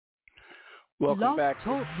Welcome back to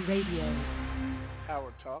Talk Radio.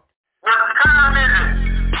 Powertalk. What time is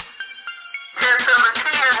it? 10:17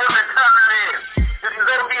 is what the time is. This is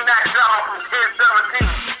OB Mack from 1017.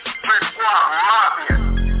 Chris Squad Mafia.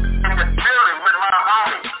 In the building with my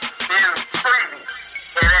homie, Ben Freezy.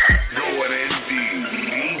 Yo, what ND,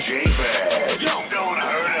 DJ Bad. Yo, don't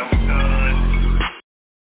hurt him, son.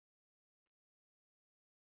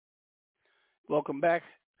 Welcome back.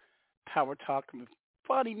 Powertalk.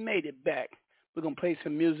 Finally made it back. We're going to play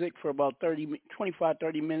some music for about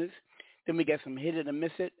 25-30 minutes. Then we get some Hit It or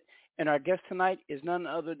Miss It. And our guest tonight is none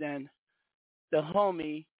other than the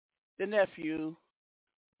homie, the nephew.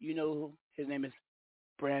 You know who? His name is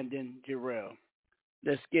Branden Jerrel.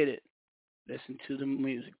 Let's get it. Listen to the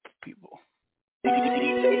music, people. Whip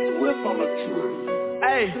on the tour.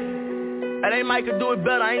 Hey, they might could do it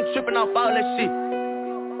better. I ain't tripping off all that shit.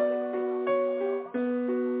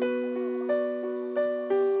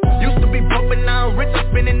 Bumping down rich, I'm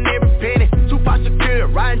spending every penny. Tupac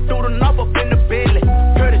Shakur, riding through the north up in the Bentley.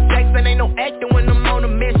 Curtis Jackson ain't no acting when I'm on a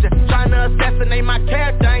mission. Tryna assassinate my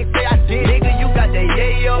character, ain't say I did. Nigga, you got that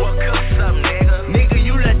yayo. What cuss up, nigga? Nigga,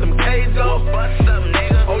 you let them K's go. Bust up,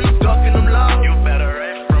 nigga. Oh, you ducking them low. You better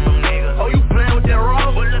rest from them, nigga. Oh, you playing with that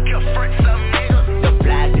raw. Well, look your freaks up, nigga. The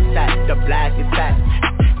black is that, the black is that.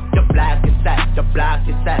 The black is that, the black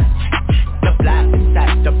is that. The black is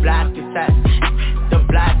that, the black is that. The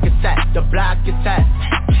black is that, the black is that.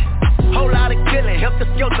 Whole lot of killing, help the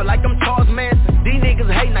skelter like I'm Charles Manson. These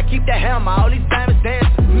niggas hating, I keep that hammer, all these diamonds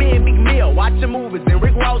dancing. Me and Big Mill, watching movies in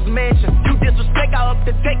Rick Ross mansion. You disrespect, I up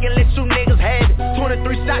to take and let you niggas have it.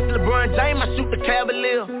 23 shots to LeBron James, I shoot the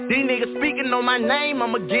Cavalier. These niggas speaking on my name,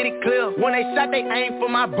 I'ma get it clear. When they shot, they aim for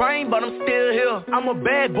my brain, but I'm still here. I'm a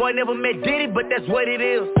bad boy, never met Diddy, but that's what it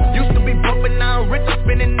is. Used to be bumping down rich, I'm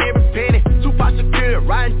spending every penny. Tupac Shakur,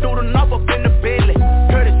 riding through the north up in the Bentley.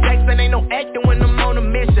 Curtis Jackson ain't no acting when I'm on a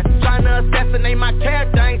mission. Tryna assassinate my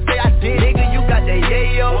character, ain't say I did. Nigga, you got that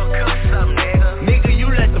yayo. What cuss up, nigga? Nigga, you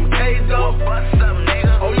let them K's go. Bust up,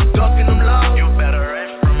 nigga. Oh, you ducking them low. You better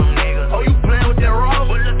rest from them, nigga. Oh, you playing with that raw.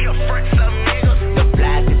 Well, look your freaks up, nigga. The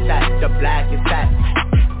black is that, the black is that.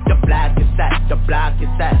 The black is that, the black is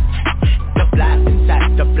that. The black is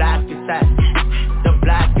that, the black is that. The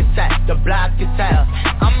black is that, the black is that.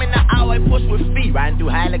 I'm in the highway push with feet, riding through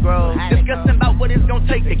Highland Grove. Discussing about what it's gonna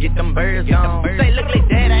take to get them birds on. Say, look like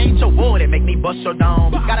that, I ain't your war that make me bust your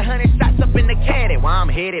dome. Got 100 shots up in the caddy while I'm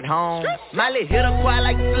headed home. Miley hit her quiet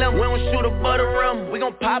like Slim, we don't shoot her but a rim. We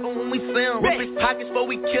gon' pop him when we see him. Rip his pockets before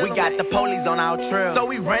we kill him. We got the police on our trail, so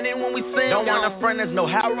we running when we see him. Don't want a friend, there's no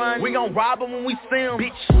how run. We gon' rob him when we see him.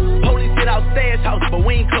 Bitch, police hit our stairs house, but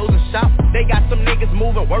we ain't closing shop. They got some niggas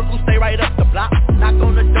moving, work who stay right up the block. Knock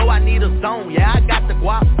on the door, I need a zone, yeah, I got the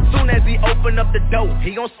guap. Soon as he open up the door,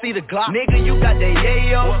 he gon' see the Glock. Nigga, you got that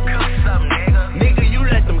yayo. What cuss up, nigga? Nigga, you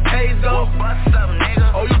let them K's go. Bust up,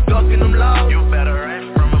 nigga. Oh, you ducking them low. You better rest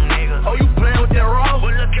from them, nigga. Oh, you playing with that raw.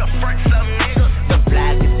 Well, look your freaks up, nigga. The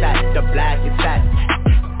black is that, the black is that.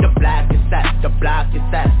 The black is that, the black is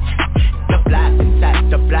that. The black is that,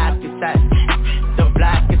 the black is that. The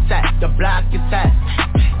black is that, the black is that.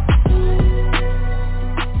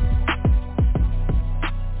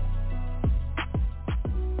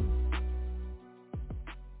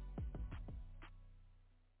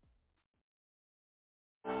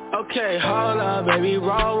 Okay, hold up, baby,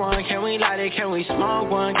 roll one. Can we light it? Can we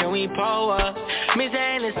smoke one? Can we pull up? Mix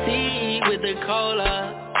Hennessy with the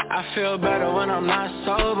cola. I feel better when I'm not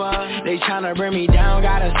sober. They tryna bring me down,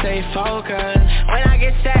 gotta stay focused. When I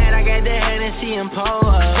get sad, I get the Hennessy and pull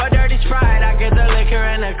up. For dirty Sprite, I get the liquor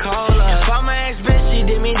and the cola. For my ex-bitch, she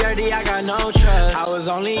did me dirty, I got no trust. I was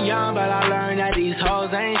only young, but I learned that these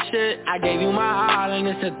hoes ain't shit. I gave you my all, and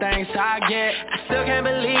it's the thanks I get. I still can't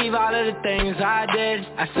believe all of the things I did.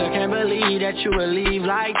 I still can't believe that you would leave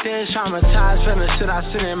like this. Traumatized from the shit I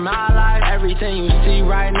seen in my life. Everything you see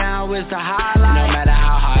right now is the highlight. No matter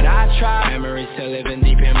how hard I try, memories still living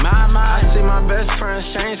deep in my mind. I see my best friends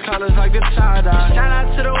change colors like the tie-dye. Shout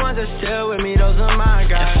out to the ones that still with me, those are my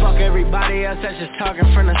guys. And fuck everybody else that's just talking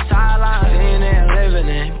from the sidelines. Seeing it and living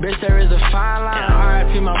it, bitch there is a fine line. And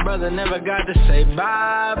R.I.P. my brother never got to say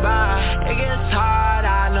bye-bye. It gets hard,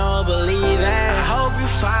 I know, believe it. I hope you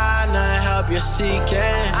find the help you're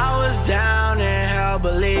seeking. I was down in hell,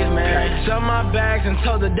 believe me. Shut my bags and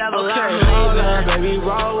told the devil I'm leaving. Baby,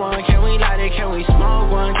 roll one, can we light it, can we smoke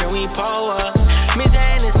one? Can we pull up? Mix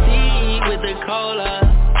Hennessy with the cola.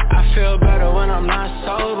 I feel better when I'm not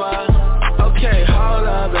sober. Okay, hold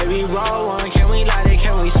up, baby, roll one. Can we light it?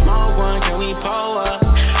 Can we smoke one? Can we pull up?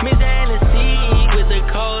 Mix Hennessy with the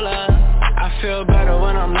cola. I feel better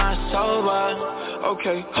when I'm not sober.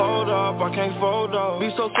 Okay, hold up, I can't fold up. Be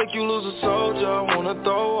so sick you lose a soldier, I wanna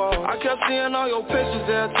throw up. I kept seeing all your pictures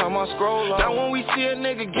every time I scroll up. Now when we see a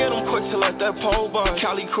nigga get him quick to let that pole bust.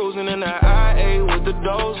 Cali cruising in that IA with the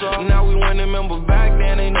dozer. Now we went and remember back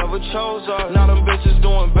then they never chose us. Now them bitches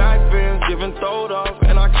doing back bends, giving throwed up.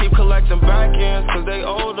 And I keep collecting back ends cause they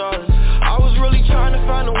owed us. I was really trying to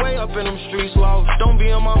find a way up in them streets, low. Don't be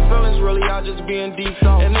in my feelings really, I just be in deep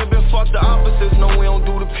thought. And it been fuck the opposites, no we don't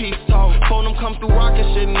do the peace talk. Phone them come through rockin'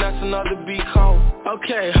 shit and that's another beat call.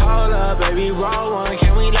 Okay, hold up, baby, roll one.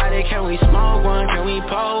 Can we light it, can we smoke one, can we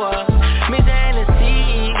pull up? Miss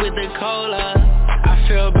Hennessy with the cola. I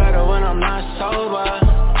feel better when I'm not sober.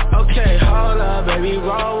 Okay, hold up, baby,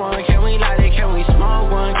 roll one. Can we light it, can we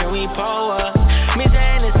smoke one, can we pull up? Miss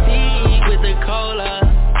Hennessy with the cola.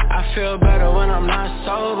 I feel better when I'm not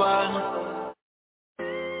sober.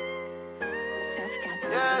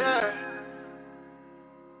 Yeah.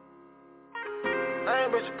 I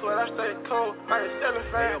ain't bitch clear, I stay cool. I ain't selling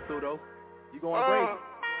fan. Hey, yo, Pluto, you going great.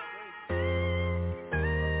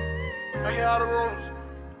 I hear all the rules.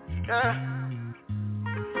 Yeah.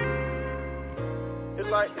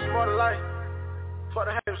 It's more to life. For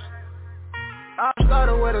the haters. I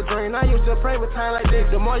started with a dream, I used to pray with time like this.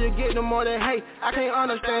 The more you get, the more they hate. I can't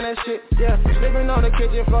understand that shit, yeah. Living on the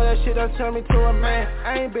kitchen floor, that shit done turned me to a man.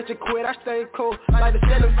 I ain't bitch a quit, I stay cool, like the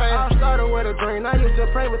ceiling fan. I started with a dream, I used to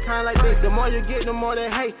pray with time like this. The more you get, the more they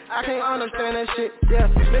hate. I can't understand that shit, yeah.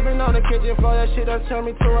 Living on the kitchen floor, that shit done turned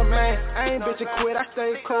me to a man. I ain't bitch a quit, I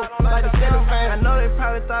stay cool, like the ceiling fan. I know they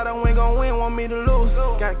probably thought I wasn't gon' win, want me to lose.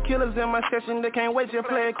 Got killers in my session, they can't wait to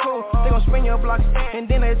play it cool. They gon' spin your block, and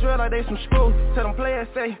then they drill like they some screws. Tell them players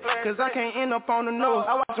say, cause I can't end up on the news.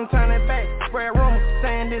 I watch them turn it back, spread rumors,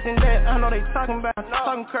 saying this and that. I know they talking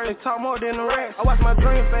crazy, talk more than the rest. I watch my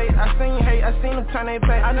dream fade, I seen hate, I seen them turn their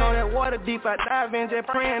back. I know that water deep, I dive in just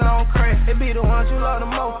praying on crack. It be the ones you love the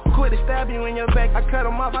most, quit to stab you in your back. I cut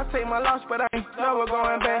them off, I take my loss, but I ain't never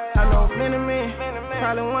going back. I know many men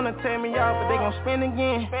probably wanna take me out, but they gon' spin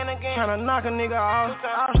again, tryna knock a nigga off.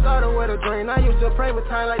 I started with a dream, I used to pray with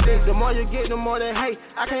time like this. The more you get, the more they hate.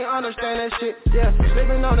 I can't understand that shit, yeah.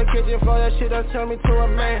 Living on the kitchen floor, that shit done turned me to a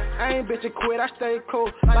man. I ain't bitch a quit, I stay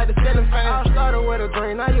cool, like the ceiling fan. I started with a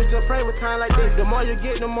dream, I used to pray with time like this. The more you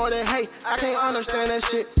get, the more they hate. I can't understand that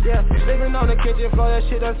shit, yeah. Living on the kitchen floor, that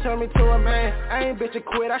shit done turned me to a man. I ain't bitch a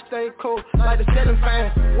quit, I stay cool, like the ceiling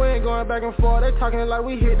fan. We ain't going back and forth, they talking like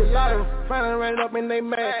we hit the lotto. Finally ran it up and they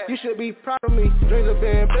mad, you should be proud of me. Dreams have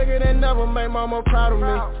been bigger than ever, make mama proud of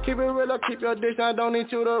me. Keep it real, keep your dish, I don't need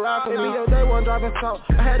you to ride for me. Your day one dropping salt,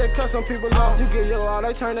 I had to cut some people off. You get your all,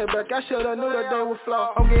 they turn it back, I should've knew that they would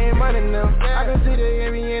flaw. I'm getting money now, I can see the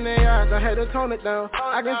envy in their eyes, I had to tone it down.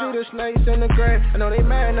 I can see the snakes in the grass, I know they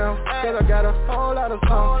mad now, cause I got a whole lot of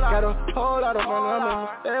songs, got a whole lot of money, I mean,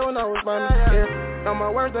 they will know what's about me, yeah. On my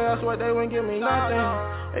worst day, I swear they wouldn't give me nothing,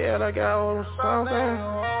 yeah, like I owe them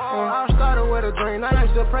something. I started with a dream, I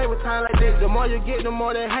used to pray with time like this. The more you get, the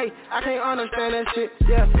more they hate. I can't understand that shit,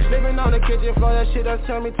 yeah. Living on the kitchen floor, that shit done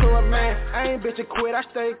turned me to a man. I ain't bitch a quit, I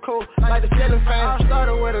stay cool, like the ceiling fan. I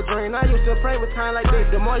started with a dream, I used to pray with time like this.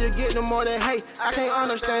 The more you get, the more they hate. I can't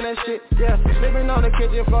understand that shit, yeah. Living on the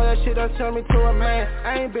kitchen floor, that shit done turned me to a man.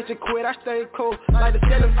 I ain't bitch a quit, I stay cool, like the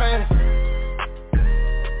ceiling fan.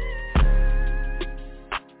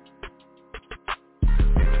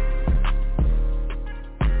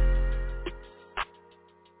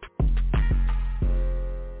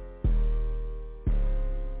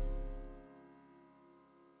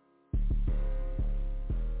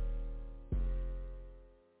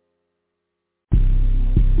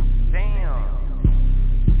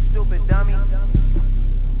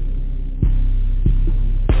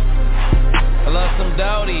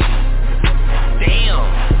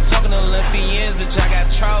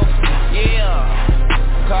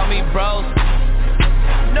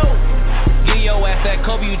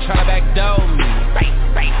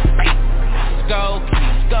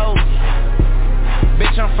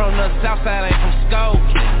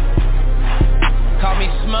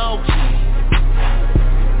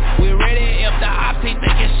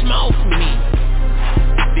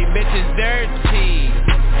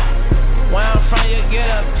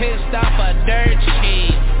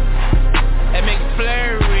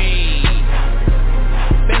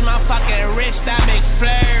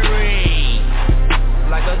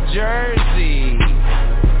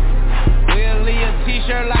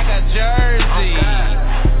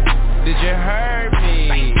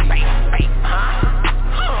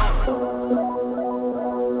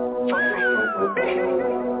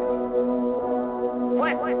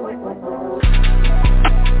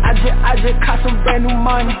 I just caught some brand new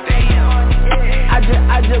money.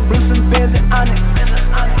 I just blew some Benz on it.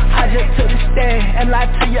 I just took the stand and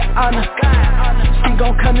lied to your honor. She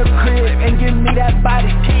gon' come to crib and give me that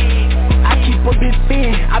body. I keep a big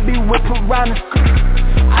fin, I be with piranhas.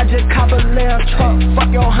 I just cop a lamb truck, fuck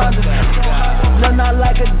your Honda. Look not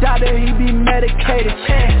like a doctor, he be medicated.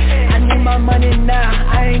 I need my money now,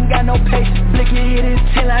 I ain't got no patience. Blicky hit his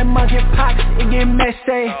chin like monkey pox, it get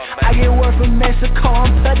messy. I get word from Mexico,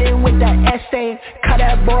 I'm plugged in with that essay. Caught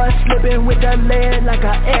that boy slipping with the lead like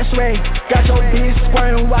a X-ray. Got your bitch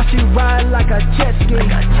squirting while she ride like a jet ski.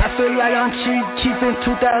 I feel like I'm cheap in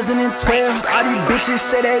 2012. All these bitches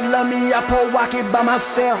say they love me, I pull walk it by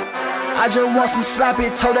myself. I just want some sloppy,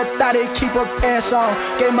 told her thought it keep her pants on.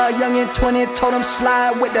 Gave my youngin' 20, told him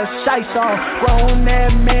slide with the shites on. Grown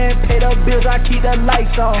that man, pay the bills, I keep the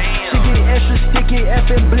lights on. She get extra sticky,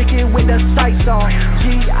 effing blicky with the sights on.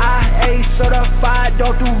 GIA certified,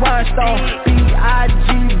 don't do rhinestone.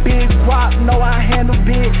 B.I.G. big guap, know I handle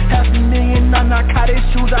big. $500,000 on narcotic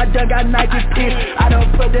shoes, I done got Nike picks. I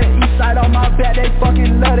done put the east side on my back, they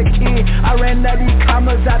fucking love the kid. I ran out these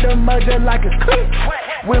commas out the mugger like a clip.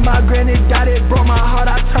 When my granny died, it broke my heart,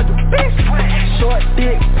 I turned to bitch. Short,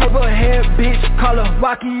 thick, purple hair, bitch, call her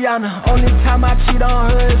Wakiana. Only time I cheat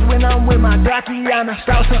on her is when I'm with my Dakiana.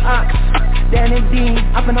 Strauss and Ox, Dan and Dean,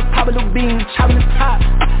 I'm finna pop a little bean, chopping the top,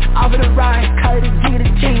 off of the ride, call it a G to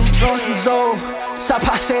the team. Jones is old, stop,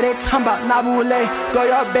 I say they talking about Nabule, go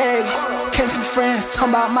your bag. Came some friends,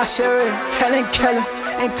 talking about my sherry, Helen Keller,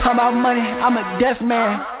 ain't talking about money, I'm a deaf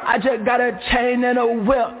man. I just got a chain and a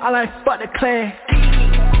whip, I like fuck the clan.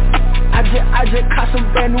 I just caught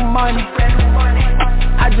some brand new money.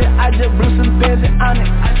 I just blew some Benz on it.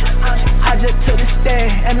 I just took the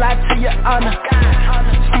stand and lied to your honor.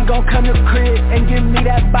 She gon' come to crib and give me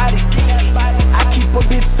that body. I keep a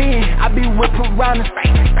big fin, I be with piranhas.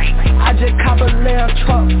 I just cop a lamb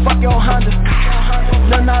truck, fuck your Honda.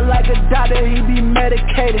 Look not like a doctor, he be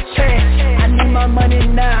medicated. I need my money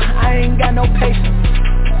now, I ain't got no patience.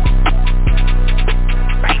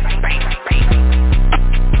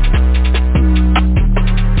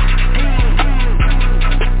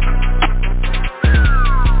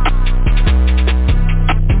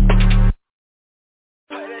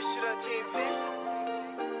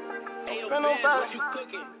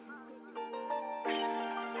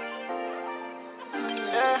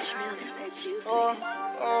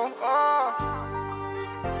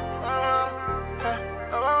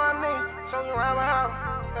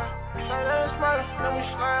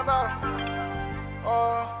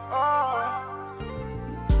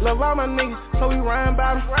 Love all my niggas, so we rhyme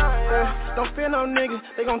about them. Yeah, don't fear no niggas,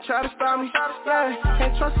 they gon' try to stop me. Yeah,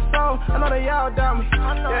 can't trust a soul, I know they all doubt me.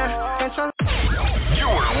 Yeah, can't trust. You're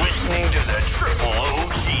listening to the Triple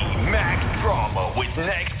OG Max Drama with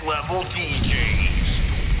Next Level DJs.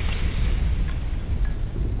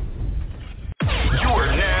 You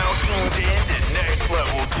are now tuned in to Next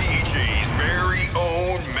Level DJs' very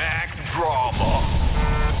own Max Drama.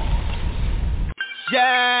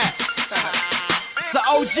 Yeah. It's the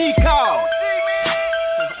OG call.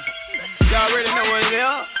 Y'all already know what it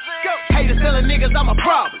is. Haters telling niggas I'm a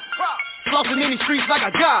problem. Flossing in these streets like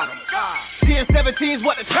I got them. 10-17's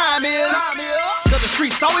what the time is. Cause the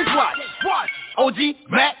streets always watch. OG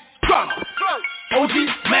Mack Drama. OG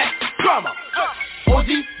Mack Drama. OG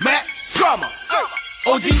Mack Drama.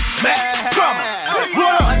 OG Mack Drama.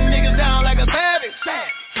 Hunting niggas down like a savage.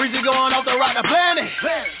 Breezy going off the rock the planet.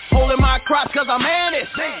 Holding my crotch cause I'm managed.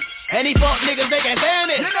 And these fuck niggas, they can't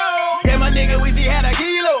stand it. Damn, a nigga wish he had a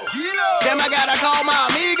kilo. Damn, I gotta call my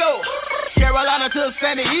amigo. Carolina to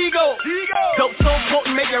San Diego. Dope so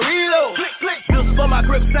potent, make it reload. Just for my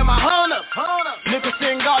grips and my hunters.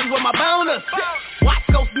 Nicholson Gardens with my bounders. West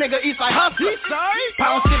Coast nigga, Eastside hustlers.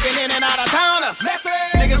 Pound shipping in and out of towners.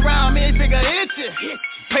 Niggas round me, figure itching.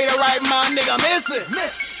 Pay the right mind, nigga missing.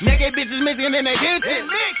 Naked bitches missing in their kitchen.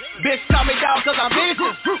 Bitch call me down cause I'm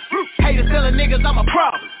vicious. Haters telling niggas I'm a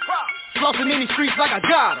problem. Flossing in these streets like I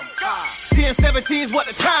got them. 10-17's what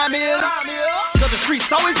the time is. Cause the streets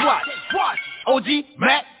always watch. OG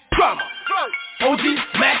Mack Drama. OG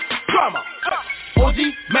Mack Drama. OG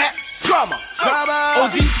Mack Drama.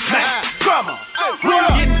 OG Mack Drama.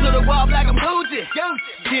 Getting to the wall like I'm Gucci.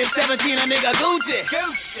 10-17 a nigga Gucci.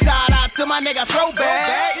 Shout out to my nigga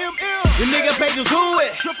Throwback. The nigga pages do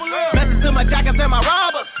it. Message to my jackets and my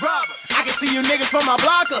robbers. I can see you niggas from my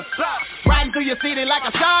blockers. Riding through your city like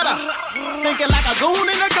a shotter. Thinking like a goon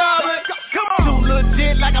in the garbage. Too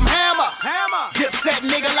legit like I'm Hammer. Dip set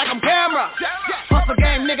nigga like I'm Camera. Hustle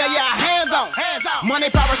game nigga, yeah, hands on. Money,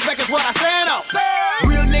 power, respect is what I stand on.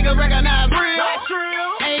 Real niggas recognize real.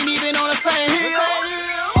 Ain't even on the same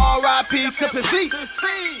hill. R.I.P. to P.C.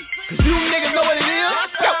 Cause you niggas know what it is.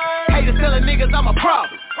 Yo, haters telling niggas I'm a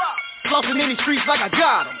problem. Flossing in these streets like I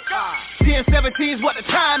got them. 10-17 is what the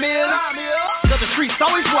time is. Cause the streets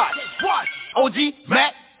always watch. OG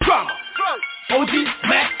Mack drama. OG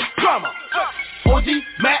Mack drama. OG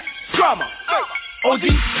Mack drama. OG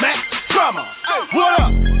Mack drama. What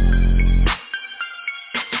up?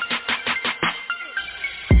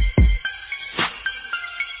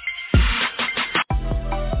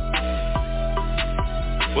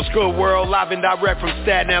 What's good, world? Live and direct from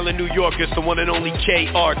Staten Island, New York. It's the one and only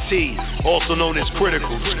KRT, also known as Critical.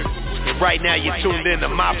 And right now you're tuned in to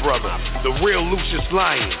my brother, the real Lucius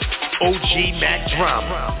Lion, OG Mack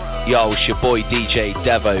Drama. Yo, it's your boy DJ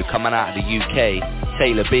Devo coming out of the UK,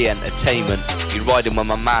 Taylor B Entertainment. You're riding with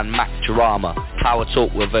my man Mack Drama. Power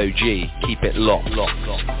Talk with OG. Keep it locked.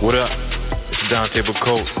 What up? It's Dante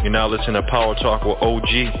Bacote. You're now listening to Power Talk with OG.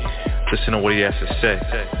 Listen to what he has to say.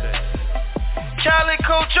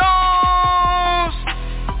 Calico Jones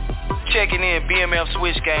checking in, BMF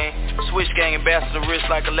Switch Gang ambassador, wrist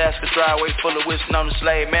like Alaska, driveway full of whiskey on the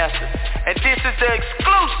slave master. And this is the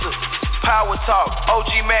exclusive Power Talk,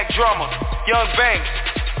 OG Mack Drummer, Young Banks,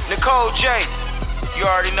 Nicole J. You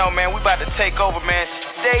already know, man, we about to take over, man.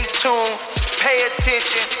 Stay tuned, pay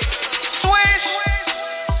attention, switch.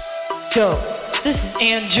 Yo, this is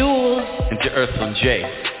Ann Jules. And to Earthland J.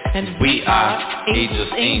 And we are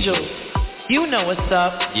Angels. You know what's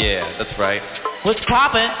up. Yeah, that's right. What's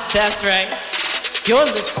poppin'? That's right. You're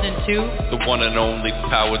listening to the one and only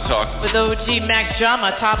Power Talk with OG Mack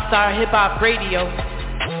Drama, Top Star Hip Hop Radio.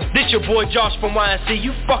 This your boy Josh from YNC.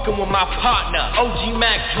 You fucking with my partner, OG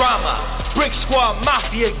Mack Drama, Brick Squad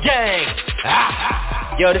Mafia Gang.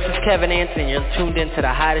 Yo, this is Kevin Anson. You're tuned in to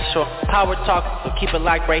the hottest show, Power Talk. So keep it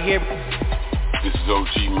locked right here. This is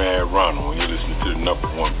OG Mad Ronald, and you're listening to the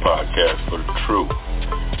 #1 podcast for the truth.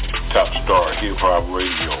 Top Star Hip Hop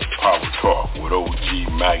Radio, Power Talk with OG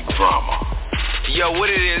Mack Drama. Yo, what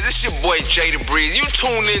it is? This your boy Jay the Breeze. You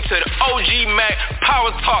tuned into the OG Mack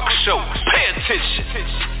Power Talk Show. Pay attention.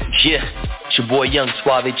 Yeah, it's your boy Young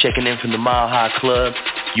Suave checking in from the Mile High Club.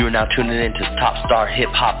 You are now tuning in to Top Star Hip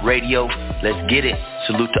Hop Radio. Let's get it.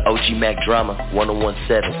 Salute to OG Mack Drama,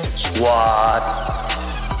 1017 Squad.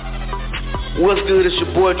 What's good? It's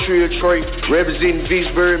your boy Trio Trey, representing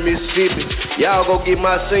Vicksburg, Mississippi. Y'all go get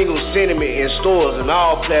my single Sentiment in stores and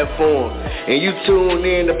all platforms. And you tune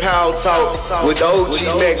in to Power Talk with the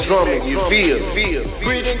OG Mack Drama. You feel?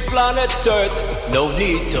 Greetings, planet Earth. No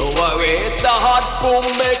need to worry. It's the hot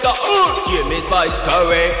boom maker. Give me spice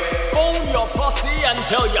curry. Phone your posse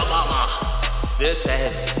and tell your mama. This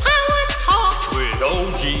is Power Talk with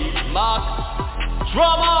OG Mack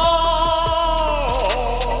Drama.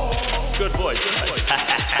 Good voice.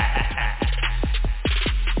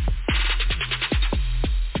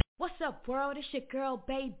 What's up, world? It's your girl,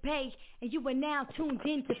 Baby, and you are now tuned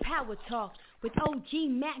in to Power Talk with OG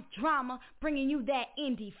Mack Drama, bringing you that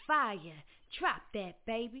indie fire. Drop that,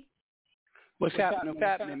 baby. What's happening?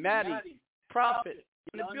 Matty, Prophet,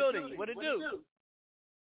 in the building. What it do?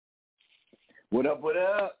 What up?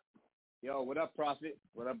 Yo, what up, Prophet?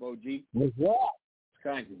 What up, OG? What's up?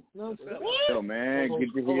 Thank you. Yo, man,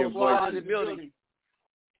 good to hear your voice. In the building.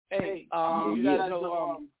 Hey, you guys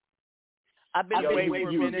know, I've been away for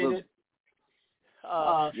a minute.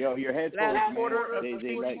 Yo, your headphones, last quarter of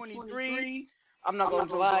 2023, I'm not going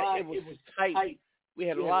to lie, it was tight. We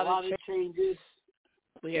had a lot of changes.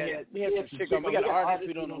 We had some shit going. We got an artist,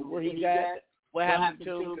 we don't know where he's at, what happened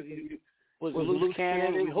to him, because he was a loose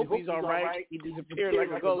cannon. We hope he's all right. He disappeared like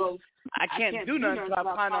a ghost. I can't do nothing until I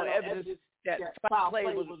find out evidence that foul play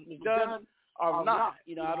was done or not.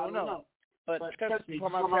 You know, I don't know. But especially for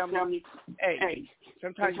my family, hey,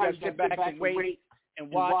 sometimes you got to sit back and wait and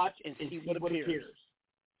watch and see what appears.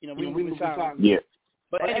 You know, we move silent. Yeah.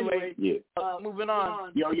 But anyway, yeah. Moving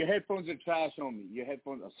on. Yo, your headphones are trash on me. Your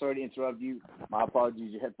headphones, I'm sorry to interrupt you. My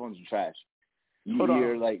apologies. Your headphones are trash. You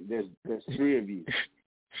hear, like, there's three of you.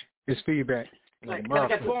 It's feedback. I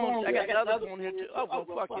got the other phone here, too. Oh,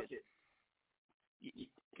 well, fuck it.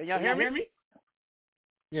 Can y'all hear me?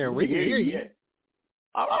 Yeah, we can hear you.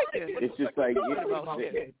 All right, then. It's just like,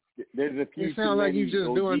 there's a few. It sounds like he's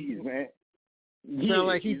just doing, man. It sounds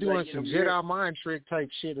like he's doing some Jedi mind trick type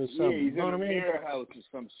shit or something. Yeah, he's you know in what I a mean? mirror house or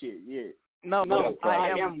some shit, yeah. No,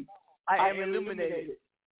 I am illuminated.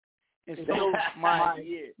 And so my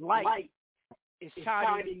light is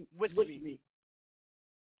shining with me.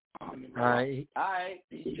 All right.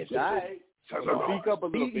 So speak up a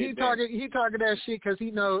little bit. He talking that shit because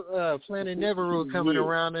he know Planet Neveroo coming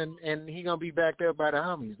around and he gonna be backed up by the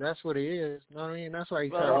homies. That's what it is. You know what I mean? That's why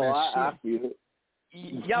he's talking that shit. I feel it.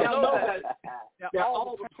 Y'all know that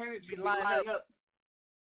all the planets be lining up.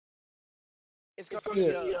 It's going to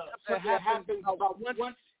be something that happens about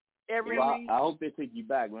once every I hope they take you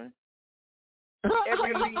back, man.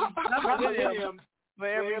 Every millennium, but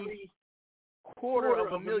every quarter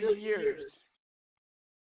of a million years.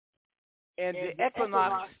 And the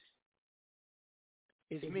equinox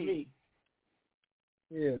is me.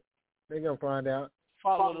 Yeah, they gonna find out.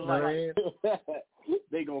 Follow the light.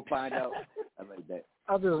 They gonna find out. I like that.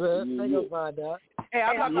 I just said they gonna find out. Hey,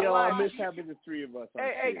 I'm not gonna lie. This happened to three of us.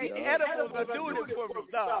 Hey, edibles are doing it for me.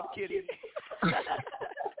 No, I'm kidding.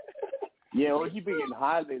 Yeah, well, he been getting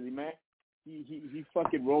high lately, man. He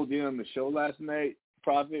fucking rolled in on the show last night,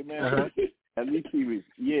 Prophet, man. Uh-huh. At least he was,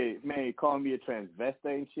 he calling me a transvestite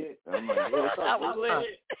and shit. I'm like, yeah, what's up? I was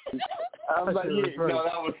lit. I was like, yeah, no,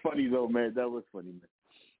 that was funny though, man. That was funny, man.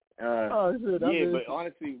 But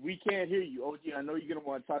honestly, we can't hear you, OG. I know you're gonna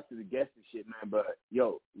want to talk to the guests and shit, man. But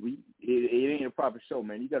yo, it ain't a proper show,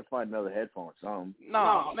 man. You gotta find another headphone.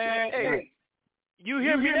 No, man. Hey, you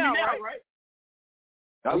hear me now, right?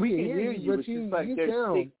 We can hear you, but it's just like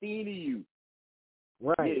there's 16 of you.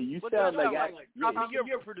 Right. Yeah, you sound like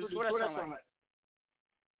you're a producer. What that sound like?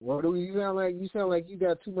 What do you sound like? You sound like you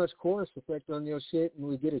got too much chorus effect on your shit, and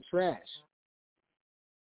we get it trash.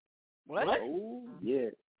 What? Oh, yeah.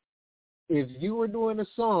 If you were doing a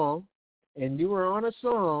song, and you were on a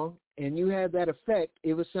song, and you had that effect,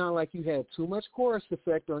 it would sound like you had too much chorus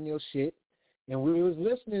effect on your shit. And we was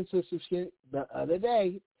listening to some shit the other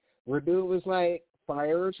day where dude was like,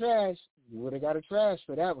 fire or trash. You would have got a trash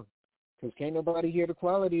for that one. Because can't nobody hear the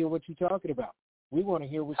quality of what you're talking about. We want to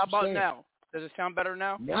hear what you're saying. How about now? Does it sound better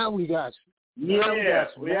now? Now we got you.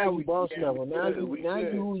 Now we boss level. Now you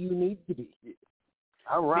who you need to be.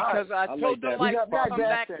 All right. Because I told the light to come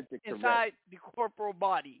back inside the corporal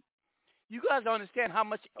body. You guys don't understand how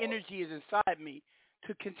much energy is inside me.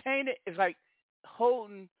 To contain it is like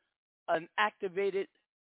holding an activated,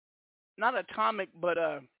 not atomic, but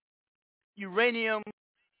uranium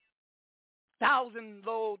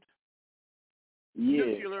 1,000-load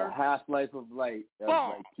nuclear. A half-life of like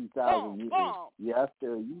 2,000 years. Yeah, I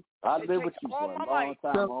feel you. I've been with you for a long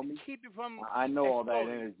time, homie. Keep it from I know all that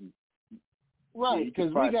energy. Right,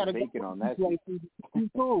 because we got to bacon on that.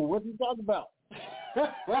 Cool. What you talking about?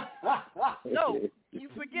 No, you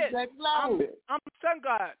forget. I'm the sun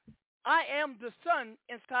god. I am the sun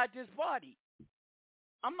inside this body.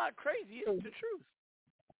 I'm not crazy. It's the truth.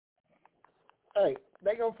 Hey,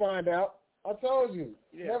 they gonna find out. I told you.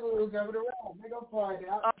 Never will coming around. They gonna find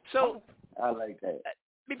out. So I like that.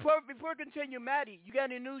 Before we continue, Matty, you got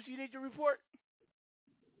any news you need to report?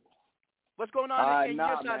 What's going on in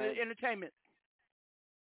your side of entertainment?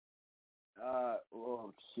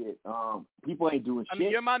 Oh shit. People ain't doing shit. I mean,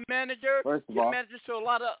 you're my manager. First of you're all, manager to a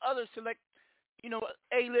lot of other select,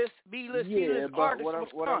 A-list, B-list, C-list artists.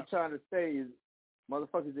 But what I'm trying to say is,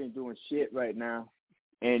 motherfuckers ain't doing shit right now.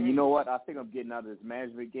 And you know what? I think I'm getting out of this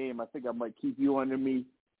management game. I think I might keep you under me.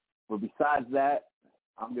 But besides that,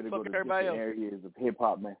 I'm going to go to different areas of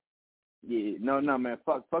hip-hop, man. Yeah, no, man.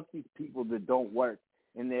 Fuck these people that don't work.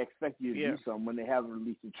 And they expect you to do something when they haven't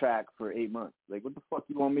released a track for 8 months. Like, what the fuck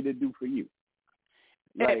you want me to do for you?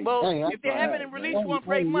 Like, if they haven't released one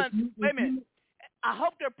for 8 months, wait a minute. I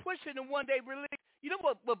hope they're pushing the one day release. You know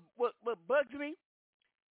what bugs me?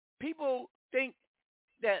 People think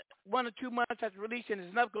that 1 or 2 months after releasing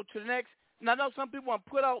is enough, go to the next. And I know some people want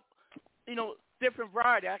to put out, different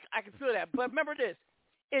variety. I can feel that. But remember this.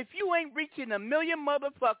 If you ain't reaching 1 million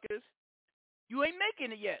motherfuckers, you ain't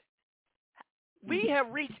making it yet. We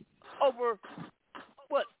have reached over,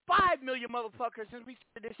 5 million motherfuckers since we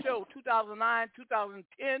started this show, 2009,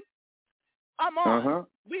 2010. I'm on.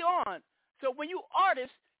 We on. So when you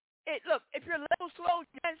artists, look, if you're a little slow,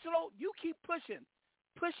 you keep pushing.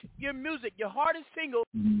 Push your music, your hardest single,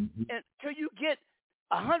 until you get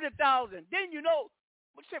 100,000. Then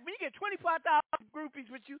when you get 25,000 groupies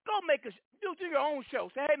with you, go make do your own show.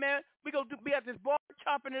 Say, hey man, we gonna be at this bar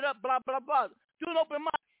chopping it up, blah blah blah. Do an open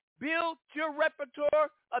mic. Build your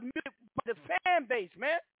repertoire of music for the fan base,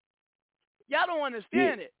 man. Y'all don't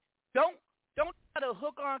understand it. Don't try to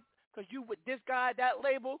hook on because you with this guy, that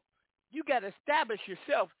label. You got to establish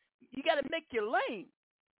yourself. You got to make your lane.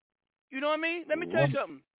 You know what I mean? Let me tell you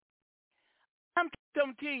something. I'm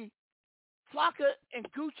 17. Flocka and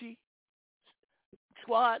Gucci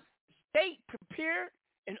squad, they prepared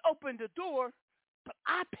and opened the door, but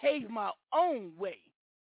I paved my own way.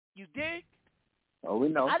 You dig? Oh, we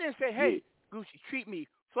know. I didn't say, hey, Gucci, treat me.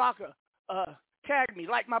 Flocka, tag me,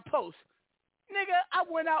 like my post. Nigga, I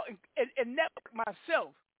went out and networked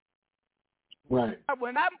myself. Right.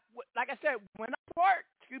 When I part,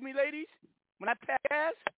 excuse me, ladies, when I pass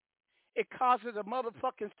gas, it causes a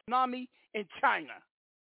motherfucking tsunami in China.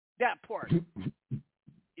 That part.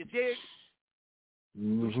 You dig?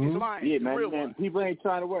 Mm-hmm. Lying. Yeah, man, people ain't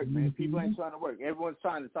trying to work, man. People ain't trying to work. Everyone's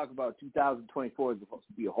trying to talk about 2024 is supposed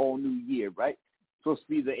to be a whole new year, right? Supposed to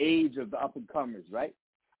be the age of the up-and-comers, right?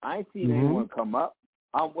 I ain't seen anyone come up.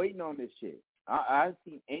 I'm waiting on this shit. I haven't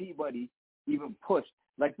seen anybody even push.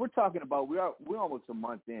 Like we're talking about, we're almost a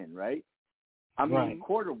month in, right? I mean,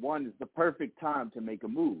 quarter one is the perfect time to make a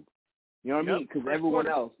move. You know what I mean? Because everyone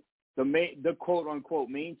else, the quote-unquote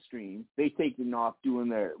mainstream, they taking off doing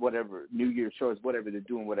their whatever, New Year's shows, whatever they're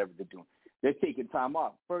doing. They're taking time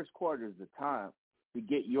off. First quarter is the time to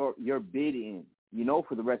get your bid in,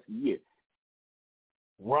 for the rest of the year.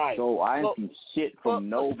 Right. So I ain't seen shit from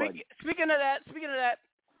nobody. Speaking of that,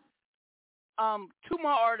 two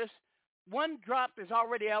more artists. One is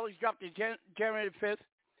already out. He's dropped it January 5th.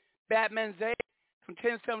 Batman Zay from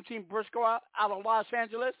 1017 Briscoe out of Los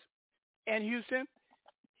Angeles and Houston.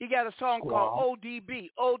 He got a song called ODB,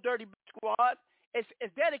 Old Dirty Squad.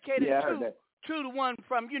 It's dedicated to the one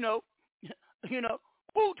from, Wu-Tang,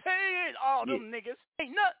 all them niggas.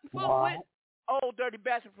 Ain't nothing full with Old Dirty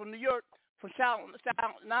Bastard from New York, from South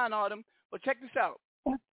 9, all them. But check this out.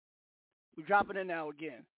 We're dropping it now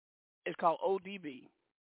again. It's called ODB.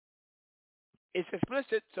 It's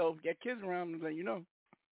explicit, so get kids around and let you know.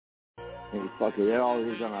 Hey, fuck it. That all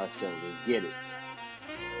is on our show. Let's get it.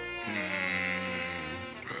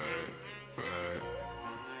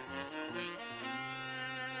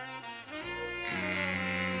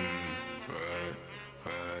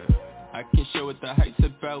 I can show what the hype's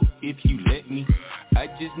about if you let me. I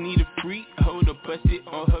just need a freak, hold her, bust it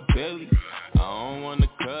on her belly. I don't wanna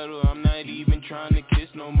cuddle, I'm not even trying to kiss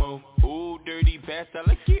no more. Ooh, dirty bastard,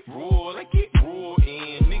 like it raw,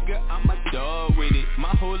 and nigga, I'm a dog with it. My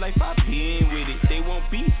whole life I've been with it. They won't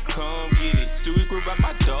beef, come get it. Stewie grew by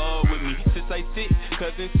my dog with me. Since I sit,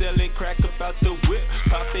 cousin selling crack about the whip.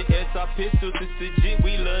 Popping SR pistols, it's legit.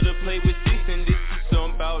 We love to play with six, and this is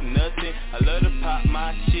something about nothing. I love to pop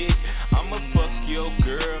my shit. I'ma fuck your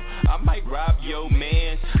girl, I might rob your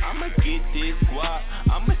man. I'ma get this guap,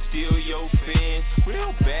 I'ma steal your fans.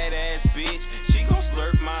 Real badass bitch, she gon'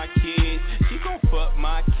 slurp my kids. She gon' fuck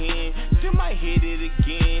my kin, still might hit it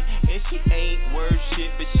again. And she ain't worth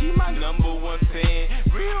shit, but she my number one fan.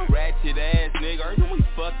 Real ratchet ass nigga, are we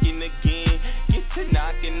fucking again? Get to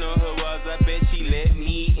knocking on her walls, I bet she let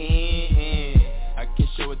me in. I can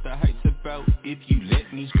show what the hype's about if you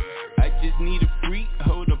let me. I just need a freak,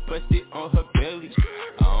 hold her, bust it on her belly.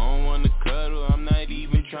 I don't wanna cuddle, I'm not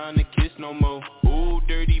even trying to kiss no more. Ooh,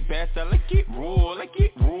 dirty bastard, like it raw,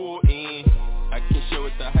 and I can show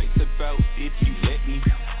what the hype's about if you let me.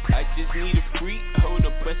 I just need a freak, hold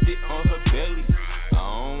her, bust it on her belly. I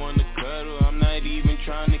don't wanna cuddle, I'm not even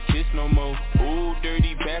trying to kiss no more. Ooh,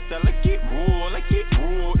 dirty bastard, like it raw,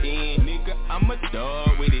 and nigga, I'm a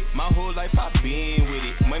dog with it. My whole life I've been with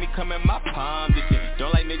it. Money come in my palm, this shit.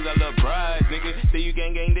 Don't like niggas, I love brides, nigga. Say you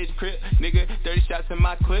gang this crip, nigga. 30 shots in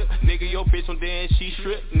my clip, nigga. Your bitch on there and she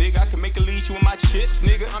strip, nigga. I can make a lead you with my chips,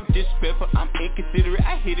 nigga. I'm disrespectful, I'm inconsiderate.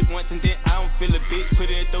 I hit it once and then I don't feel a bitch. Put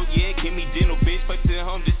it in throat, yeah, give me dental, bitch. Fuck to the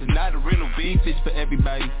home, this is not a rental, bitch. This for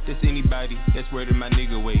everybody, that's anybody. That's word of my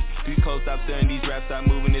nigga way. These clothes stop selling, these raps stop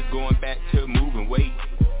moving. It's going back to moving weight.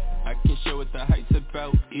 I can show what the hype's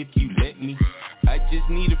about if you let me. I just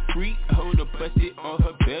need a freak, hold her, bust it on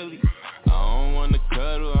her belly. I don't wanna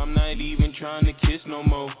cuddle, I'm not even trying to kiss no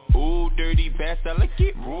more. Ooh, dirty bastard, like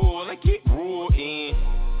it raw, and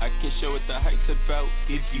I can show what the hype's about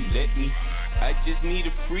if you let me. I just need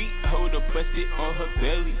a freak, hold her, bust it on her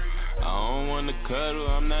belly. I don't wanna cuddle,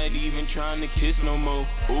 I'm not even trying to kiss no more.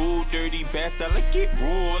 Ooh, dirty bastard, like it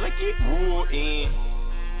raw, and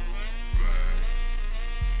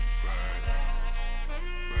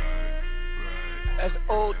that's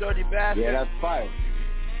Old Dirty Bastard. Yeah, that's fire.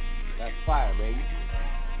 That's fire, baby.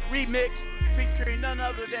 Remix featuring none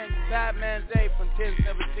other than Batman Zay from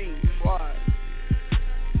 1017 Squad.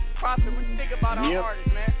 Prophet, what you think about our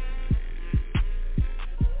artists, man?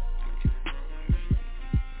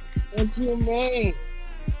 What you mean?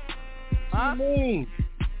 Huh? What you mean?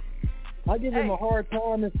 I give him a hard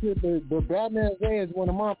time and shit, but Batman Zay is one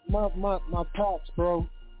of my tops, bro.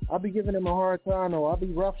 I be giving him a hard time, though. I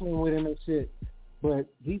be ruffling with him and shit. But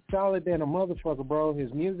he's solid than a motherfucker, bro.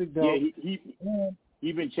 His music, though. Yeah,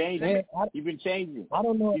 he been changing. He been changing. I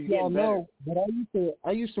don't know if y'all know, but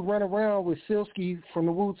I used to run around with Silsky from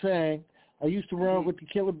the Wu-Tang. I used to run with the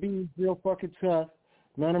Killer Bees, real fucking tough.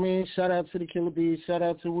 You know what I mean? Shout out to the Killer Bees. Shout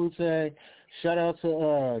out to Wu-Tang. Shout out to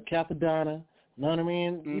Capadonna. You know what I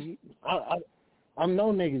mean? I'm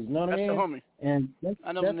no niggas, you know what I mean? That's the homie. And that's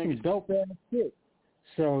some dope ass shit.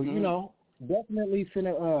 So, you know, definitely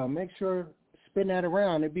finna make sure spin that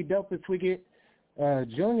around. It'd be dope if we get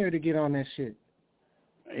Junior to get on that shit.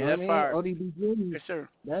 Yeah, that's fire. ODB Junior. Yes, sir.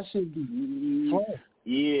 That should be fun.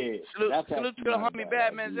 Yeah. Salute to the homie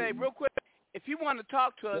Badman Zay. Real quick, if you want to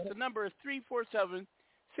talk to us, the number is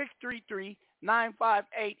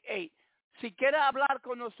 347-633-9588. Si quiere hablar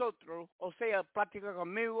con nosotros, o sea, practicar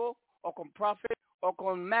conmigo, o con Prophet, o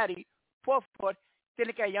con Matty, por favor,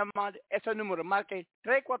 tiene que llamar ese número. Marque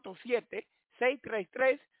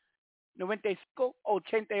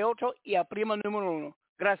 347-633-9588 y aprima el número 1.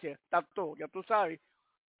 Gracias. Está todo. Ya tú sabes.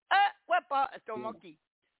 Wepa, estamos aquí.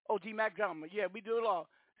 OG Mack Drama. Yeah, we do it all.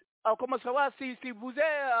 Comment ça va? Si vous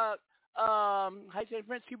êtes,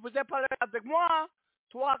 si vous êtes parlé avec moi,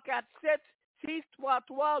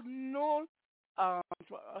 347-633-9, I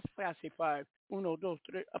forgot to say 5. 1, 2,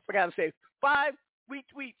 3. I forgot to say 5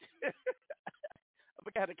 retweets. I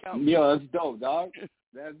forgot to count. Yo, that's dope, dog.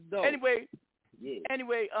 That's dope. Anyway,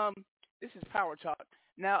 this is Power Talk.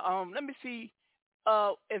 Now, let me see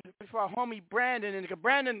if our homie Branden, and if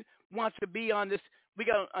Branden wants to be on this, we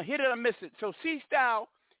got to hit it or miss it. So C-Style,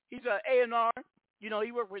 he's an A&R. You know,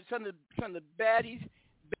 he worked with some of the baddies,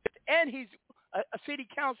 and he's a city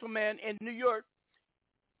councilman in New York.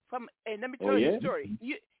 And let me tell you the story.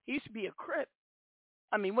 He used to be a Crip.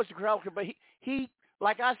 I mean, what's the crowd? But he,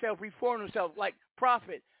 like I said, reformed himself like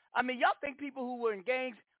Prophet. I mean, y'all think people who were in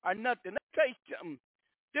gangs are nothing. Let me tell you something.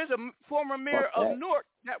 There's a former mayor of Newark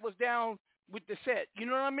that was down with the set. You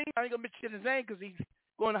know what I mean? I ain't going to mention his name because he's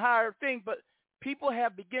going to hire a thing. But people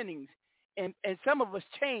have beginnings, and some of us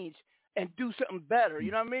change and do something better.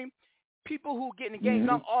 You know what I mean? People who get in gangs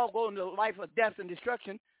don't all go into a life of death and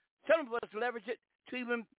destruction. Some of us leverage it to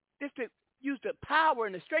even just to use the power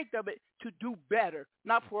and the strength of it to do better,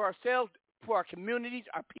 not for ourselves, for our communities,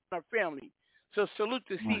 our people, our family. So salute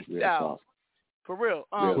to C-Styles. For real.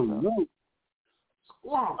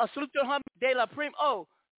 Salute to Humby De La Prime. Oh,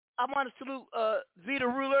 I want to salute Vita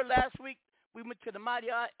Ruler. Last week we went to the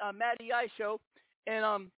Matty I show,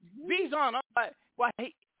 and V's on. Why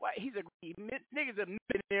he's a nigga's a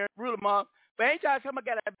millionaire, Ruler mom. But anytime someone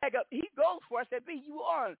got a bag up, he goes for it. I said, V, you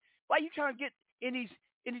on? Why you trying to get in these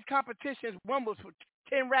competitions? One was for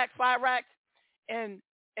 10 racks, 5 racks, and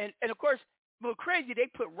of course, a little crazy. They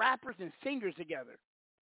put rappers and singers together.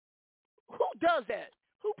 Who does that?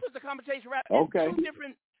 Who puts a competition rap in two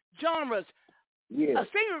different genres? Yeah. A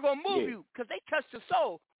singer gonna move you because they touch the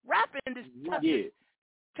soul. Rapping this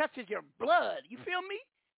touches your blood. You feel me?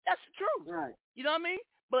 That's the truth. Right. You know what I mean?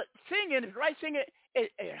 But singing, if right singing,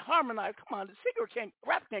 it harmonize. Come on, the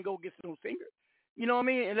rapper can't go against no singer. You know what I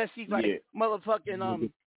mean? Unless he's like motherfucking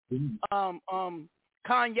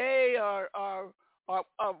Kanye or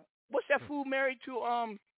what's that fool married to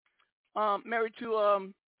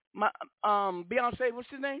Beyonce? What's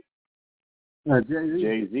his name?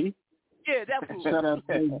 Jay-Z. Yeah, that fool. Shout out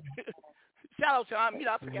to him. Shout out to him. You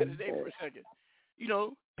know, I forgot his name for a second. You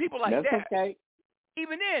know, people like That's that. Okay.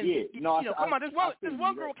 Even then, come on. This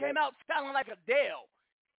one girl came out sounding like Adele.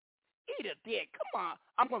 Eat a dick. Come on.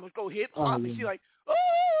 I'm going to go hip hop. And she's like,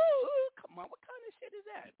 oh, come on. What kind of shit is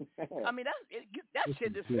that? I mean, that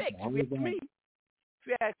shit is fake to me.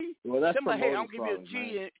 Well, that's somebody, hey, I'm going to give you a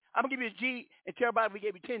G. I'm going to give you a G and tell everybody we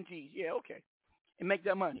gave you 10 G's. Yeah, okay. And make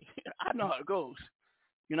that money. I know how it goes.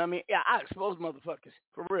 You know what I mean? Yeah, I expose motherfuckers.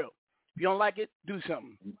 For real. If you don't like it, do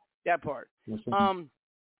something. That part.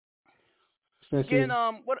 Again,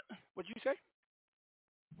 what you say?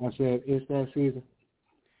 I said it's that season.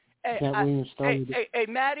 Hey,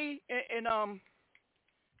 Matty and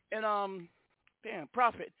damn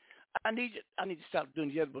Prophet. I need to stop doing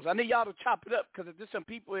the edibles. I need y'all to chop it up because there's some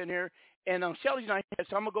people in here, and Shelly's not here,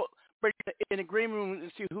 so I'm gonna go break in the green room and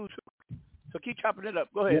see who's who. So keep chopping it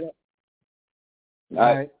up. Go ahead.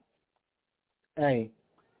 All right. Hey,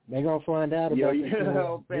 they gonna find out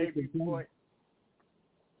about baby boy.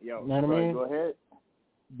 Yo, know what I mean? Go ahead.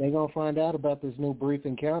 They gonna find out about this new brief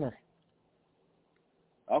encounter.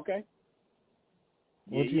 Okay.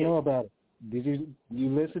 What you know about it? Did you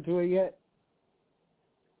listen to it yet?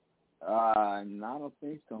 No, I don't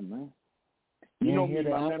think so, man. You know me,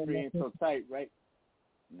 my memory ain't so tight, right?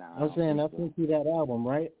 Nah. I'm saying I sent you that album,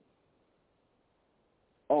 right?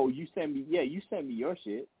 Oh, you sent me your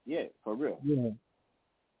shit. Yeah, for real. Yeah.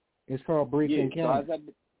 It's called Brief Encounter. So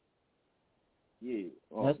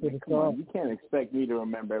that's what it's called. You can't expect me to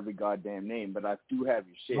remember every goddamn name, but I do have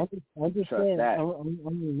your shit. I'm just saying, I'm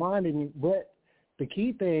reminding you, but the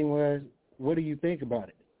key thing was, what do you think about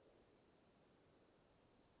it?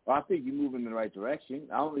 Well, I think you're moving in the right direction.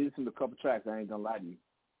 I only listened to a couple tracks. I ain't gonna lie to you.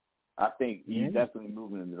 I think you're definitely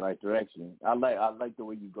moving in the right direction. I like the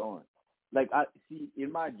way you're going. Like, I see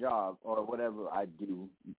in my job or whatever I do,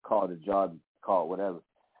 call it a job, call it whatever.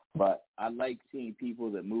 But I like seeing people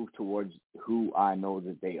that move towards who I know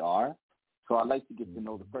that they are. So I like to get to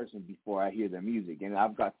know the person before I hear their music, and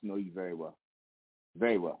I've got to know you very well.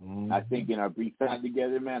 Very well. I think in our brief time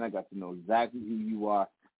together, man, I got to know exactly who you are.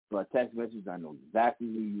 So our text messages, I know exactly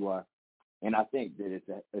who you are, and I think that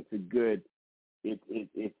it's a good,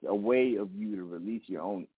 it's a way of you to release your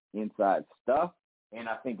own inside stuff, and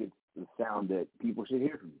I think it's the sound that people should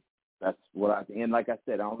hear from you. That's what I think. And like I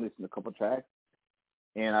said, I only listen to a couple tracks,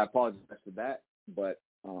 and I apologize for that, but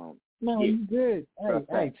no, you good.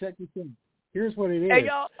 Hey, check this out. Here's what it is. Hey,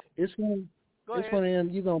 y'all. It's one of them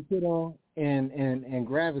you're gonna put on and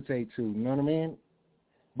gravitate to. You know what I mean?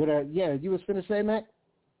 But yeah, you was finna say, Mac?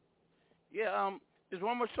 Yeah. There's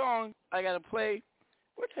one more song I gotta play.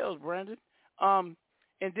 Where the hell is Brandon? And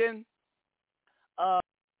then hold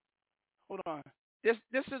on. This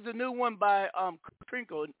is the new one by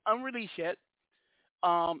Crinkle, unreleased yet.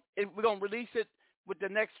 We're gonna release it with the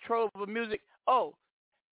next trove of music. Oh,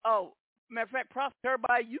 matter of fact, props to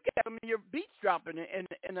everybody. You got some of your beats dropping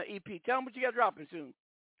in the EP. Tell them what you got dropping soon.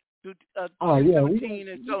 17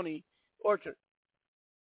 and Sony Orchard.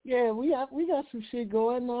 Yeah, we got some shit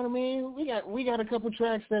going. Know what I mean? We got a couple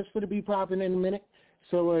tracks that's for to be popping in a minute.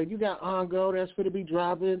 So you got On Go that's for to be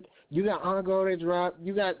dropping. You got On Go that drop.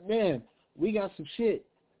 We got some shit.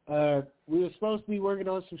 We were supposed to be working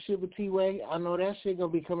on some shit with T-Way. I know that shit gonna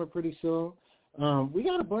be coming pretty soon. We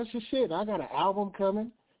got a bunch of shit. I got an album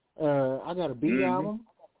coming. I got a beat album.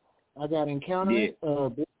 I got Encounter,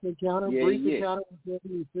 Brief Encounter, Brief Encounter, what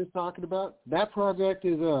we were just talking about. That project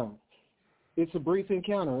is it's a brief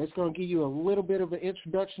encounter. It's going to give you a little bit of an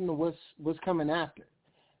introduction to what's coming after.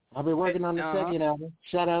 I've been working on the second album.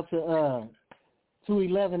 Shout out to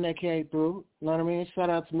 211 that came through. You know what I mean? Shout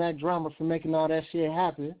out to Mack Drama for making all that shit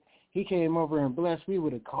happen. He came over and blessed me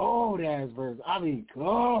with a cold-ass verse. I mean,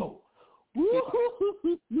 cold.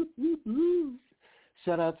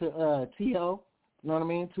 Shout out to T.O., you know what I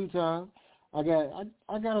mean? 2 times. I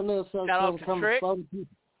got a little something coming for the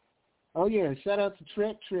people. Oh, yeah. Shout out to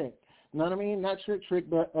Trick. You know what I mean? Not Trick,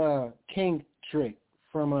 but King Trick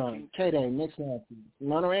from K-Day, Mixed Nasty. You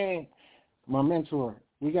know what I mean? My mentor.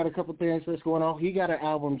 We got a couple things that's going on. He got an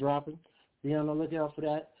album dropping. Be on the lookout for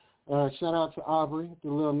that. Shout out to Aubrey,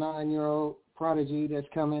 the little 9-year-old prodigy that's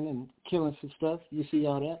coming and killing some stuff. You see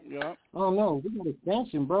all that? Yeah. Oh, no. We got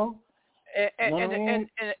expansion, bro. And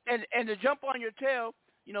to jump on your tail,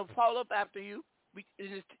 follow up after you.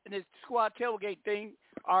 In this squad tailgate thing,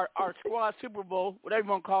 our squad Super Bowl, whatever you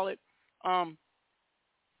want to call it,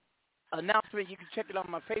 announcement. You can check it on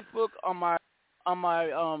my Facebook, on my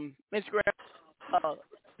Instagram.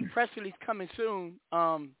 Press release coming soon.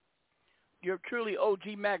 Your truly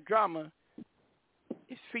OG Mack Drama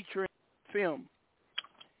is featuring film.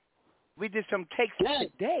 We did some takes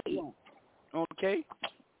today, okay?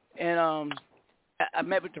 And I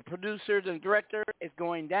met with the producers and director. It's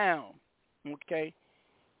going down, okay?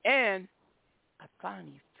 And I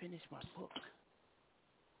finally finished my book.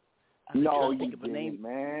 No, you didn't,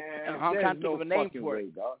 man. I'm trying to think of a name for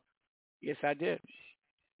it. Dog. Yes, I did.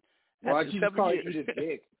 Why don't you just call you the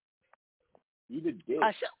dick? You the dick.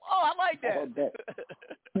 I like that.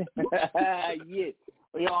 Yeah.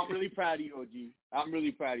 Well, yo, I'm really proud of you, OG. I'm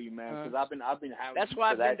really proud of you, man, because I've been having. That's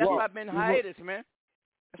why I've been hiatus, man.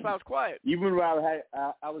 That's why I was quiet. Even when I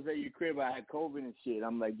was at your crib, I had COVID and shit.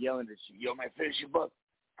 I'm like yelling at you, yo, man, finish your book.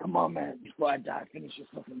 Come on, man, before I die, finish your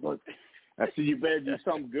fucking book. I said, you better do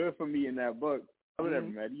something good for me in that book. Whatever,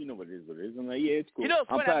 man. You know what it is. I'm like, yeah, it's cool. It's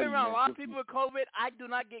funny. I've been around a lot of people with COVID. I do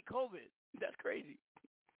not get COVID. That's crazy.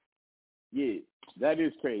 Yeah, that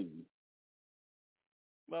is crazy.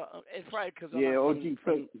 Well, it's probably because OG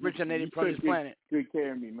originated from this planet. Good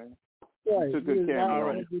care of me, man. Yeah, you took good care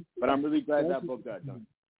of me, man. But I'm really glad that book got done.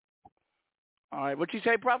 All right, what you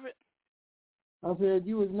say, Prophet? I said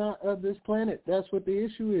you was not of this planet. That's what the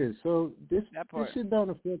issue is. So this shit don't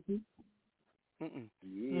affect you.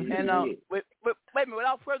 Yeah. And wait a minute.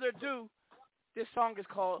 Without further ado, this song is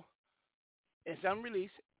called. It's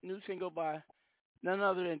unreleased, new single by none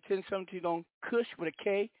other than 1017 on Kush with a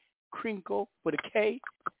K, Crinkle with a K,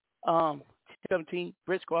 17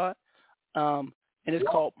 Brit Squad, and it's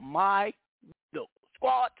called My Widow.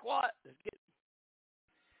 Squad. Let's get it.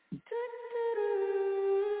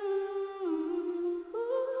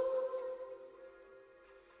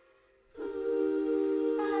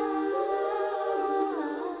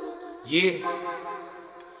 Yeah.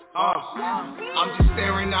 I'm just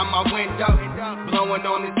staring out my window, blowing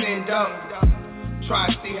on this endo,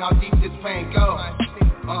 trying to see how deep this pain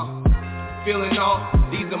goes. Feeling all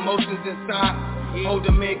these emotions inside. Hold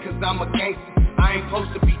them in cause I'm a gangster. I ain't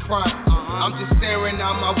supposed to be crying. I'm just staring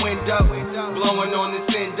out my window, blowing on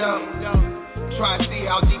this endo. Try to see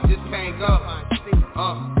how deep this pain goes.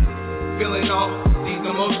 Feeling all these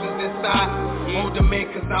emotions inside. Hold them in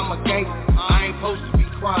cause I'm a gangster. I ain't supposed to be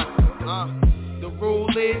crying. The rule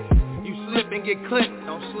is, you slip and get clipped.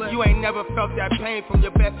 Don't slip. You ain't never felt that pain from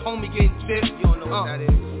your best homie getting chipped. You don't know what that is.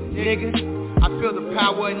 Nigga, I feel the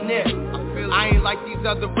power in this. I ain't like these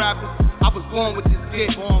other rappers. I was born with this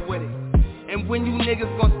shit. Born with it. And when you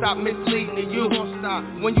niggas gon' stop misleading the youth?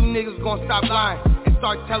 When you niggas gon' stop lying and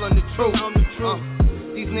start telling the truth?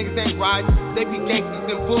 These niggas ain't riding, they be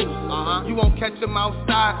gangsters and boots. You won't catch them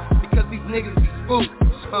outside because these niggas be spooked.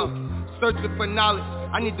 Searching for knowledge,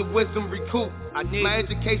 I need the wisdom recoup. My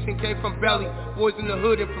education came from belly, boys in the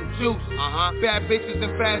hood and from juice. Bad bitches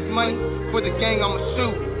and fast money, for the gang I'ma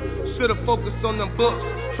shoot. Should've focused on them books,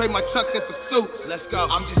 trade my chucks and pursuits. Let's go.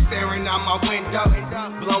 I'm just staring out my window,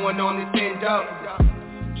 blowing on this endo.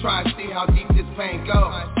 Try to see how deep this pain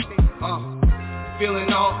goes.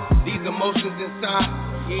 Feeling all these emotions inside.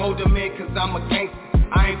 Hold them in cause I'm a gangster.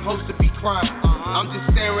 I ain't supposed to be crying. I'm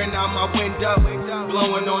just staring out my window,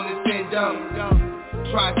 blowing on this endo.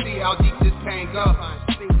 Try to see how deep this pain goes.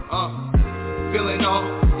 Feeling all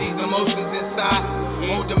these emotions inside.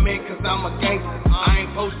 Hold them in cause I'm a gangster. I ain't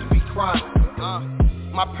supposed to be crying.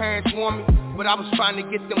 My parents warned me, but I was trying to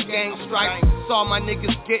get them gang strikes. Saw my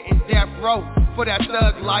niggas getting death row for that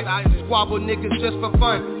thug life. Squabble niggas just for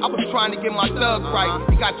fun. I was trying to get my thug right.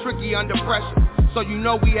 It got tricky under pressure, so you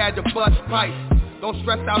know we had to bust pipes. Don't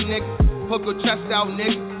stress out, nigga. Hook your chest out,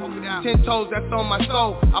 nigga. 10 toes, that's on my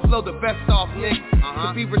soul. I blow the best off, nigga.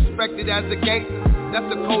 To be respected as a gangster, that's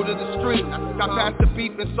the code of the street. Got past the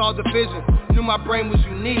beef and saw the vision. Knew my brain was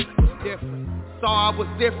unique. Different. Saw I was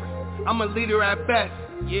different. I'm a leader at best.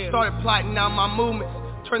 Started plotting out my movements.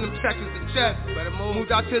 Turn them checkers to chess.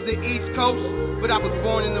 Moved out to the East Coast, but I was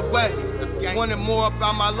born in the West. Wanted more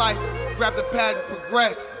about my life. Grab the pad and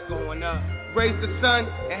progress. Going up. Raised a son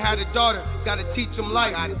and had a daughter, gotta teach him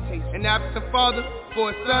life. An absent father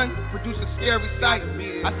for a son, produce a scary sight.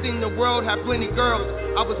 I seen the world have plenty girls,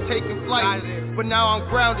 I was taking flight. But now I'm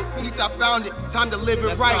grounded, at least I found it, time to live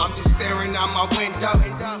it right. I'm just staring out my window,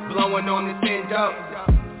 blowing on this endo.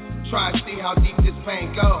 Try to see how deep this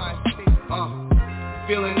pain goes.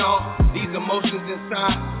 Feeling all these emotions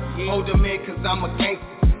inside. Hold them in cause I'm a gangster.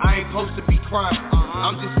 I ain't supposed to be crying.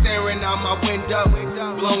 I'm just staring out my window,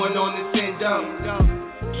 blowing on this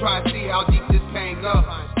endo. Try to see how deep this pain goes.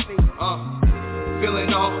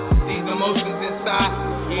 Feeling all these emotions inside.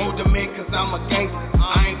 Hold them in cause I'm a gangster.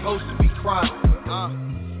 I ain't supposed to be crying.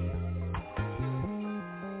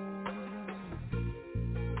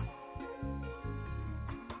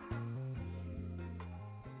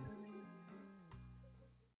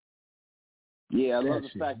 Yeah, I love the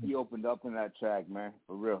fact he opened up in that track, man.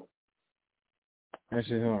 For real. That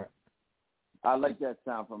shit hard. I like that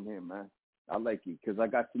sound from him, man. I like it because I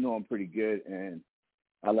got to know him pretty good, and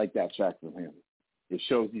I like that track from him. It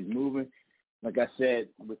shows he's moving. Like I said,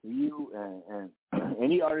 with you and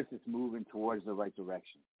any artist that's moving towards the right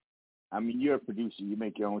direction. I mean, you're a producer. You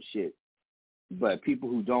make your own shit. But people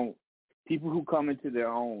who come into their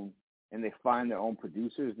own and they find their own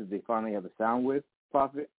producers that they finally have a sound with,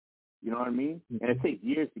 Prophet, you know what I mean? And it takes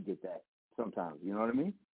years to get that sometimes, you know what I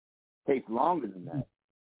mean? It takes longer than that.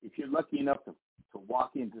 If you're lucky enough to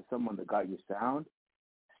walk into someone that got your sound,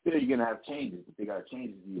 still you're going to have changes if they got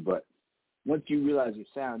changes to you. But once you realize your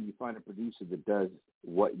sound, you find a producer that does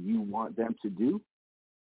what you want them to do.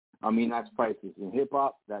 I mean, that's priceless. In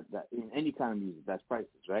hip-hop, that in any kind of music, that's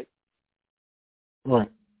priceless, right? Right.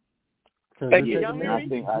 Thank you. Y'all hear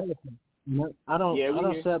me?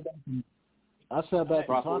 I sat back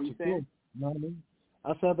and talked to Kush. You know what I mean?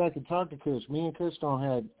 I sat back and talked to Kush. Me and Kush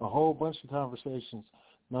had a whole bunch of conversations.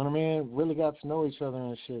 You know what I mean? Really got to know each other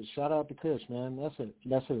and shit. Shout out to Kush, man. That's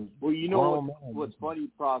it. Well, you know what's funny,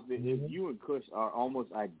 Prophet, is you and Kush are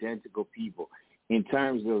almost identical people in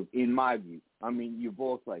terms of, in my view. I mean, you're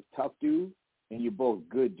both like tough dudes and you're both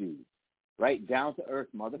good dudes, right? Down to earth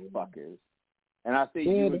motherfuckers. And I think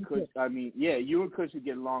you and Kush, you and Kush would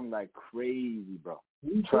get along like crazy, bro.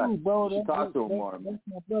 You too, bro. You should talk to him more, man. That's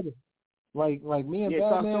my brother. Like me and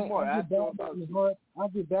Batman, I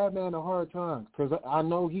give Batman a hard time because I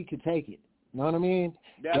know he could take it. You know what I mean?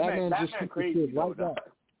 Batman just crazy like that.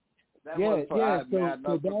 So Batman,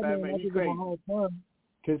 I give him a hard time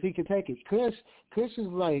because he could take it. Kush is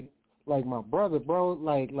like my brother, bro.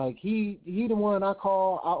 Like he the one I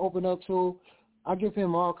call, I open up to. I give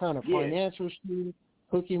him all kind of financial shit,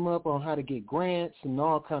 hook him up on how to get grants and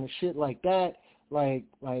all kind of shit like that. Like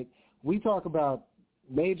We talk about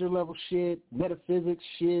major level shit, metaphysics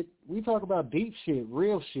shit. We talk about deep shit,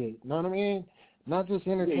 real shit. You know what I mean? Not just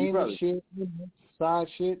entertainment shit, side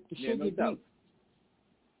shit. The shit get deep.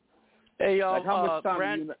 Hey, y'all. Like how much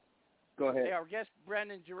time Go ahead. Hey, our guest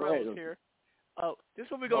Branden Jerrel is here. This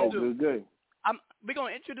is what we're gonna do. Good. We're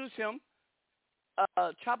gonna introduce him,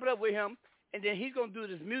 chop it up with him, and then he's gonna do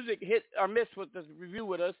this music hit or miss with this review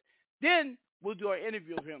with us. Then we'll do our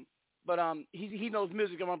interview with him. But he knows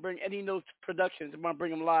music. And he knows productions. I'm gonna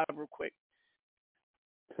bring him live real quick.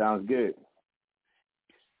 Sounds good.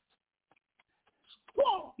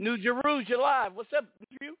 New Jerusalem, you're live. What's up,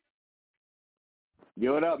 you?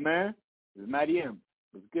 Yo, what up, man? It's Matty M.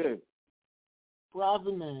 What's good?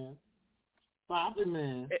 Private man.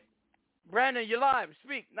 Hey, Branden, you're live.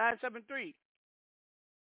 Speak. 973.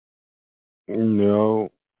 No.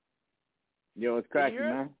 Yo, it's cracking,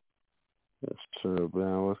 man. That's true,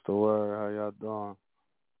 man. What's the word? How y'all doing?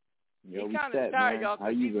 Yo, He's kind of tired, y'all,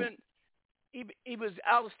 because he was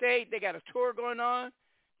out of state. They got a tour going on,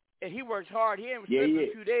 and he works hard. He ain't slept for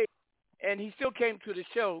a few days, and he still came to the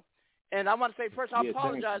show. And I want to say first, I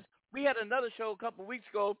apologize. We had another show a couple of weeks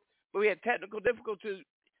ago, but we had technical difficulty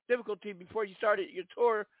before you started your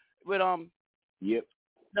tour with the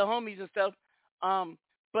homies and stuff.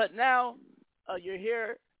 But now you're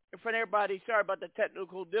here in front of everybody. Sorry about the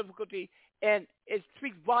technical difficulty, and it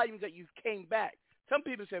speaks volumes that you came back. Some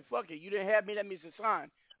people said, "Fuck it, you didn't have me. That means a sign.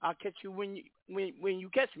 I'll catch you when you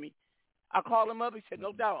catch me." I called him up. He said,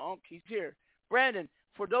 "No doubt, Unc, he's here." Branden,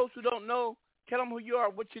 for those who don't know, tell them who you are,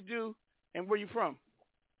 what you do, and where you from.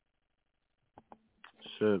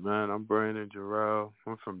 Shit, man, I'm Branden Jerrel.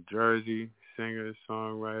 I'm from Jersey, singer,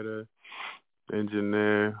 songwriter,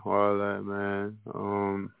 engineer, all that, man.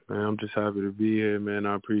 Man, I'm just happy to be here, man.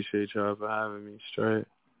 I appreciate y'all for having me. Straight.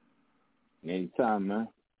 Anytime, man.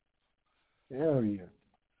 Hell yeah.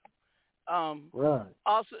 Right.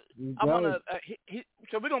 Also, I want to.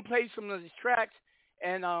 So we're gonna play some of these tracks,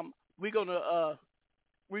 and we're gonna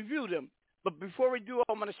review them. But before we do,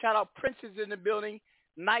 I'm gonna shout out Princess in the building.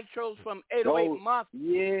 Nitros from 808 Month.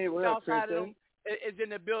 Yeah, what up, Princess? Is in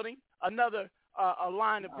the building. Another a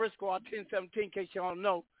line of Briscoe 1017, in case you don't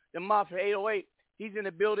know. The Moth for 808. He's in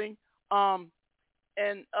the building. And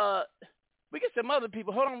we get some other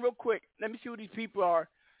people. Hold on real quick. Let me see who these people are.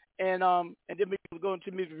 And then we can go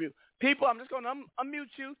into music review. People, I'm just going to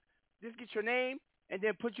unmute you. Just get your name and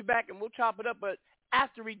then put you back and we'll chop it up. But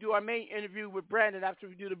after we do our main interview with Branden, after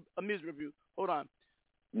we do a music review. Hold on.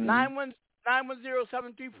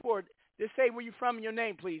 910-734. Just say where you're from and your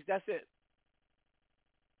name, please. That's it.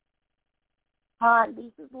 Hi,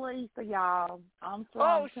 this is Lisa, y'all. I'm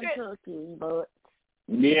from Kentucky, but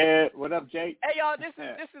yeah. What up, Jake? Hey, y'all. This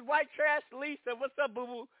is White Trash Lisa. What's up, boo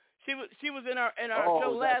boo? She was in our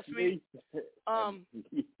show last week. What's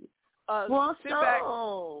sit up? Back.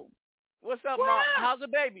 What's up, Mom? How's the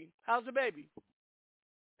baby?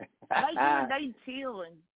 They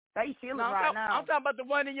chilling. They chilling right now. I'm talking about the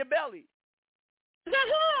one in your belly.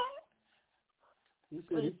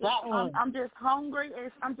 I'm just hungry.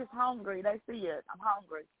 They see it. I'm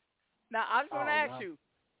hungry. Now, I just want to ask you,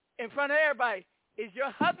 in front of everybody, is your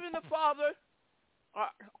husband the father, or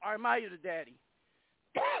am I the daddy?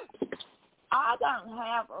 I don't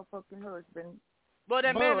have a fucking husband. But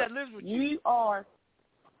that man that lives with you. You are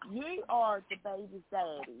the baby's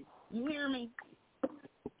daddy. You hear me?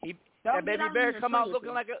 That baby better come out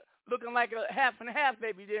looking like a half and a half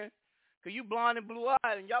baby then. Cause you blonde and blue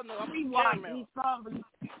eyed, and y'all know I'm white.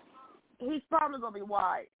 He's probably gonna be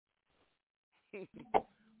white.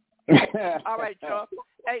 All right, y'all.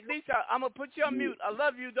 Hey, Lisa, I'm gonna put you on mute. I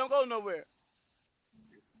love you. Don't go nowhere.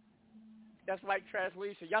 That's White Trash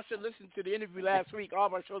Lisa. Y'all should listen to the interview last week. All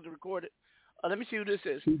of our shows are recorded. Let me see who this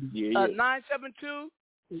is.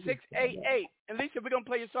 972-688. And Lisa, we're gonna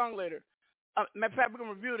play your song later. Matter of fact, we're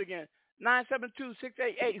gonna review it again.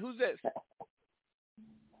 972-688. Who's this?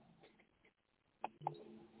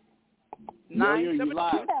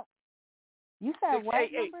 972. You said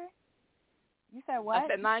what number? You said what? I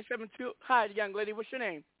said 972. Hi, young lady. What's your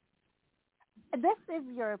name? This is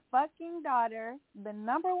your fucking daughter, the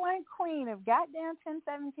number one queen of goddamn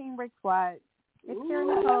 1017 Brick Squad. It's your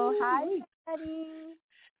Nicole. Hi, Matty.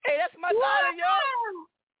 Hey, that's my daughter, yo.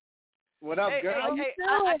 What up, girl? Hey,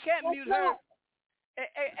 I can't mute her.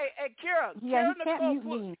 Hey, Kira. Yeah, Kira you can't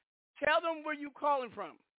mute me. Tell them where you calling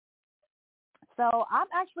from. So I'm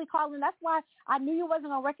actually calling. That's why I knew you wasn't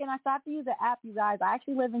gonna recognize. So I have to use the app, you guys. I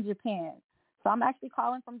actually live in Japan, so I'm actually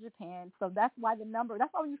calling from Japan. So that's why the number.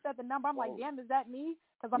 That's why when you said the number, I'm like, damn, is that me?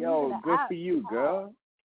 Because I'm using the good app. For you, girl.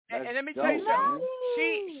 And let me tell you something.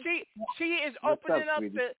 She is opening up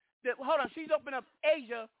the hold on. She's opening up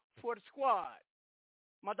Asia for the squad.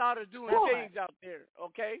 My daughter's doing things out there,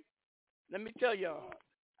 okay? Let me tell y'all.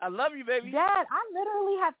 I love you, baby. Dad, I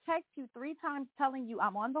literally have texted you 3 times telling you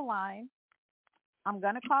I'm on the line. I'm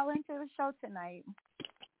going to call into the show tonight.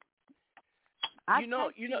 You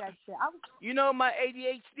know, my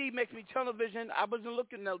ADHD makes me television. I wasn't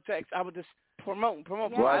looking at no text. I was just promoting.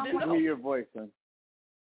 Well, I didn't hear your voice, son.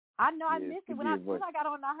 I know I missed it. When I got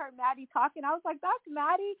on, I heard Matty talking. I was like, that's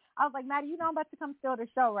Matty. I was like, Matty, you know I'm about to come steal the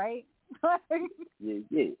show, right? Yeah.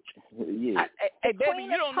 Hey, baby,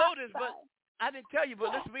 you don't know this, but I didn't tell you, but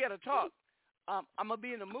listen, we got to talk. I'm going to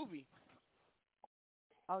be in a movie.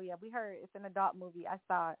 Oh, yeah, we heard. It's an adult movie. I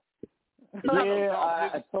saw it. Yeah,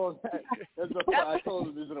 I told him there's a porno.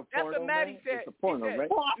 That's what Matty said. It's a porno, said, right?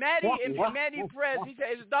 Matty Perez, he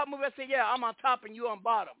said, it's a dark movie. I said, yeah, I'm on top and you on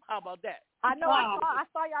bottom. How about that? I know. I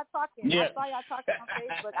saw y'all talking. Yeah. I saw y'all talking on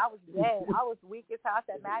Facebook. I was dead. I was weak as hell. I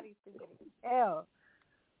said, Matty's stupid as hell.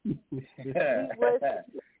 You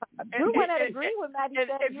wouldn't agree with Matty.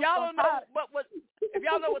 If y'all don't know if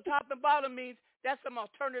y'all know what top and bottom means, that's some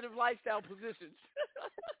alternative lifestyle positions.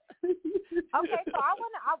 Okay, so I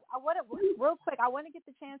want to real quick. I want to get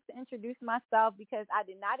the chance to introduce myself because I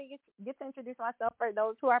did not get to introduce myself for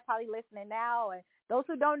those who are probably listening now and those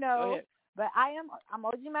who don't know. But I'm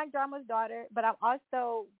OG Mack Drama's daughter, but I'm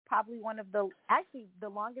also probably one of the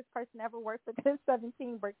longest person ever worked for the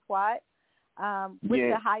 17 Brick Squad, with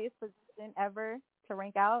the highest position ever to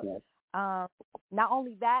rank out. Yes. Not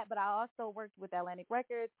only that, but I also worked with Atlantic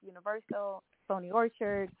Records, Universal, Sony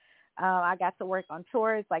Orchard. I got to work on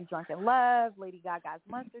tours like Drunken Love, Lady Gaga's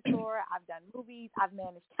Monster Tour. I've done movies. I've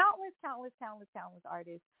managed countless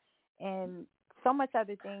artists and so much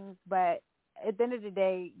other things. But at the end of the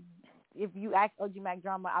day, if you ask OG Mack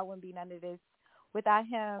Drama, I wouldn't be none of this without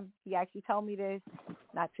him. He actually told me this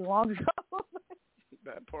not too long ago.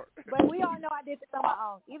 That part. But we all know I did this on my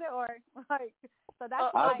own. Either or. Like, so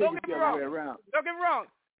that's why. Don't get me wrong. Don't get me wrong.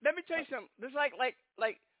 Let me tell you something. This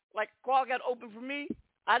like Qual got open for me.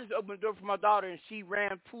 I just opened the door for my daughter, and she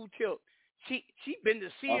ran full tilt. She been the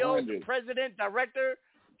CEO, the president, director.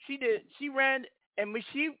 She ran, and when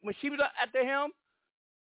she was at the helm,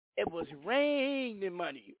 it was raining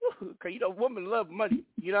money. Cause women love money.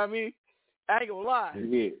 You know what I mean? I ain't gonna lie.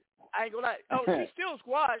 Yeah. I ain't gonna lie. Oh, she's still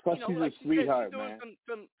squad. Plus she's like a sweetheart,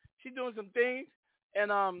 she's doing some things,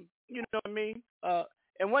 and you know what I mean.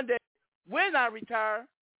 And one day when I retire,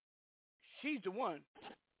 she's the one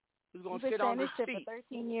who's gonna sit on the seat. You've been saying this shit for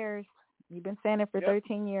 13 years. You've been saying it for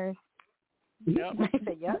 13 years. Yep.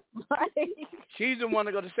 Yep. She's the one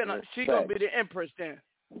that's gonna sit on. She's gonna be the empress then,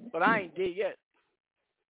 but I ain't dead yet.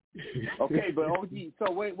 Okay, but OG.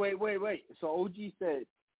 So wait. So OG said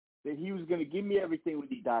that he was gonna give me everything when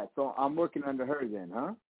he died. So I'm working under her then,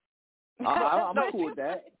 huh? I'm cool with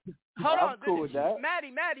that. Hold on, cool with that.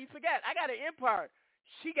 Maddie, forget. I got an empire.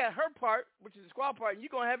 She got her part, which is the squad part, and you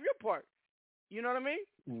gonna have your part. You know what I mean?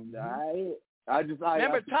 I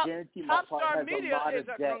remember Top Star Star Media is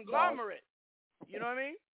a conglomerate. You know what I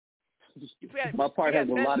mean? My part has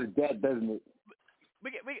a lot of debt, doesn't it?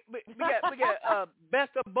 We get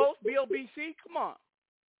Best of Both, BOBC. Come on,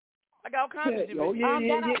 I got all kinds of divisions.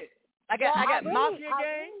 Yeah. I got Mafia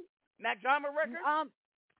Gang, Mack Drama Records.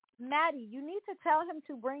 Matty, you need to tell him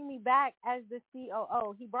to bring me back as the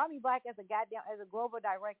COO. He brought me back as a global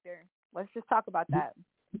director. Let's just talk about that.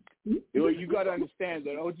 Well, you got to understand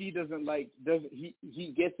that OG he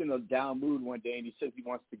gets in a down mood one day and he says he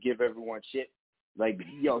wants to give everyone shit. Like,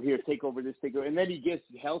 here, take over this, and then he gets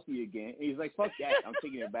healthy again. And he's like, fuck that, I'm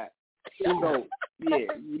taking it back. So, yeah.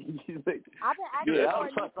 He's like, I've been asking for a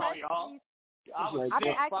new fuck all y'all. I've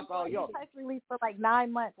been asking for a new press release for like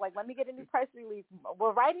 9 months. Like, let me get a new press release.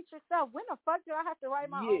 Well, write it yourself. When the fuck do I have to write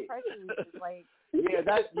my own press releases? Like,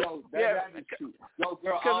 that is true. Yo,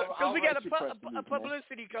 girl, because we got a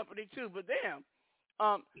publicity company too. But damn,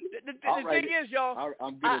 the thing is, y'all,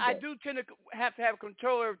 I do tend to have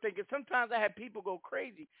control of everything. Because sometimes I have people go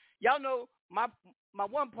crazy. Y'all know my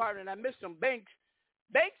one partner, and I missed him. Banks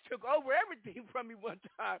took over everything from me one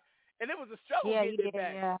time, and it was a struggle getting it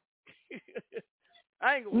back. Yeah.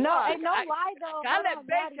 I ain't gonna lie. No lie though. I let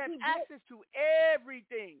Banks have access to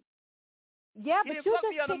everything. Yeah, he but didn't you fuck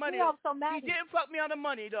just me on the money. So he didn't fuck me on the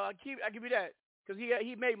money, though. I give you that, because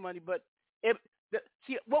he made money. But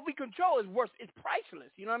what we control is worth. It's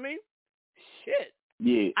priceless. You know what I mean? Shit.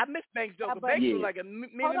 Yeah. I miss Banks though. But Banks was like a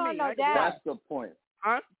mini me. That's the point.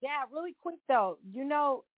 Huh? Yeah, really quick though.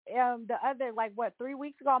 The other 3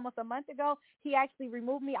 weeks ago, almost a month ago, he actually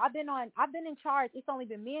removed me. I've been in charge. It's only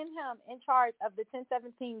been me and him in charge of the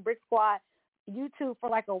 1017 Brick Squad YouTube for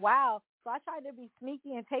like a while. So I tried to be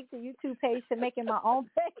sneaky and take the YouTube page to making my own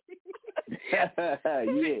page. Yeah.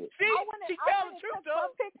 See, she tells the truth,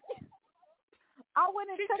 though. I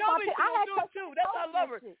went and she took told my me she gonna do it, too. That's why I love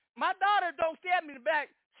her. My daughter don't stab me in the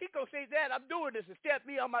back. She gonna say, Dad, I'm doing this and step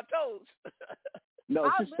me on my toes. No,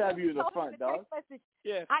 she stabbed you in the front, dog.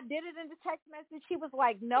 Yeah. I did it in the text message. She was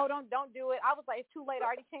like, no, don't do it. I was like, it's too late. I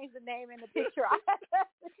already changed the name and the picture. I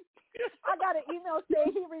got an email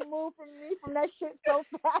saying he removed me from that shit so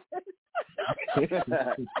fast.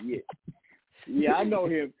 Yeah, I know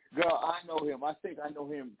him. Girl, I know him. I think I know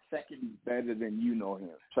him second better than you know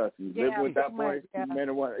him. Trust me. Yeah, live with that boy. Yeah. No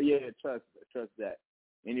matter what. Yeah, trust that.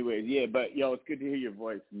 Anyways, yeah, but yo, it's good to hear your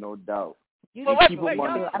voice, no doubt. But wait a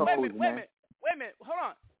minute. Hold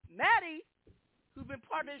on. Matty, who's been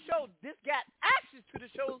part of the show, this got access to the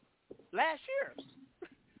show last year.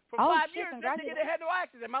 For 5 years, this nigga had no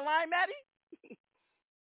access. Am I lying, Matty?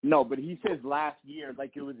 No, but he says last year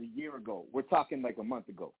like it was a year ago. We're talking like a month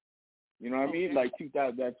ago. You know what I mean? Like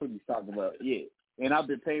 2000, that's what he's talking about. Yeah. And I've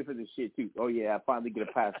been paying for this shit, too. Oh, yeah, I finally get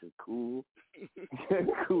a password. Cool.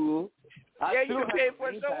 Cool. Yeah, you can pay for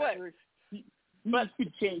it, so what? But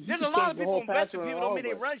there's a lot of people, invested people don't mean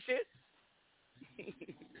they run shit.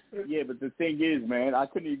 Yeah, but the thing is, man, I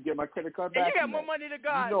couldn't even get my credit card back. And you got more money than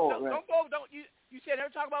God. You said never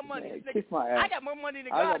talk about money. Yeah, kiss my ass. I got more money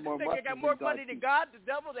than God. This nigga got more money than God, the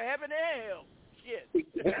devil, the heaven, and hell. Shit.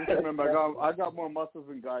 Remember, I got more muscles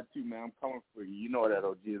than God, too, man. I'm coming for you. You know that,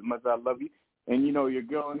 OG. As much as I love you. And, you know, your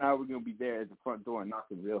girl and I, we're going to be there at the front door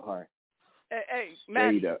knocking real hard. Hey,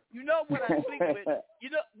 man, you know what I sleep with? You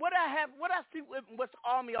know what I sleep with and what's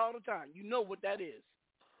on me all the time. You know what that is.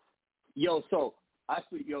 Yo, so I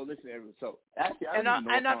sleep. Yo, listen, so actually,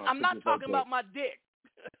 I'm not talking about my dick.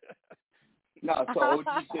 No, so OG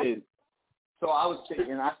says. So I was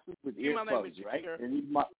saying, I sleep with earplugs, right? And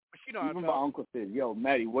even my uncle says, "Yo,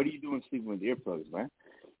 Matty, what are you doing sleeping with earplugs, man?"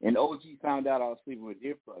 And OG found out I was sleeping with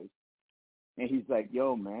earplugs, and he's like,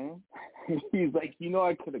 "Yo, man," he's like, "You know,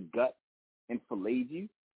 I could have gut and filleted you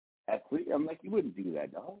at sleep." I'm like, "You wouldn't do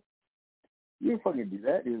that, dog. You wouldn't fucking do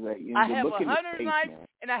that." He's like, "I have a hunter's knife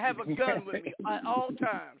and I have a gun with me at all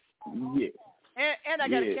times." Yeah. And I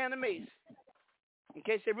got a can of mace in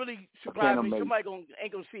case they really surprise me. Somebody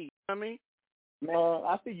ain't gonna see. You know what I mean? No,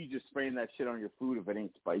 I think you just spraying that shit on your food if it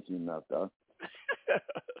ain't spicy enough, though.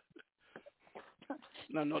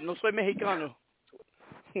 No soy mexicano.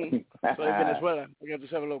 Soy Venezuela. Porque tú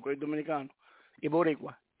sabes loco, es dominicano. Y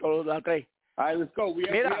boricua. Todos los tres. All right, let's go. We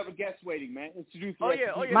have a guest waiting, man. Introduce the Oh,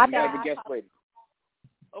 yeah. We have a guest waiting.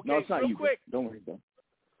 Okay, no, it's not real you. Quick. Don't worry, though.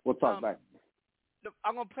 We'll talk back.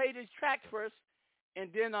 I'm gonna play this track first,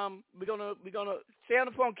 and then we're gonna stay on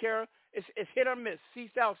the phone, Kara. It's hit or miss. C.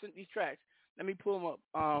 South sent these tracks. Let me pull them up.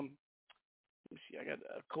 Let me see. I got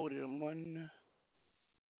coded them 1,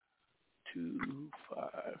 2,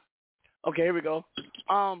 5. Okay, here we go.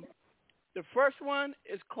 The first one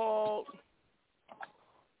is called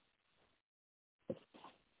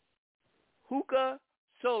Hookah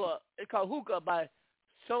Sola. It's called Hookah by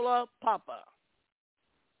Sola Papa.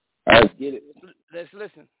 All right, get it. Let's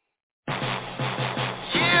listen.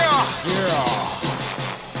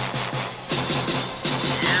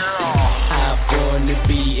 I'm born to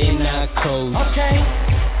be in our code. Okay.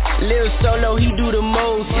 Lil Solo, he do the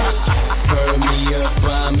most. Burn me up,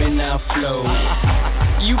 I'm in our flow.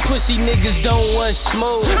 You pussy niggas don't want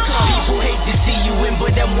smoke. People hate to see you win,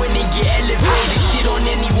 but I'm winning, get elevated. Shit on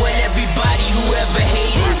anyone, everybody who ever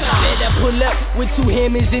hated. Bet I pull up with 2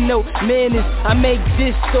 hammers and no manners. I make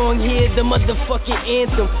this song here, the motherfucking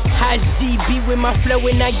anthem. High DB with my flow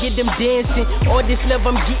and I get them dancing. All this love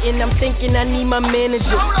I'm getting, I'm thinking I need my manager.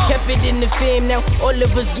 Kept it in the fam, now all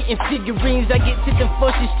of us getting figurines. I get to the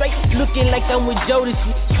function straight, looking like I'm with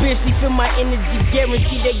Jodeci. Seriously feel my energy,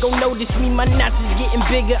 guarantee they gon' notice me. My knots is getting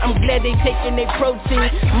bigger, I'm glad they taking their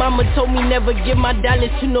protein. Mama told me never give my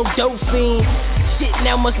dollars to no dope fiend. Shit,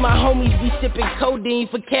 now must my homies be sipping codeine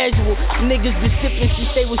for casual. Niggas been sipping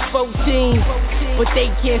since they was 14, but they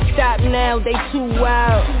can't stop now, they too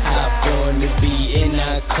wild. I born to be in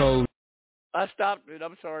our code. I stopped it,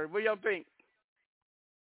 I'm sorry. What do y'all think?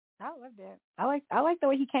 I love that. I like the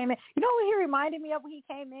way he came in. You know what he reminded me of when he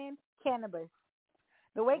came in? Cannabis.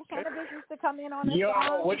 The way Cannabis used to come in on his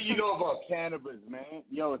song. What do you know about Cannabis, man?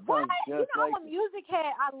 Yo, it sounds just like... I'm a music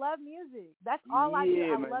head. I love music. That's all I do.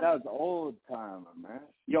 Yeah, man, that was old time, man.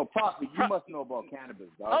 Yo, Prophet, you must know about Cannabis,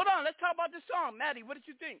 dog. Hold on, let's talk about this song. Matty, what did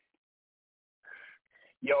you think?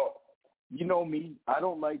 Yo, you know me. I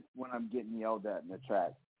don't like when I'm getting yelled at in the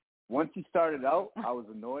track. Once he started out, I was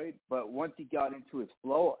annoyed, but once he got into his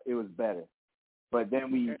flow, it was better. But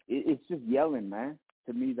then it's just yelling, man.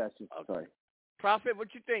 To me, that's just sorry. Prophet,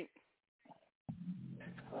 what you think?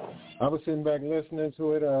 I was sitting back listening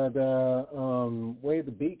to it. The way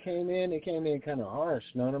the beat came in, it came in kind of harsh.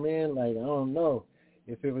 You know what I mean? Like, I don't know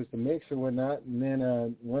if it was the mix or whatnot. And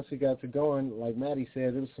then once it got to going, like Matty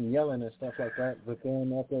said, there was some yelling and stuff like that. But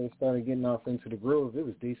then after it started getting off into the groove, it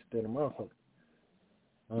was decent than a motherfucker.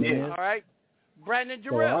 Yeah. All right. Branden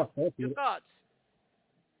Jerrel, your thoughts?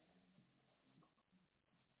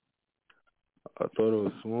 I thought it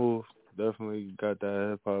was smooth. Definitely got that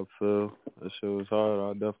hip-hop feel. That shit was hard.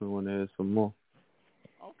 I definitely want to hear some more.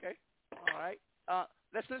 Okay. All right.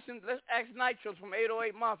 Let's ask Nitros from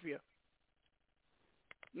 808 Mafia.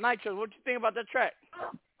 Nitros, what you think about that track?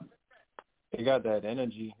 It got that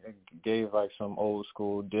energy. It gave like some old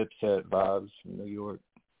school Dipset vibes from New York.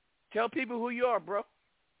 Tell people who you are, bro.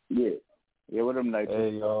 Yeah, what up, Nitros? Hey,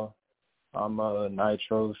 y'all. I'm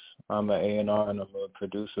Nitros. I'm an A&R and I'm a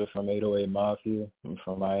producer from 808 Mafia. I'm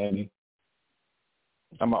from Miami.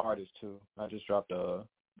 I'm an artist too. I just dropped a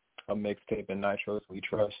mixtape in Nitros We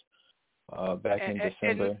Trust back in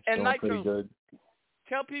December. And doing Nitros, pretty good.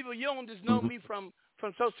 Tell people you don't just know me from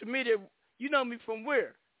social media. You know me from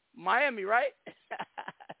where? Miami, right?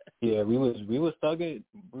 Yeah, we was thugging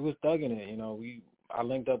it. You know, I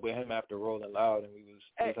linked up with him after Rolling Loud, and we was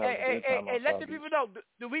having a good time. Hey, let the people know.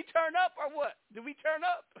 Do we turn up or what? Do we turn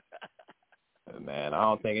up? Man, I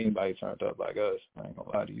don't think anybody turned up like us. I ain't gonna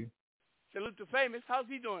lie to you. Salute to Famous. How's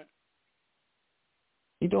he doing?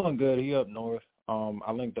 He doing good. He up north.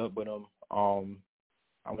 I linked up with him. I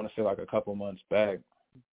want to say like a couple months back.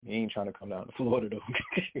 He ain't trying to come down to Florida though.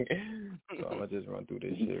 So I'm gonna just run through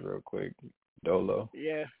this shit real quick. Dolo.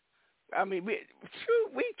 Yeah, I mean we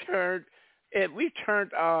turned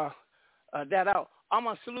that out. I'm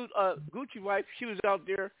gonna salute Gucci wife. She was out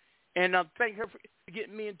there, and thank her for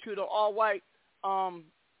getting me into the all white.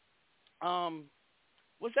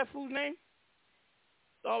 What's that fool's name?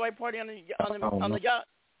 The all white party on the yacht.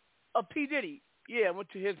 P Diddy. Yeah, I went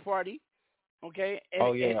to his party. Okay. And,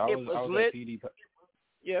 oh yeah, and I it was lit. at PD.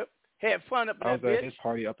 Yep. Had fun up in I that was bitch. at his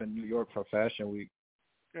party up in New York for Fashion Week.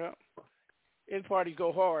 Yeah. His parties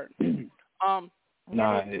go hard. Yeah,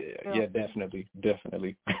 definitely.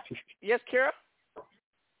 Yes, Kara?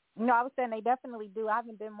 No, I was saying they definitely do. I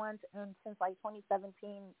haven't been one since like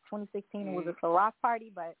 2017, 2016. It was a Ciroc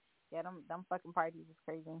party, but yeah, them fucking parties is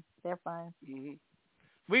crazy. They're fun. Mm-hmm.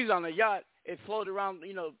 We was on a yacht. It floated around,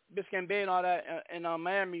 Biscayne Bay and all that in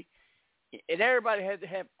Miami, and everybody had to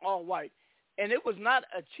have all white. And it was not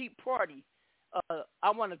a cheap party.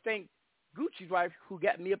 I want to thank Gucci's wife who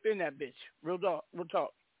got me up in that bitch. Real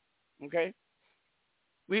talk. Okay?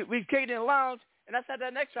 We kicked in the lounge, and I sat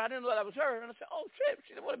there next to her. I didn't know that was her. And I said, oh, shit.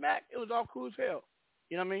 She said, what, Mack? It was all cool as hell.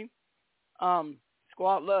 You know what I mean?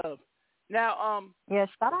 Squad love. Now, yeah,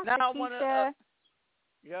 shout out now to I want Keisha.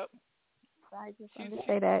 Yep. I just wanted to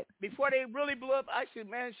say that. Before they really blew up, actually,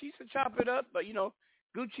 man, she used to chop it up. But,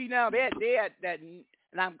 Gucci now, they had that, and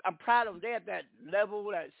I'm proud of them. They had that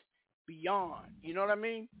level that's beyond. You know what I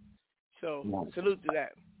mean? So, salute to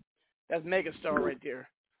that. That's megastar right there.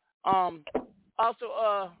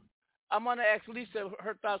 Also, I'm going to ask Lisa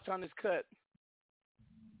her thoughts on this cut.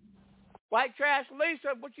 White Trash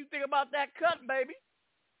Lisa, what you think about that cut, baby?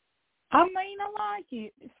 I mean, I like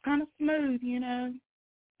it. It's kind of smooth,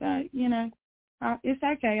 But, it's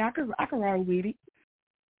okay. I could roll with it.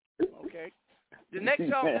 Okay. The next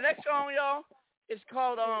song, y'all, is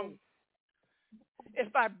called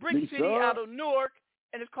it's by Brick City out of Newark,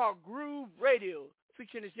 and it's called Groove Radio,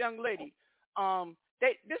 featuring this young lady.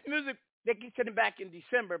 This music they get sent back in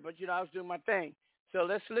December, but I was doing my thing. So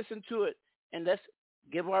let's listen to it and let's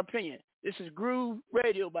give our opinion. This is Groove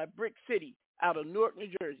Radio by Brick City out of Newark, New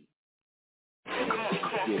Jersey. Come on,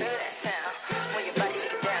 feel that sound. When your body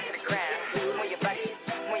get down to the ground. When your body,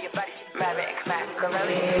 my back, clap. The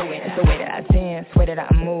way that I dance, way that I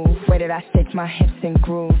move, way that I shake my hips and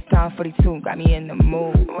groove. Down 42, got me in the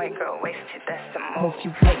mood. White girl, wasted, that's the move.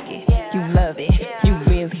 You like it, you love it, you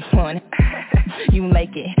really want it. You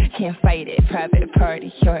like it, can't fight it. Private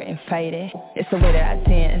party, short and fight it. It's the way that I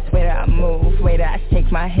dance, way that I move, way that I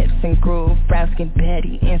shake my hips and groove. Brown skin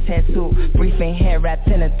Betty and tattoo, briefing hair wrapped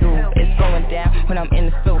in a dude. It's going down when I'm in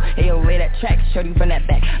the stool. Ayo, lay that track, shorty from that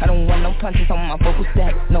back. I don't want no punches on my vocal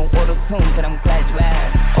stack, no auto-tune, but I'm glad you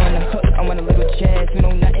asked. On the hook, I want a little jazz,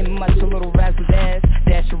 nothing much, a little razzle-dazzle.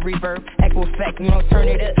 Dash a reverb, echo effect, turn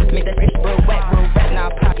it up. Make that bitch real wet, real rap, now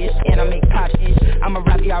I pop-ish, and I make pop-ish. I'm a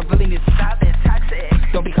rapper, I really need to stop this.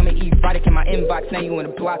 Don't become an erotic in my inbox, now you in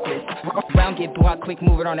the block list. Round get blocked, quick,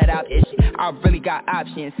 move it on that out-ish. I really got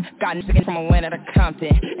options, got niggas from Atlanta to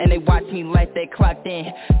Compton, and they watch me like they clocked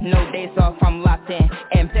in. No days off, I'm locked in,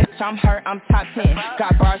 and bitch, I'm hurt, I'm top 10.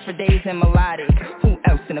 Got bars for days and melodic. Who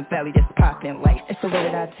else in the valley that's popping like. It's the way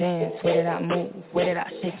that I dance, way that I move, way that I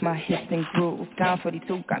shake my hips and groove. Down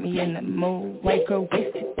 42 got me in the mood. White girl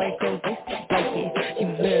wasted, like it. You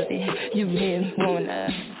love it, you really wanna.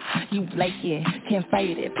 You like it, can't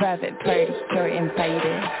fight it. Private party, you're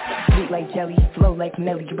invited. Sweet like jelly, flow like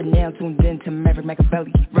Nelly. You were now tuned in to Maverick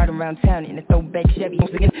Machiavelli. Ride around town in a throwback Chevy.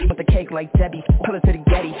 Once again, with the cake like Debbie. Pull it to the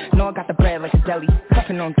Getty. Know I got the bread like a deli.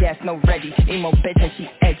 Puffin' on gas, no ready. Emo bitch and she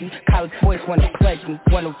edgy. College boys wanna pledge me.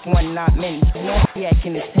 One of one, not many. No he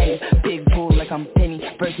acting is henny. Big bull like I'm Penny.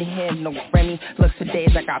 Virgin hair, no Remy. Looks for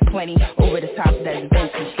days, I got plenty. Over the top, that's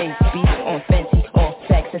Vinci. Things beat on Fenty. All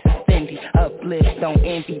sex, that's a Fendi. Uplift, don't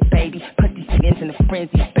envy, baby. Put these skins in a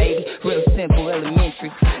frenzy, baby. Real simple, elementary.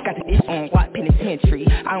 Got the itch on Watt Penitentiary.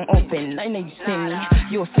 I don't open, I know you send me.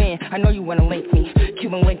 You a fan, I know you wanna link me.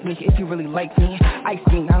 Cuban link me if you really like me. Ice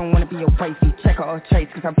me, I don't wanna be your wifey. Check out all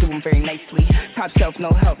traits, cause I'm doing very nicely. Top shelf, no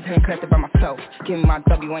help, handcrafted by myself. Give me my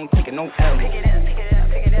W, I ain't taking no L. Pick it up, pick it up,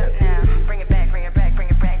 pick it up now. Bring it back, bring it back, bring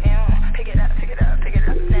it back now. Pick it up, pick it up, pick it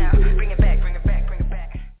up now. Bring it back, bring it back, bring it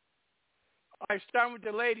back. All right, starting with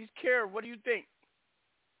the ladies. Kara, what do you think?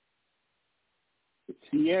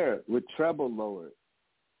 Sierra with treble lowered.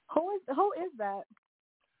 Who is that?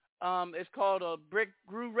 It's called Brick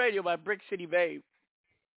Groove Radio by Brick City Babe.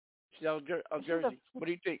 She's out of Jersey. What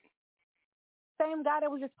do you think? Same guy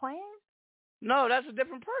that was just playing? No, that's a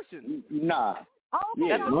different person. Nah. Oh, okay.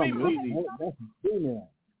 Yeah, that's a female.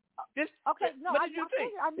 Okay, no, what did you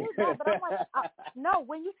think? I knew that, but I'm like, no,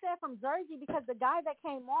 when you said from Jersey, because the guy that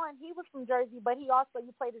came on, he was from Jersey, but you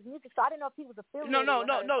played his music, so I didn't know if he was affiliated. No.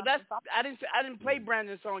 That's I didn't play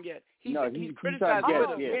Brandon's song yet. He's criticized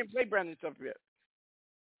it. He didn't play Brandon's stuff yet.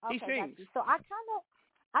 He sings. So I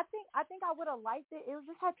think I would have liked it. It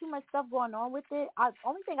just had too much stuff going on with it.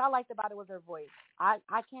 Only thing I liked about it was her voice. I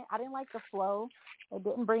didn't like the flow. It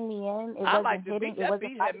didn't bring me in. It wasn't liked the hitting. beat. That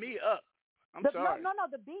beat had me up. I'm sorry. No,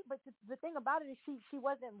 the beat, but the thing about it is she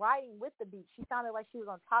wasn't riding with the beat. She sounded like she was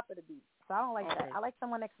on top of the beat. So I don't like that. I like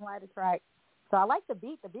someone that can ride a track. So I like the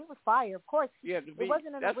beat. The beat was fire, of course. Yeah, the beat. It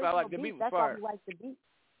wasn't an That's why I like the beat. beat was That's fire. why we like the beat.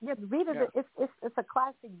 Yeah, the beat is it's a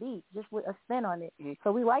classic beat, just with a spin on it. Mm-hmm.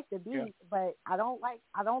 So we like the beat, but I don't like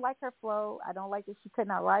her flow. I don't like that she could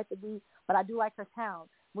not ride the beat, but I do like her sound.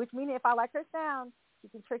 Which means if I like her sound, she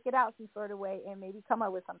can trick it out some sort of way and maybe come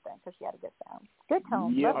up with something because she had a good sound, good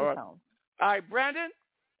tone, love the tone. All right, Branden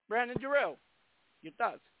Jerrel, your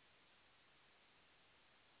thoughts?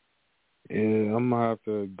 Yeah, I'm gonna have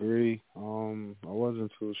to agree. I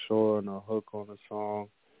wasn't too sure on the hook on the song.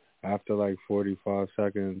 After like 45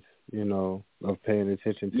 seconds, of paying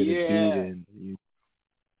attention to the beat, and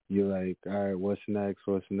you're like, all right, what's next?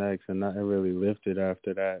 And nothing really lifted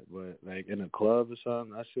after that. But like in a club or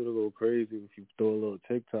something, I should have go crazy if you throw a little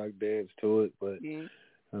TikTok dance to it. But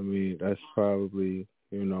I mean, that's probably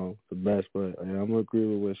the best. But I'm gonna agree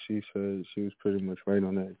with what she said. She was pretty much right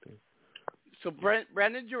on everything. So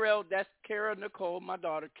Branden Jerrel, that's Kara Nicole, my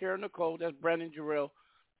daughter. Kara Nicole, that's Branden Jerrel.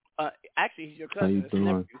 Actually, he's your cousin. How you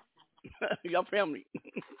doing? Your family.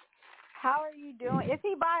 How are you doing? Is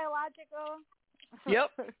he biological? Yep.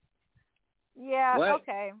 Yeah, what?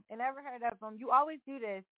 Okay. I never heard of him. You always do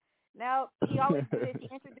this. No, he always do this. He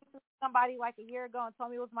introduced somebody like a year ago and told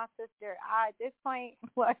me it was my sister. At this point,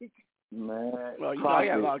 like... Man. Well, I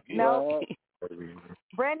got luck. No.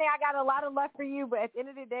 Branden, I got a lot of luck for you, but at the end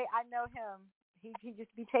of the day, I know him. He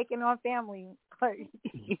just be taking on family.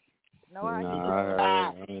 No, I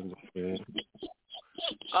understand.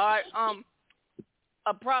 All right,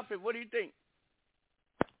 a Prophet, what do you think?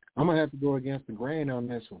 I'm gonna have to go against the grain on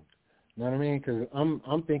this one. You know what I mean? Because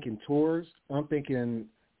I'm thinking tours, I'm thinking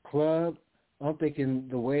club, I'm thinking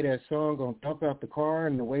the way that song gonna thump out the car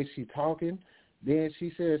and the way she talking. Then she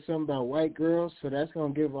said something about white girls, so that's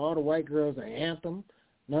gonna give all the white girls an anthem.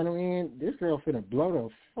 You know what I mean? This girl finna blow the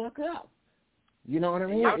fuck up. You know what I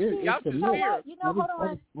mean? Hold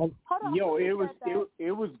on. Yo, it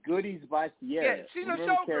was Goodies by Sierra. Yeah, she's a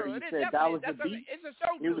showgirl. It's a show.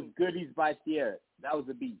 It was Goodies by Sierra. That was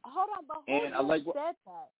the beat. Hold on, but who just said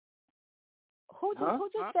that? Who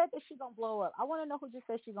just said that she gonna blow up? I want to know who just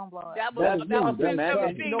said she gonna blow up. That was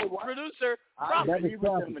producer.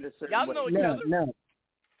 Y'all know each other. No.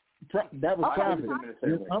 That was Prophet.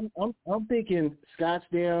 I'm thinking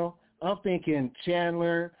Scottsdale. I'm thinking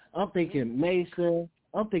Chandler. I'm thinking Mesa.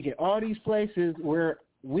 I'm thinking all these places where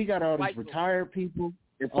we got all these retired people.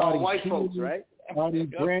 It's all white folks, right? All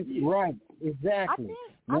these right, exactly.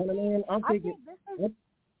 I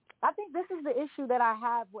think this is the issue that I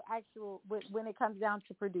have with when it comes down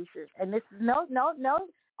to producers. And this no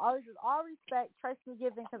all respect, trust me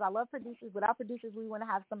given, because I love producers. Without producers, we wouldn't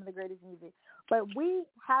have some of the greatest music. But we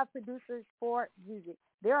have producers for music.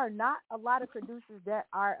 There are not a lot of producers that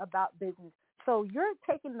are about business. So you're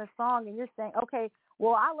taking the song and you're saying, okay,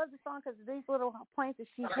 well, I love the song because of these little points that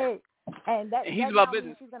she hit, and he's about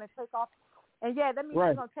business. She's going to take off. And yeah, that means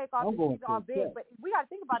she's going to take off and she's all big. But we got to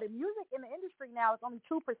think about it. Music in the industry now is only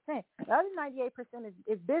 2%. The other 98%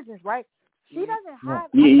 is business, right? She doesn't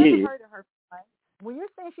have. I've never heard of her. When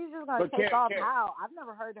you're saying she's just going to take off, how? I've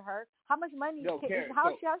never heard of her. How much money? How's she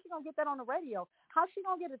going to get that on the radio? How's she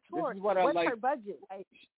going to get a tour? What's her budget? Like,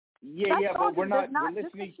 but we're not.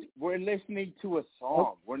 We're listening to a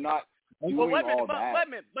song. We're not. Wait a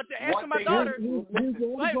minute, but to answer my daughter, she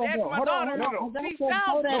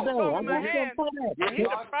sounds good in my hand, and he's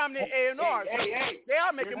a prominent A&R. They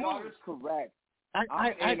are making moves. Correct. I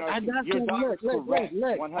got something.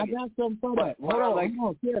 Look. I got something for that. Hold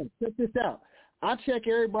on. Check this out. I check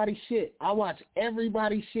everybody's shit. I watch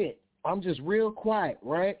everybody's shit. I'm just real quiet,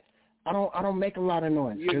 right? I don't make a lot of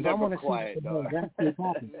noise because I want to see that's what's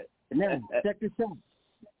happening. Now, check this out.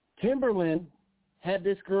 Timberland had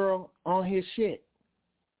this girl on his shit.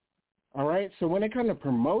 All right? So when it comes to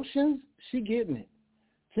promotions, she getting it.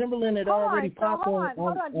 Timberland had already popped on.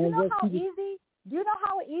 Hold on. Do you know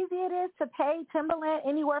how easy it is to pay Timberland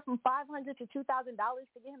anywhere from $500 to $2,000 to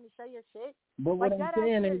get him to show your shit? But what I'm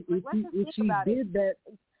saying is, if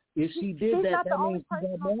she did that, that means she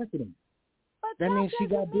got marketing. But that means she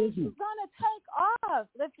got business. She's gonna take off.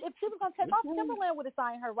 If she was gonna take off, Timberland would have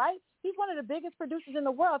signed her, right? He's one of the biggest producers in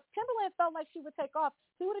the world. If Timberland felt like she would take off,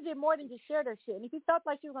 he would have did more than just share their shit. And if he felt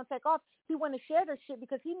like she was gonna take off, he wouldn't have shared her shit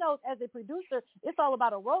because he knows as a producer, it's all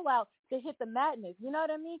about a rollout to hit the madness. You know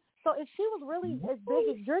what I mean? So if she was really as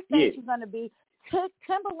big as you're saying she's gonna be,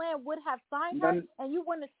 Timberland would have signed her, and you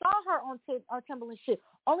wouldn't have saw her on Timberland shit.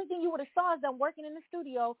 Only thing you would have saw is them working in the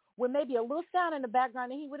studio with maybe a little sound in the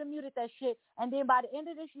background, and he would have muted that shit. And then by the end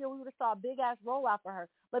of this year, we would have saw a big ass rollout for her.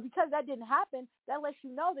 But because that didn't happen, that lets you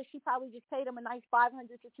know that she probably just paid him a nice $500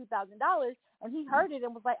 to $2,000, and he heard it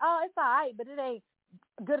and was like, "Oh, it's all right, but it ain't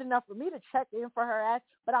good enough for me to check in for her ass.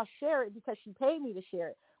 But I'll share it because she paid me to share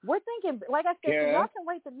it." We're thinking, like I said, y'all can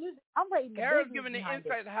rate the music. I'm rating the Kara's business giving the behind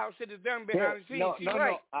insight it. of how shit is done behind the scenes. She's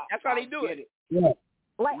right. That's how they do it. Yeah.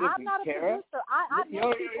 Like, listen, I'm not a producer. I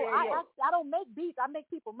make people. I don't make beats. I make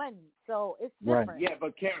people money. So it's different. Right. Yeah,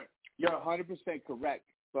 but Karen, you're 100% correct.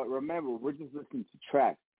 But remember, we're just listening to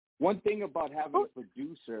tracks. One thing about having a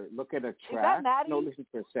producer look at a track. Is that Matty? No, listen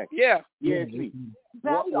for a second. Yeah. Yeah, it's me.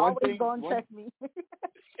 Matty always gonna check me.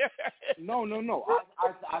 No.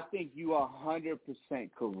 I think you are 100%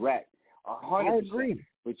 correct. 100%. I agree.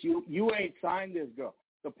 But you ain't signed this girl.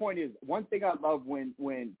 The point is, one thing I love when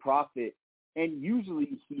Prophet, and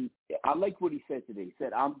usually I like what he said today. He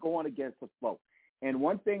said, I'm going against the flow. And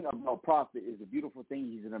one thing about Prophet is a beautiful thing.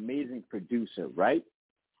 He's an amazing producer, right?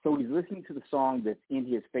 So he's listening to the song that's in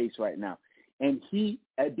his face right now. And he,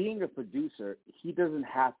 being a producer, he doesn't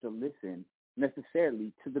have to listen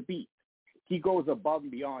necessarily to the beat. He goes above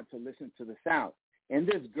and beyond to listen to the sound. And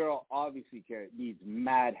this girl obviously needs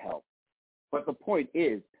mad help. But the point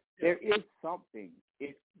is, there is something.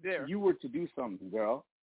 If you were to do something, girl,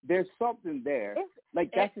 there's something there.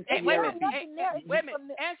 That's the wait a minute.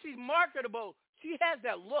 And she's marketable. She has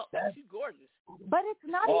that look. She's gorgeous. But it's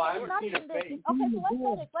not even this. Okay,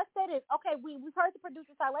 so let's say this. Okay, we've heard the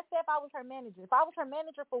producer side. Let's say if I was her manager. If I was her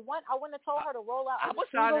manager for one, I wouldn't have told her to roll out. I would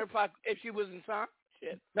sign her if she wasn't signed.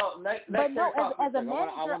 Shit. As a manager, I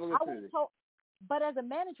would have told. But as a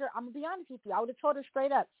manager, I'm gonna be honest with you. I would have told her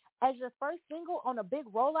straight up. As your first single on a big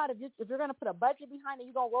rollout, if you're gonna put a budget behind it,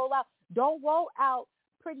 you're gonna roll out. Don't roll out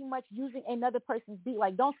pretty much using another person's beat.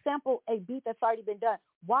 Like, don't sample a beat that's already been done.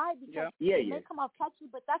 Why? Because it may come off catchy,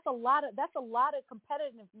 but that's a lot of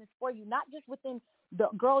competitiveness for you, not just within the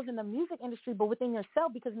girls in the music industry, but within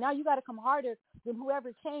yourself. Because now you got to come harder than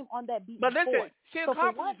whoever came on that beat. But before. listen, she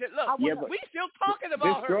accomplished it. Look, we still talking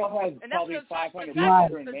about this girl her. Has and probably that's 500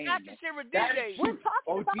 the names. We're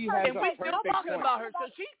talking about her, and we're still talking about her. So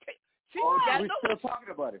she we're still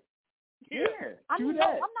talking about her. Yeah, I'm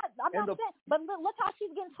not saying, but look how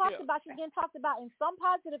she's getting talked about. She's getting talked about in some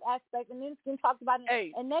positive aspect, and then it's getting talked about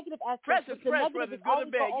in negative aspects. The negative is good or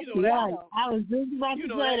bad. You know that. I was just about to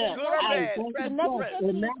say that. The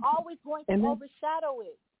negativity is always going to overshadow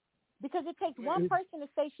it. Because it takes one person to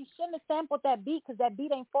say she shouldn't have sampled that beat because that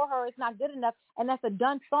beat ain't for her, it's not good enough, and that's a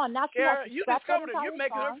done song. Now she has to you discovered her. You're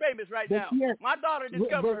making her famous right now. My daughter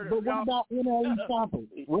discovered her. But what about NLE samples?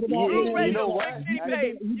 What about you know what? You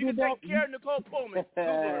can take Kara Nicole Pullman.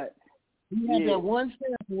 He had that one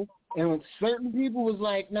sample, and when certain people was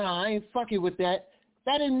like, nah, I ain't fucking with that,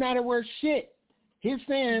 that didn't matter worth shit. His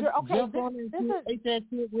fans jumped on and ate that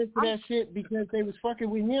shit, went for that shit because they was fucking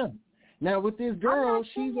with him. Now with this girl,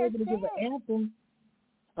 she's able to give an anthem.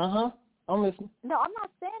 I'm listening. No, I'm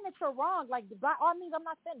not saying that you're wrong. Like, by all means, I'm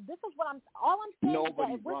not saying. This is what all I'm saying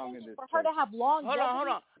Nobody's is that wrong we're in this for her to have longevity. Hold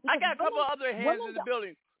on. I got a couple other hands in the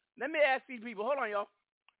building. Let me ask these people. Hold on, y'all.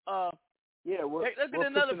 Let's get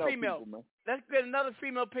another female. Let's get another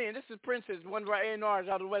female opinion. This is Princess, one of our A&Rs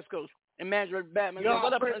out of the West Coast, and manager of Batman. Yo,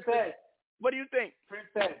 what up, Princess? What do you think?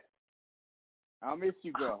 Princess, I'll miss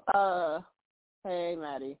you, girl. Hey,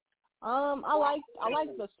 Matty. I like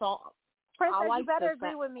the song. Princess, you better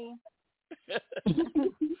agree with me.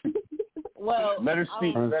 Well, let her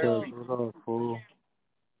speak.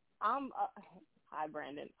 Hi,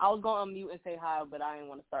 Brandon. I was going to unmute and say hi, but I didn't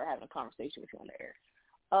want to start having a conversation with you on the air.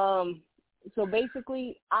 So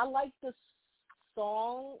basically, I like the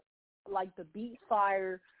song, like the beat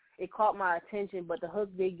fire. It caught my attention, but the hook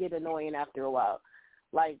did get annoying after a while.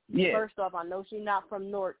 Like, first off, I know she's not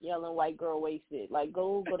from North yelling white girl wasted. Like,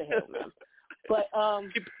 go to hell, man. But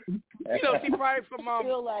she probably from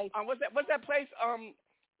what's that place?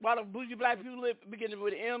 While the bougie black people live, beginning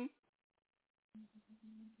with an M.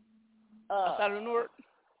 Outside of North.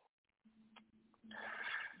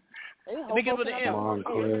 Begin with an M.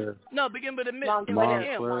 Montclair. No, begin with an M.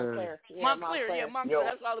 Montclair. Montclair.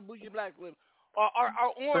 That's why the bougie blacks live. Our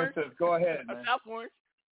orange. Princess, go ahead, man. South Orange.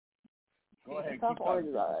 Go ahead. South Orange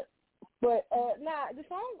is alright. But the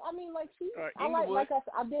song. I mean, like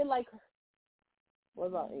I did like. What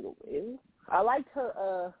about Inglewood? I liked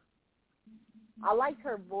her. I liked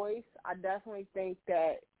her voice. I definitely think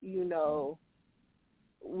that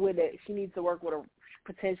with it, she needs to work with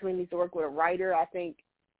potentially needs to work with a writer. I think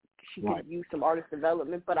she could use some artist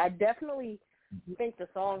development, but I definitely think the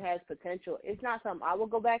song has potential. It's not something I will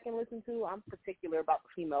go back and listen to. I'm particular about the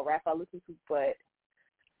female rap I listen to, but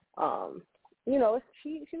she was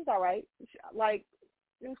all right. Like,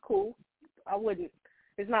 it was cool. I wouldn't.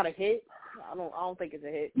 It's not a hit. I don't think it's a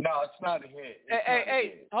hit. No, it's not a hit.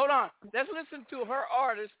 Hey, hold on. Let's listen to her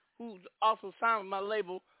artist, who's also signed with my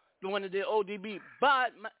label, the one that did ODB.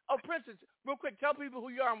 But Princess, real quick, tell people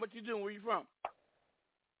who you are and what you do and where you from.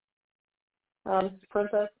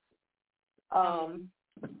 Princess. I'm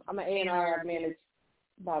an A&R managed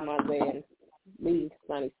by my band, Leeds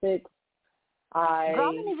 96. Girl,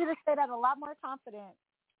 I need you to say that a lot more confident.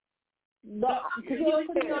 No, because you always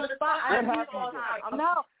put me on the spot.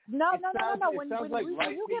 No. When you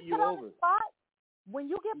get put on the spot, when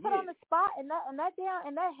you get put on the spot and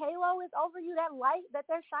that halo is over you, that light that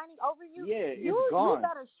they're shining over you, you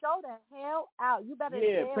better show the hell out. You better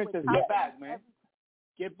Princess, get back, man.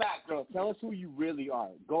 Get back, girl. Tell us who you really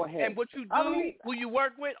are. Go ahead. And what you do, who you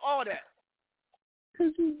work with, all that.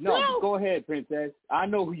 No, go ahead, Princess. I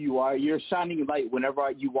know who you are. You're a shining light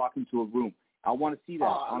whenever you walk into a room. I want to see that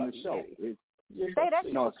on the show. Say that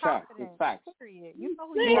shit with confidence. It's facts. Period. You know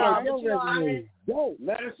who you are. Go.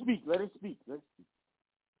 Let her speak.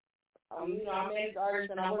 I'm a managed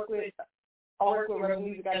artist, and I work with Rebel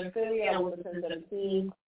Music out in Philly. I work with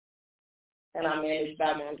 1017, and I manage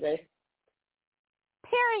Batman J.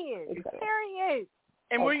 Period.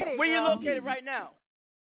 And where you located right now?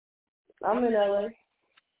 I'm in LA.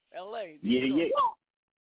 LA. Yeah.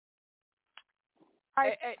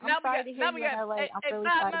 Hey, now we got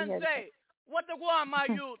Batman J. What the one, my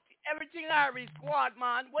youth? Everything Irish squad,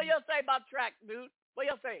 man. What you say about track, dude? What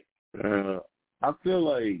you say? I feel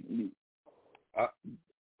like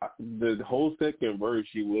the whole second verse,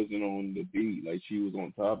 she wasn't on the beat. Like, she was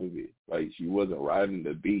on top of it. Like, she wasn't riding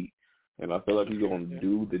the beat. And I feel like if you're going to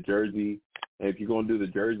do the Jersey, and if you're going to do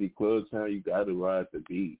the Jersey club sound, you got to ride the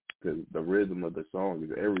beat. Because the rhythm of the song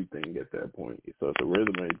is everything at that point. So if the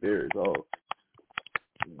rhythm ain't there, it's all.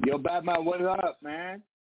 Yo, Batman, what up, man?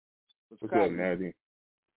 What's up, Matty?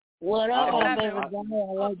 What up,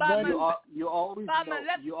 You always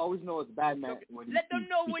know it's Batman. Let them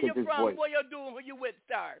know where you're from, what you're doing, who you with,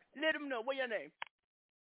 Star. Let them know. What's your name?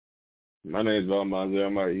 My name's Valmanze.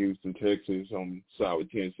 I'm out of Houston, Texas. I'm signed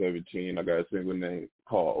with 1017. I got a single name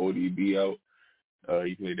called ODB out.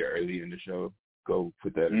 You played it early in the show. Go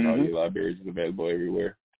put that in all your libraries. It's available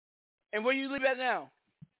everywhere. And where you live at now?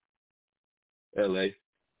 LA.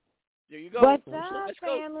 There you go. What's up,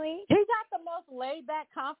 family? He got the most laid-back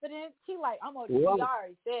confidence. He like, I'm ODB. He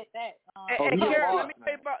already said that. Hey, Karen, let me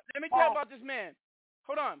tell you about this man.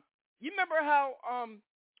 Hold on. You remember how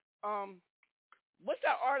what's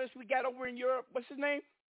that artist we got over in Europe? What's his name?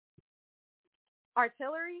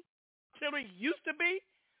 Artillery? Artillery used to be.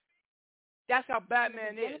 That's how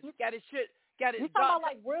Batman is. Got his shit. You talking about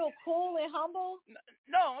like real cool and humble?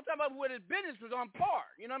 No, I'm talking about where his business was on par.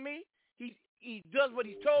 You know what I mean? he does what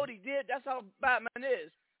he's told he did. That's how Batman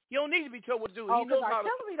is. He don't need to be told what to do. He knows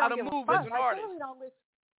how to move as an artist.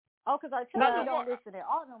 Because Artillery don't listen at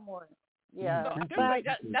all no more. Yeah. No,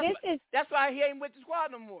 that's why he ain't with the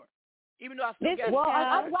squad no more. Even though I still got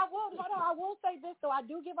I will say this though. I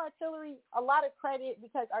do give Artillery a lot of credit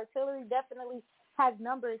because Artillery definitely has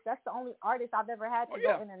numbers. That's the only artist I've ever had to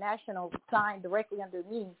go international signed directly under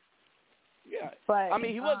me. Yeah. But I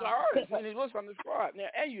mean, he was an artist and he was from the squad. Now,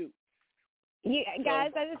 and you. Yeah,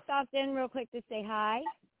 guys, I just stopped in real quick to say hi.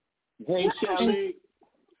 Hey, Shelly.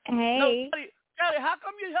 Hey. No, Shelly, how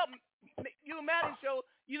come you help you and Matty show?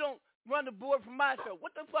 You don't run the board for my show.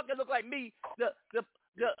 What the fuck it look like me, the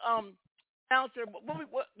announcer,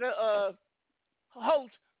 the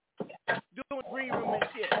host doing green room and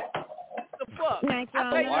shit. What the fuck? Nice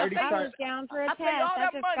I was down for a test. I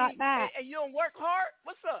just got back. And you don't work hard?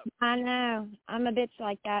 What's up? I know. I'm a bitch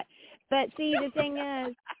like that. But see, the thing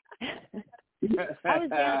is, I was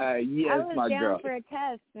down for a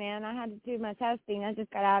test, man. I had to do my testing. I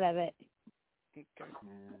just got out of it.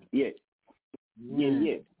 Yeah.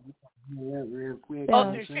 Real quick.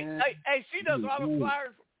 Oh, she does all the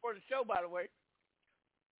flyers for the show, by the way.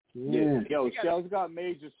 Yeah. Yo, Shell's got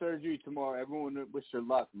major surgery tomorrow. Everyone wish her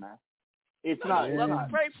luck, man. It's not.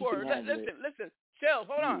 Pray for her. Listen. Shell,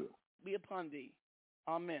 hold on. Be upon thee.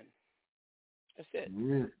 Amen. That's it.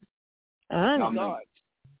 Amen. God.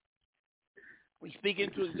 We speak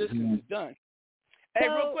into existence. It's done. Hey,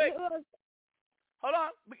 real quick. Hold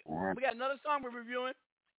on. We got another song we're reviewing.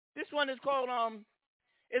 This one is called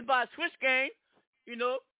it's by Swiss Gang. You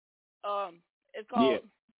know, it's called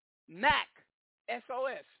Mack.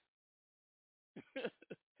 SOS.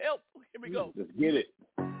 Help. Here we go. Let's get it.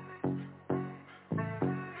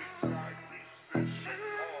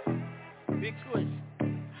 Big Swiss.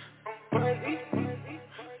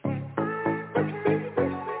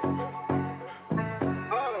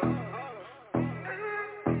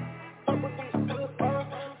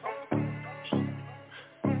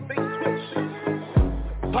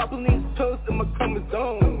 Popping these pills in my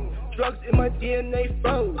chromosome, drugs in my DNA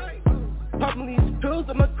froze. Popping these pills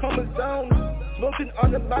in my chromosome, smoking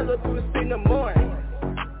on the Malibu, say no more.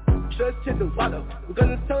 Just hit the water, we're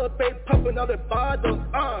gonna celebrate, pop another bottle.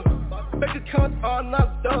 Bank accounts on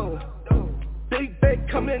lock though. Big bag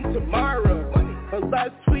coming tomorrow. Her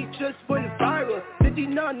last tweet just went viral. Did you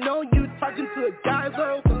not know you talking to a guy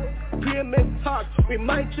though? Pyramid talk, we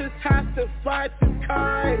might just have to fly to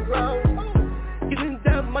Cairo. Getting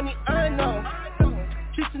that money, I know.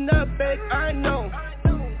 Chasing that bag, I know.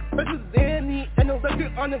 Versus Danny and a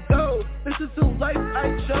record on the go. This is the life I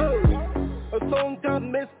chose. A phone got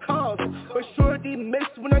missed calls, but shorty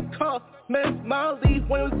missed when I called. Miss Molly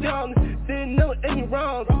when it was down, didn't know any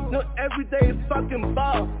wrong. No everyday fucking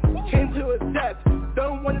ball. Came to a death,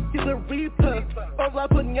 don't wanna see the reaper. All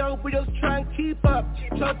up on your videos, try and keep up.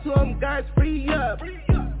 Talk to them guys, free up.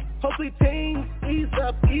 Hopefully things ease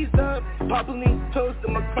up. Popping these pills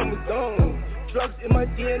in my chromosome, drugs in my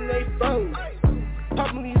DNA froze.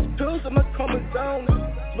 Popping these pills in my chromosome,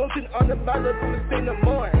 smoking on the Malibu, say no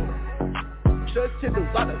more. Just hit the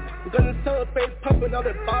water, we're gonna celebrate, pump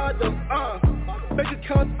another bottle. Bank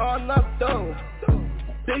accounts on lock though.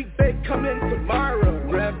 Big bag coming tomorrow.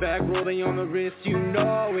 Red bag rolling on the wrist, you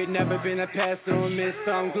know it. Never been a pass, don't miss,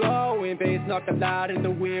 I'm glowing. Bass knock a lot in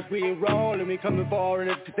the whip, we rollin'. We coming forward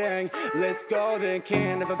and everything. Let's go then,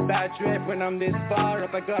 can't have a bad trip when I'm this far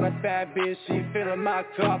up. I got a bad bitch, she filling my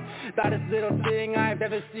cup. That is little thing I've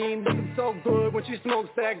ever seen. Looking so good when she smokes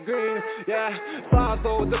that green. Yeah,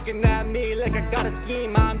 Fonzo looking at me like I got a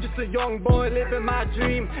scheme. I'm just a young boy living my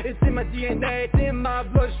dream. It's in my DNA, it's in my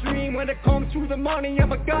bloodstream. When it comes to the money,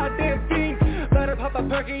 I'm a goddamn fiend. Let her pop a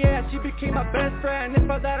perky, yeah, she became my best friend. If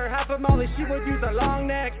I let her have a molly, she would use a long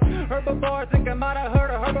neck. Her before, I think I might have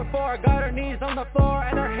heard of her before. Got her knees on the floor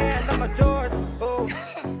and her hand on my doors. Oh.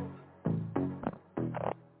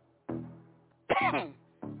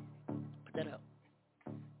 Put that up.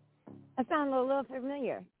 That sounds a little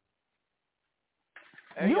familiar.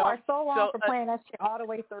 You are so wrong for playing that shit all the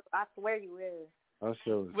way through. I swear you is. That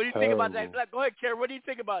shit was What do you think about that? Go ahead, Kara. What do you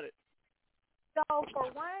think about it? So, for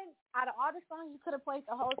one, out of all the songs you could have played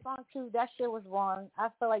the whole song to, that shit was wrong. I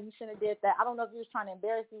feel like you shouldn't have did that. I don't know if you was trying to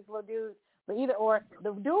embarrass these little dudes, but either or.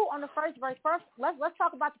 The dude on the first verse, let's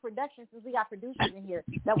talk about the production since we got producers in here.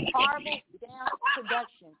 That was horrible, damn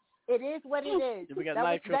production. It is what it is. We got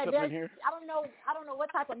Nitro up in here. I don't know what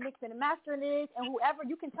type of mixing and mastering it is, and whoever,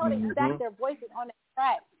 you can tell they stack their voices on the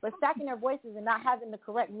track, but stacking their voices and not having the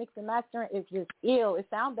correct mix and mastering is just ill. It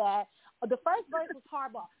sounds bad. The first verse was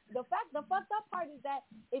horrible. The fucked up part is that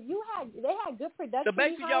if they had good production. So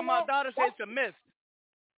basically, y'all, my daughter says it's a miss.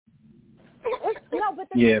 No, but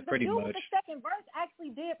the dude with the second verse actually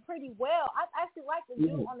did pretty well. I actually like the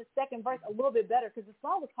dude on the second verse a little bit better because the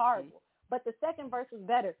song was horrible, but the second verse was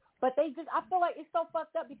better. But I feel like it's so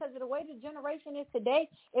fucked up because of the way the generation is today.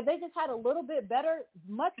 If they just had a little bit better,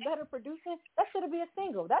 much better producing, that should be a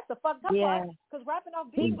single. That's the fucked up part because rapping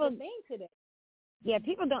off beats is a thing today. Yeah,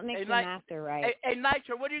 people don't mix them after, right? Hey,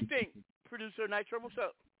 Nitro, what do you think? Producer Nitro, what's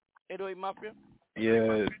up? 808 Mafia?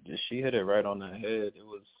 Yeah, she hit it right on the head. It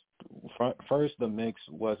was first the mix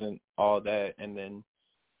wasn't all that, and then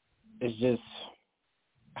it's just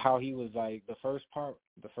how he was like the first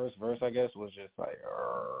verse I guess was just like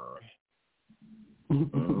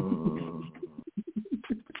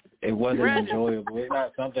it wasn't enjoyable. It's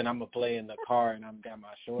not something I'm gonna play in the car and I'm got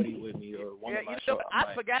my shorty with me or one of my shorties.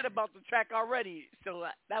 I forgot about the track already, so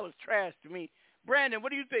that was trash to me. Brandon,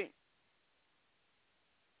 what do you think?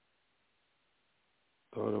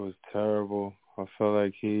 Thought it was terrible. I felt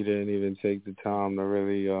like he didn't even take the time to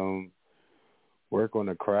really work on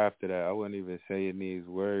the craft of that. I wouldn't even say it needs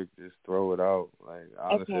work. Just throw it out. Like,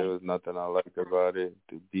 honestly, there was nothing I liked about it.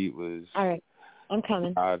 The beat was... All right. I'm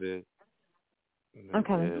coming. I'm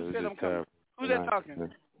coming. Who said I'm coming? Who's that talking?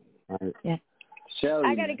 Right. Yeah. Shelly.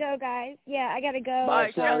 I got to go, guys. Yeah, I got to go. All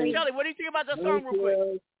right, Shelly, what do you think about that song real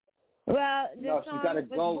quick? Well, the song was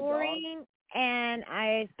boring, and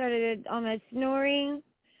I started almost snoring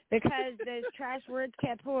because those trash words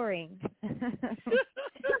kept pouring.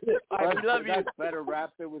 I love you. That's better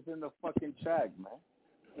rap that was in the fucking track, man.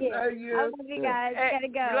 Yeah. I love you guys. Hey, gotta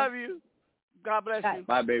go. Love you. God bless you.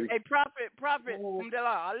 Bye, baby. Hey, Prophet.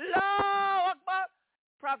 Alhamdulillah. Allah Akbar.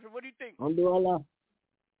 Prophet, what do you think? Alhamdulillah.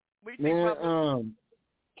 What do you think, Prophet?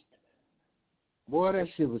 Boy, that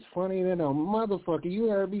shit was funny than a motherfucker. You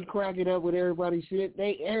heard me crack it up with everybody's shit.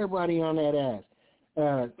 Everybody on that ass.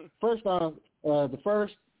 First off, the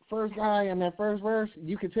first guy in that first verse,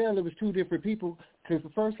 you could tell it was two different people because the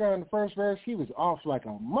first guy in the first verse, he was off like a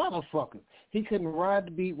motherfucker. He couldn't ride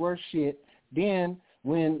the beat worth shit. Then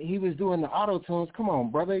when he was doing the auto-tunes, come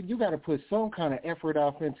on, brother, you got to put some kind of effort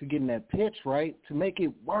off into getting that pitch right to make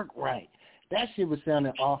it work right. That shit was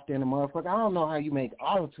sounding off than a motherfucker. I don't know how you make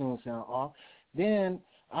auto-tunes sound off. Then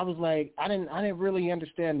I was like, I didn't really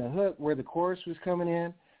understand the hook where the chorus was coming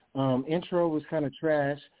in. Intro was kind of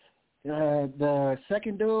trash. The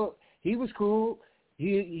second dude, he was cool.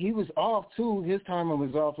 He was off too. His timing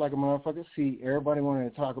was off like a motherfucker. See, everybody wanted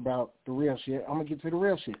to talk about the real shit. I'm gonna get to the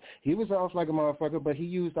real shit. He was off like a motherfucker, but he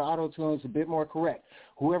used the auto tunes a bit more correct.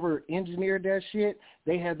 Whoever engineered that shit,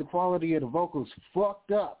 they had the quality of the vocals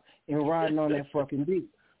fucked up in riding on that fucking beat.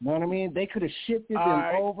 You know what I mean? They could have shifted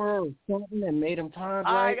them over or something and made them timed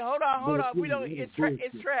right. All right, hold on. We don't. It's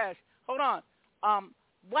trash. Hold on.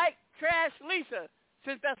 White trash Lisa.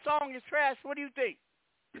 Since that song is trash, what do you think?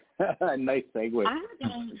 Nice segue. I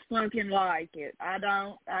don't fucking like it. I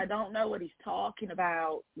don't know what he's talking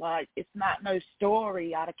about. Like, it's not no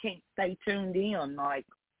story. I can't stay tuned in. Like,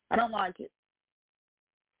 I don't like it.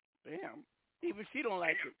 Damn. Even she don't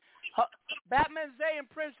like it. Batman, Zay, and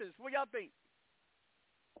Princess, what y'all think?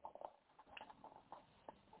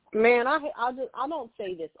 Man, I don't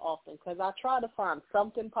say this often because I try to find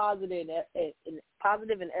something positive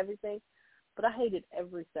in everything, but I hated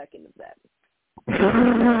every second of that.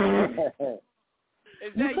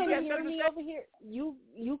 You couldn't hear me over here. You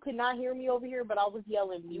could not hear me over here, but I was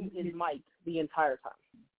yelling mute his mic the entire time.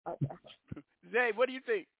 Okay. Zay, what do you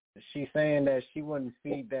think? She's saying that she wouldn't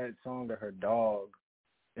feed that song to her dog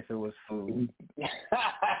if it was food. Yeah.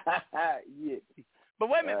 But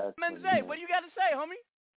wait a minute, Zay, what you got to say, homie?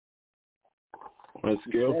 On a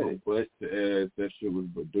scale from butt to ass, that shit was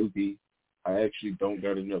badookie. I actually don't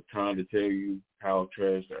got enough time to tell you how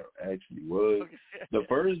trash that actually was. The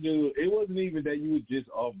first dude, it wasn't even that you were just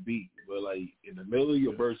off beat, but like in the middle of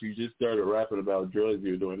your verse, you just started rapping about drugs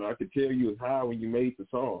you were doing. I could tell you was high when you made the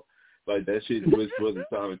song. Like that shit just wasn't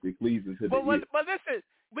sonically pleasing to the ear. But listen,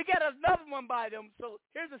 we got another one by them. So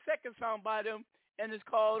here's the second song by them, and it's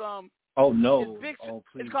called Oh no! Please!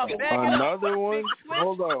 It's called another one.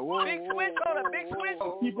 Hold on, whoa, Big Switch. Hold on, Big Switch.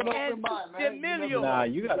 Keep it open mind, man. Nah,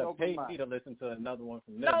 you gotta pay me to listen to another one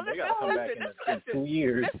from them. No, they gotta come back in 2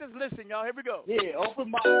 years. Listen, y'all. Here we go. Yeah,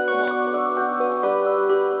 open mind.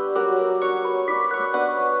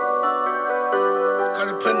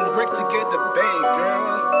 Gotta put the brick together, babe, girl.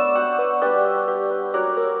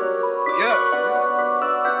 Yeah.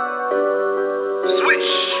 Switch.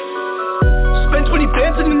 Spend 20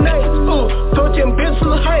 bands in the night, ooh, 14 bands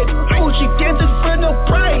full of hype, ooh, she dancing for no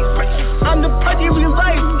price, I'm the party of your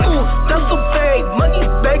life, ooh, that's so big, money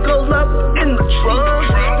bag all up in the trunk,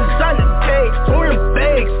 designer pay, foreign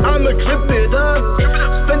bags, I'ma drip it up,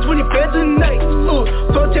 spend 20 bands in the night, ooh,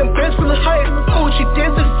 14 bands full of hype,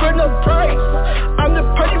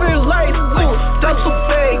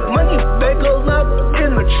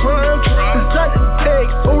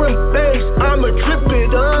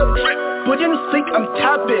 getting sleek, I'm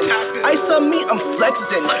tapping. Ice on me, I'm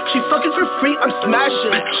flexing. She fucking for free, I'm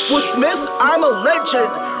smashing. Will Smith, I'm a legend.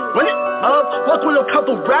 Run it up, walk with a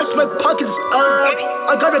couple racks, my pockets up.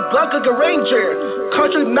 I got a Glock like a Ranger.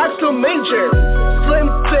 Contract max, no major. Slim,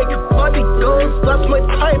 thick, body goes, that's my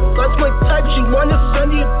type. That's my type, she wanna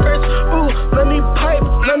send me a purse. Ooh, let me pipe.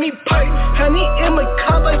 Honey in my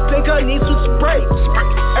cup, I think I need some Sprite.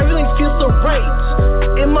 Everything feels so right.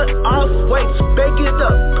 In my off-whites, bag it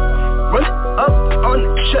up. Run it up on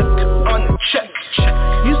the check.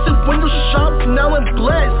 Used to window shop, now I'm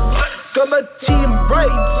blessed. Got my team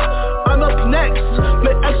right, I'm up next.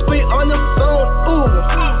 My ex-mate on the phone, ooh.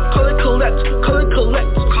 Call it collect,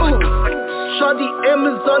 ooh. Shawty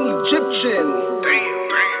Amazon Egyptian.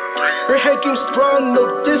 Her head game strong, no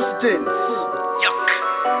distance.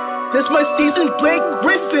 This my season, Blake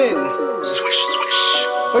Griffin.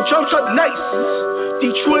 My jump shot nice,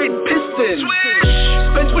 Detroit Pistons.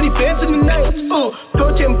 Spend 20 bands in the night, ooh.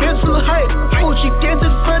 Throw 10 bands for the hype, ooh. She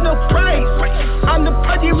dances for no price. I'm the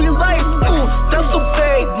party real life, ooh. That's so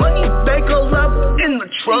big, money bag all up in the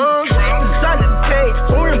trunk. Designer pay,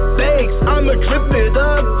 foreign bags, I'ma drip it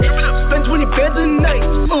up. Spend 20 bands in the night,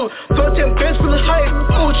 ooh. Throw 10 bands for the hype,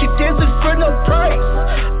 ooh. She dances for no price.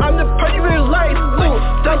 I'm the party real life, ooh.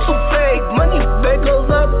 That's so big, money bag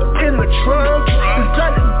all up in the trunk.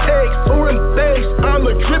 Designer pay, foreign bags,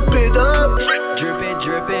 I'ma drip it up.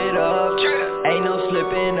 Drip it up, ain't no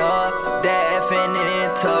slipping up. That effing in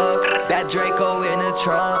tough, that Draco in the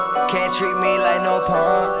trunk. Can't treat me like no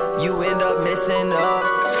punk, you end up missing up.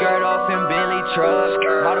 Skirt off in Bentley truck,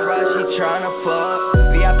 Maserati tryna fuck.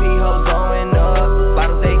 VIP hoes going up,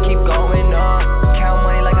 bottles they keep going up. Count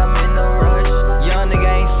money like I'm in a rush, young nigga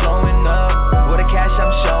ain't slowing up. With the cash I'm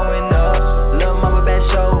showing up, lil' mama been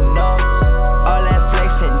showing up. All that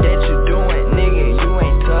flexing that you doing, nigga, you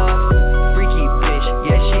ain't tough.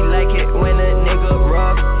 When a nigga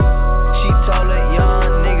rough, she told a young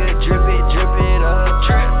nigga drip it up.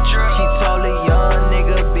 She told a young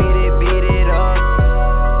nigga beat it up.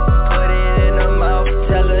 Put it in her mouth,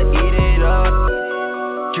 tell her eat it up.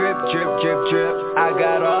 Drip, I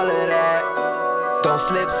got all of that. Don't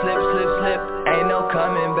slip, ain't no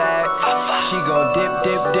coming back. She gon' dip,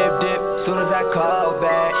 soon as I call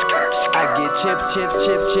back. I get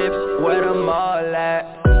chips, where them all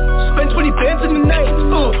at? Spend 20 bands in the night,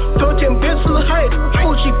 ooh. Throw 10 bands for the hype,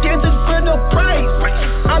 ooh. She dances for no price.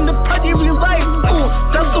 I'm the party real life, ooh.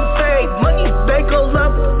 That's so big, money bag all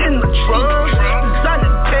up in the trunk.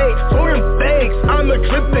 Designer pay, foreign bags, I'ma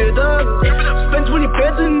drip it up. Spend 20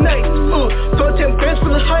 bands in the night, ooh. Throw 10 bands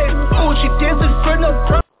for the hype, ooh. She dances for no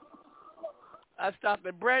price. I stopped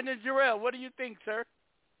at Branden Jerrel. What do you think, sir?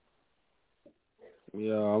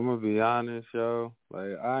 Yo, I'm gonna be honest, yo.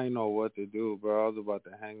 Like, I ain't know what to do, bro. I was about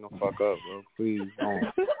to hang the fuck up, bro. Please don't.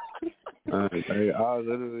 Like, I was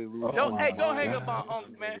literally losing don't my don't mind. hang up on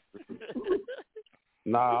Unk, man.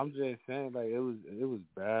 Nah, I'm just saying, like, it was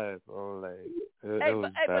bad, bro. Like, it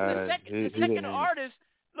was bad. But the second artist,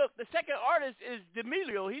 look, the second artist is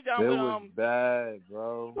D'Amelio. He's down with It was bad,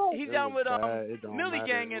 bro. He's down with Millie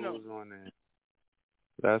Gang in him.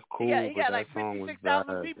 That's cool, he got but like that song was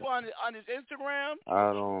 56,000 bad. people on his Instagram.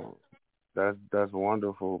 I don't. That's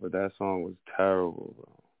wonderful, but that song was terrible, bro.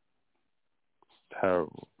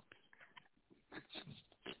 Terrible.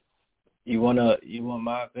 You want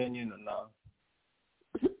my opinion or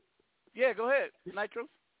no? Yeah, go ahead, Nitro.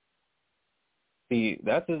 See,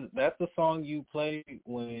 that's a song you play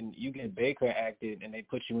when you get Baker acted and they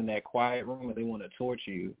put you in that quiet room and they want to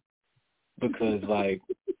torture you because like.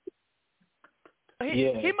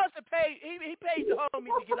 He must have paid. He paid the homie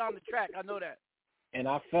to get on the track. I know that. And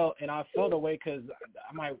I felt away because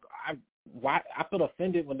I'm like, I felt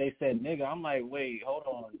offended when they said nigga. I'm like, wait, hold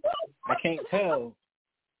on, I can't tell.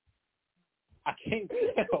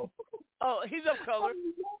 Oh, he's of color.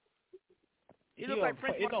 He looks like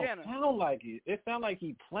Prince Montana. It don't sound like it. It sounds like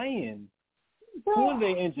he playing. Who are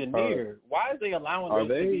they engineer? Why is they allowing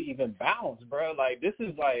this to be even balanced, bro? Like this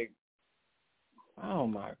is like, oh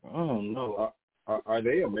my, I don't know. Are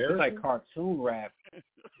they American? It's like cartoon rap.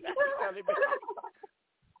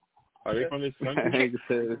 Are they from this country?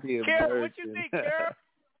 Kara, what you think, Kara?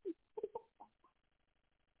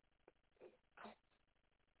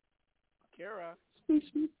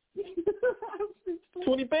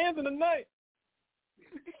 20 bands in the night.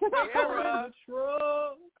 Kara. In the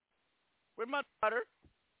trunk. Where's my daughter?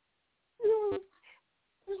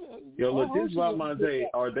 Yo, look, this is about Monte.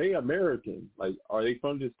 Are they American? Like, are they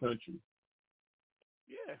from this country?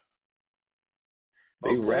 Yeah.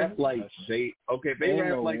 They rap like they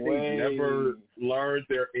never learned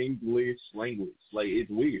their English language. Like, it's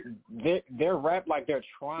weird. They're rap like they're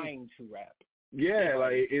trying to rap. Yeah,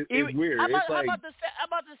 like it's weird. How It's like, about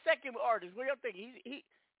the second artist? What do y'all think? He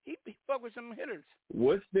fuck with some hitters.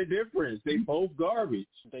 What's the difference? They both garbage.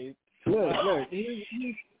 Look.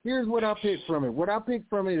 Here's what I picked from it. What I picked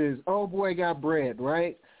from it is, old boy got bread,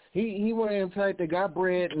 right? He went in tight that got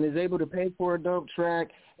bread and is able to pay for a dope track,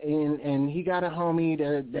 and he got a homie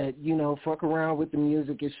that you know, fuck around with the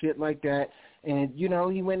music and shit like that. And, you know,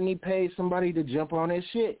 he went and he paid somebody to jump on his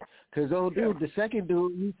shit. Because old dude, the second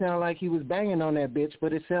dude, he sounded like he was banging on that bitch,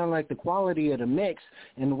 but it sounded like the quality of the mix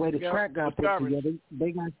and the way the track got put together,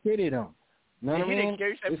 they got shitted on. Know what I mean? He didn't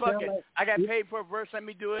care. He said, fuck it. I got paid for a verse. Let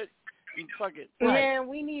me do it. Fuck it. Man,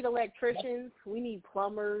 we need electricians. We need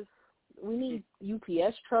plumbers. We need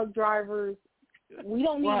UPS truck drivers. We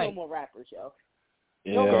don't need no more rappers, yo.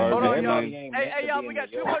 Yeah, hold on, y'all. Hey, y'all, we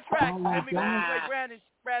got 2 more tracks. Let me play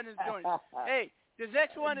Brandon's joint. Hey, this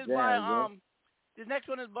next one is by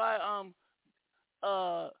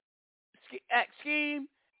Scheme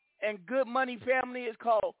and Good Money Family. It's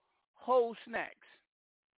called Whole Snacks.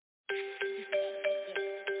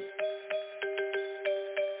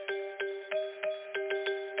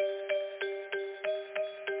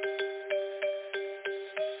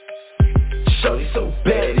 Shorty so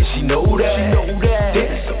bad and she know that.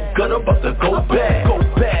 Then so good about to go back.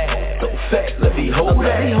 So fat, let me hold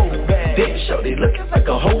that. Then shorty looking like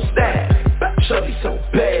a whole stack. Shorty so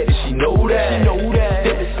bad and she know that.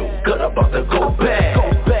 Then so good about to go back.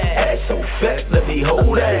 Ass so fat, let me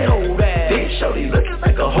hold that. Then shorty looking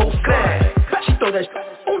like a whole stack. She throw that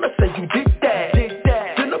on her, say you did that.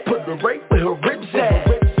 Then I put her right where her ribs at.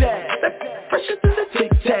 Fresher than the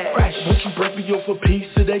Tic Tac. When she break me off a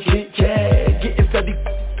piece of that Kit Kat. Getting fatty,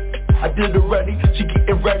 I did already. She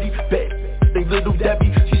getting ready, bet they little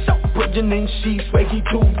Debbie. She so bridging and she swaggy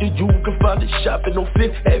too. That you can find it shopping on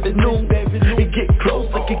 5th Avenue. It get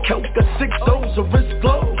close like a count, got 6 O's, her wrist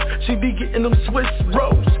glow. She be getting them Swiss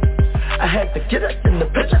rolls. I had to get her in the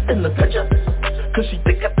picture. Cause she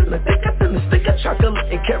thicker than the sticker.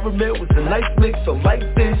 Chocolate and caramel was a nice mix. So like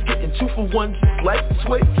this, getting 2 for 1 just like the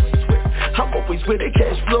Swiss. I'm always where the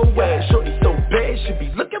cash flow at. Shorty so bad, she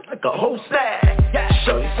be looking like a whole stack.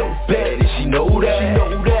 Shorty so bad and she know that.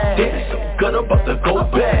 Then so good about to go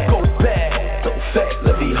back. So fat,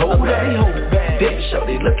 let me hold that. Then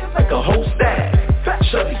shorty looking like a whole stack.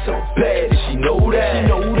 Shorty so bad and she know that.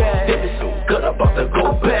 Then so good about to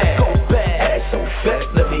go back. Ass so fat,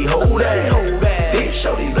 let me hold that. Then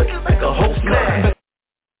shorty looking like a whole stack.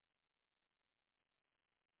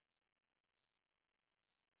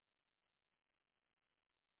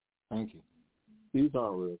 Thank you. These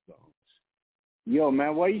aren't real songs. Yo,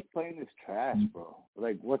 man, why are you playing this trash, bro?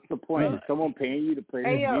 Like, what's the point? Is someone paying you to play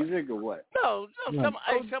this music or what? No,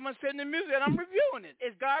 someone's sending the music and I'm reviewing it.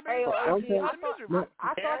 It's garbage.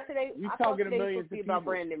 I thought today was supposed to be about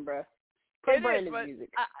Brandon, bro. Play Brandon's music.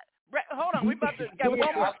 Hold on, we about to get one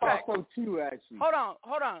more track. I thought so too, actually. Hold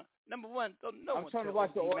on. Number one, I'm trying to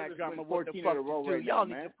watch the Order 14 in a row right now, y'all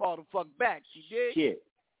need to fall the fuck back. You did? Shit.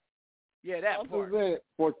 Yeah, that part.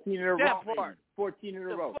 14 in a row. That part. 14 in a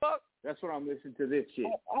row. Fuck? That's what I'm listening to this shit.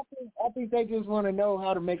 I think they just want to know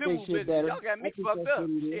how to make their shit better. Y'all got me fucked up.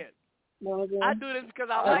 Shit. No, I do this because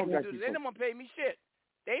I like to do this. They don't want to pay me shit.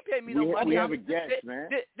 They pay me no money. We have a guest, man.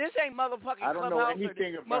 This ain't motherfucking I don't know Clubhouse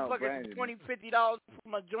anything or about motherfucking $20, $50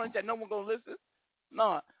 from a joint that no one gonna listen.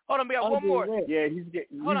 No. Hold on, we got one more. Yeah, he's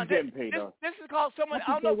getting paid though. This is called someone.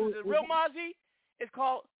 I don't know if it's real Mozzie. It's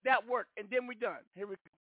called That Work, and then we done. Here we go.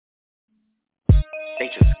 They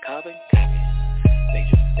just carbon copy. They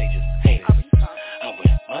just hate it. I'm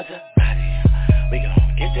with Maserati. We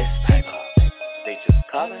gon' get this paper. They just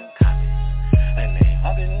carbon copy. And they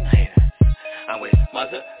fucking hate it. I'm with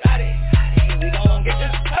Maserati. We gon' get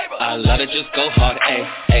this paper. I let it just go hard.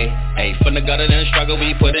 Ay. From the gutter and struggle,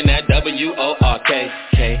 we put in that W-O-R-K.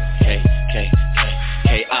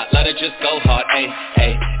 I let it just go hard.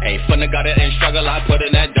 Ay. From the gutter and struggle, I put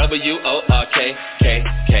in that W-O-R-K.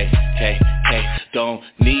 Don't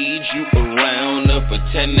need you around to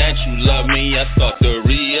pretend that you love me. I start to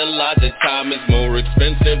realize that time is more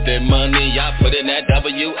expensive than money. I put in that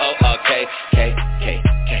W-O-R-K.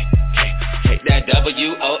 That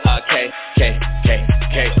W-O-R-K.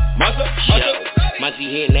 Mozzie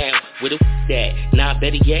here now, where the at? Nah,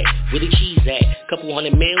 better yet, where the cheese at? Couple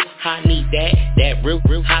 $100 mil, I need that. That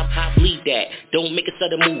real high bleed that. Don't make a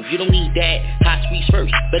sudden move, you don't need that. Hot squeeze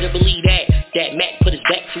first, better believe that. That Mack put his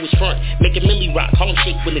back to his front, make a milli rock, Harlem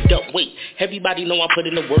shake when the dump weight. Everybody know I put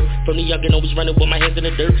in the work, from the youngin' always running with my hands in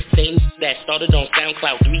the dirt. Same that started on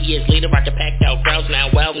SoundCloud, 3 years later I can pack out crowds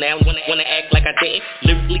now. Wow, now wanna act like I didn't.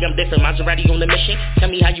 Lyrically I'm different, Maserati on the mission.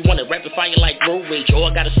 Tell me how you want it, rapid fire like road rage,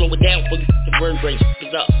 or I gotta slow it down for you the word range.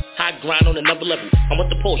 Is up, high grind on another level. I'm with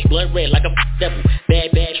the Porsche, blood red like a devil.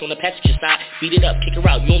 Bad bash on the passenger side, beat it up, kick her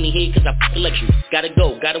out. You only here cause I let you. Gotta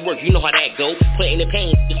go, gotta work, you know how that go. Putting the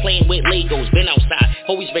pain, just playing with Legos. Been outside,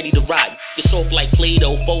 always ready to ride. It's soft like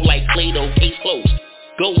Play-Doh, fold like Play-Doh, case closed.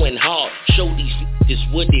 Going hard, show these is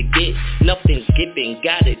what it is. Nothing's given,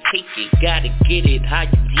 gotta take it, gotta get it how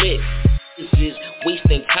you live. This is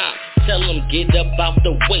wasting time. Tell them get up out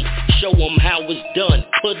the way. Show them how it's done.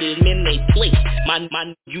 Put them in their place. My,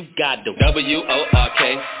 you got the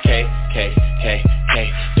W-O-R-K-K-K-K.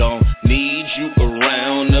 Don't need you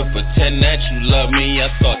around to pretend that you love me. I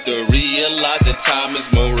start to realize that time is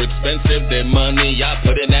more expensive than money. I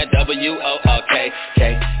put in that W-O-R-K-K-K-K.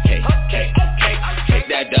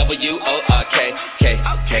 That W-O-R-K-K-K-K.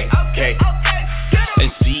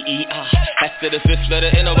 And C-E-R. That's to the fifth letter,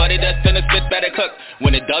 ain't nobody that's finna spit better cook.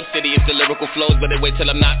 When it Dub City, it's the lyrical flows, but they wait till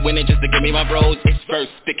I'm not winning just to give me my bros. It's first,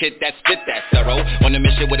 the kid that spit that thorough. On a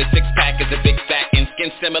mission with a six-pack, is a big fat and skin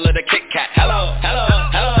similar to Kit Kat. Hello, hello,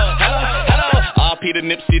 hello, hello, hello. R.P. to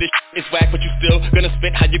Nipsey, the is whack, but you still gonna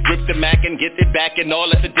spit how you grip the Mac and get it back and all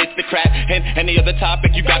that's a ditch the crap. And any other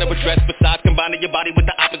topic you gotta address besides combining your body with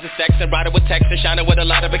the opposite sex and riding with text and shining with a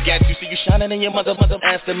lot of baguettes. You see you shining in your mother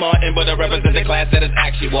Aston Martin, but I represent the class that is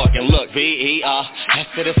actually walking. Look, V-E-R, that's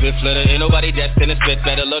to the fifth letter. Ain't nobody destined to spit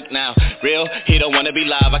better. Look now, real, he don't wanna be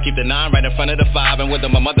live. I keep the 9 right in front of the 5, and with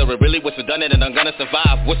my mother, it really what's done it and I'm gonna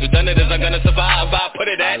survive. What's done it is I'm gonna survive. I put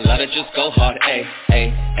it at, I let it just go hard. A,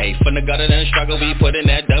 from the gutter and struggle, we put in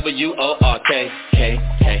that W-O-R-K-K-K-K-K.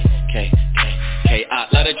 I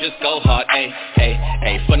let it just go hard. A,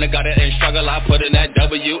 from the gutter and struggle, I put in that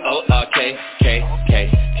W-O-R-K-K-K-K.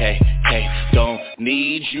 Don't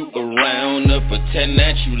need you around to pretend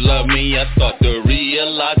that you love me. I start to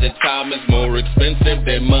realize that time is more expensive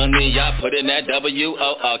than money. I put in that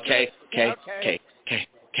W-O-R-K-K-K-K-K.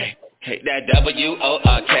 That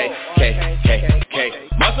W-O-R-K-K-K-K.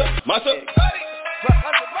 Muscle.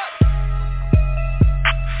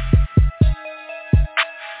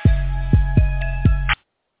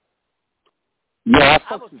 Yeah,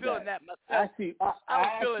 I was feeling that myself. I was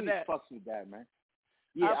feeling that. Fucks with that, man.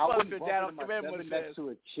 Yeah, I wouldn't bump myself next to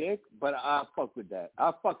a chick, but I fuck with that.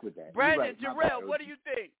 Branden Jerrel, what do you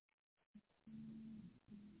think?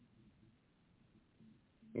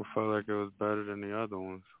 I felt like it was better than the other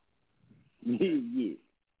ones. Yeah.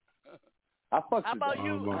 I fuck with that.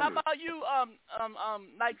 How about you,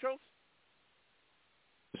 Nitro?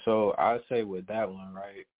 So I say with that one,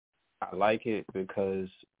 right? I like it because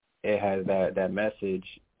it has that message.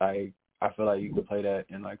 I feel like you could play that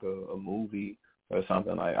in like a movie or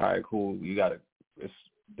something. Like, all right, cool. You got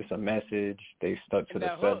it's a message. They stuck to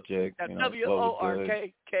the subject. That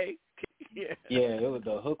W-O-R-K-K. Yeah. Yeah,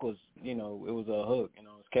 the hook was, it was a hook.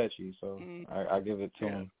 It's catchy. So I give it to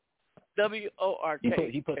him.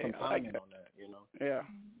 W-O-R-K. He put some time in on that. Yeah.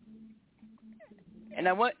 And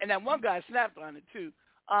that one guy snapped on it too.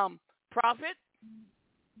 Prophet.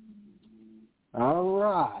 All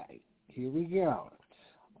right, here we go.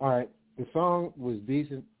 All right, the song was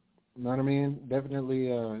decent. You know what I mean? Definitely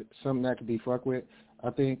something that could be fucked with.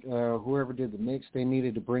 I think whoever did the mix, they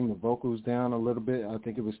needed to bring the vocals down a little bit. I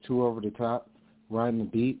think it was too over the top, riding the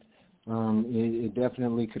beat. It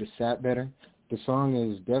definitely could have sat better. The song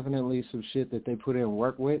is definitely some shit that they put in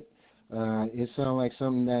work with. It sounds like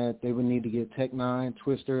something that they would need to get Tech Nine,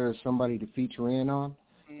 Twister, or somebody to feature in on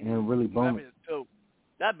and really boom it.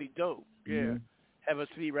 That'd be dope. Yeah. Mm-hmm. Have a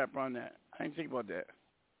city rapper on that. I didn't think about that.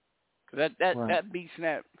 Cause that beat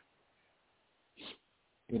snap.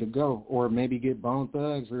 It'll go. Or maybe get Bone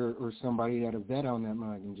Thugs or somebody at a vet on that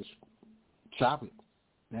mic and just chop it.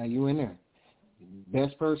 Now you in there.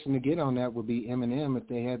 Best person to get on that would be Eminem if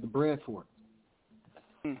they had the bread for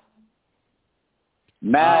it.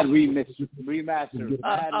 Mad remaster.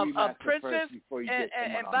 Princess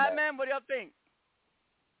and Batman, what do y'all think?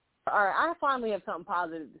 All right, I finally have something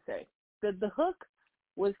positive to say. The hook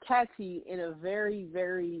was catchy in a very,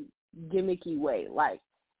 very gimmicky way. Like,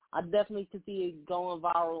 I definitely could see it going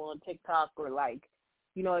viral on TikTok or, like,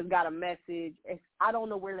 it's got a message. I don't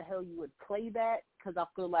know where the hell you would play that because I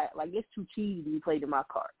feel like it's too cheesy to be played in my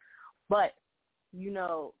car. But,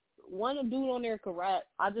 one dude on there could rap.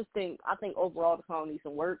 I think overall the song needs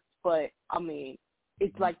some work. But, I mean,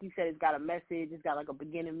 it's like you said, it's got a message. It's got, like, a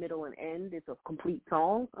beginning, middle, and end. It's a complete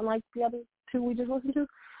song, unlike the other two we just listened to.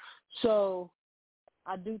 So,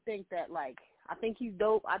 I do think that, like, I think he's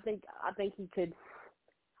dope. I think he could.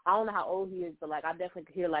 I don't know how old he is, but like I definitely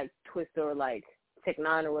could hear like Twista or like Tech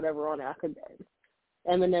Nine or whatever on it. I could.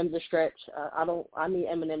 Eminem's a stretch. I need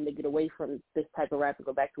Eminem to get away from this type of rap and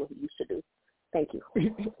go back to what he used to do. Thank you.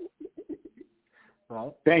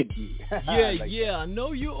 Well, thank you. Yeah. I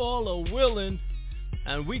know you all are willing.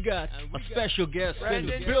 And we got a special guest in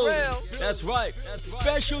the building. That's right.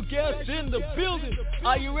 Special guest in the building.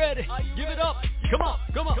 Are you ready? Give it up. Come on.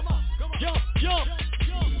 Jump.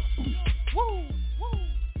 Woo.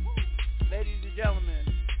 Ladies and gentlemen,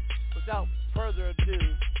 without further ado,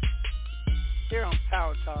 here on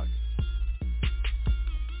Power Talk,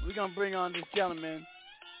 we're going to bring on this gentleman.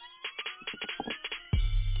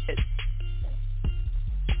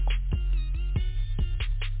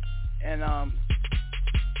 And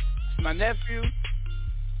my nephew,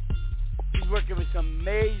 he's working with some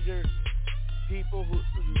major people who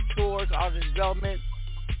tours, artist development,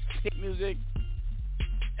 hit music,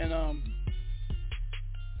 and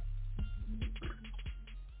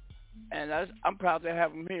I'm proud to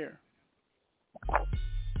have him here.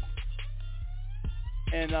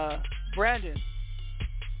 And Branden,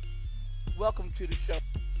 welcome to the show.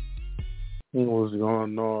 What's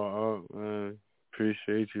going on, man?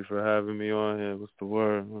 Appreciate you for having me on here. What's the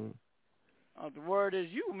word, man? The word is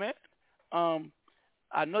you, man.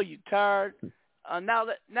 I know you're tired. Now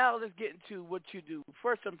let's get into what you do.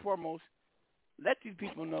 First and foremost, let these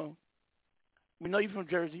people know. We know you're from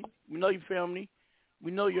Jersey. We know your family.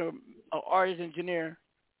 We know you're an artist engineer.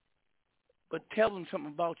 But tell them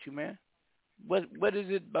something about you, man. What is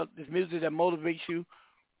it about this music that motivates you?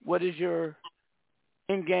 What is your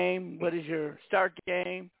end game? What is your start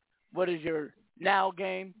game? What is your now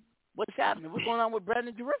game? What's happening? What's going on with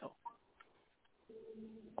Branden Jerrel?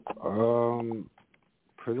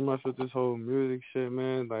 Pretty much with this whole music shit,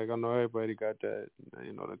 man. Like, I know everybody got that,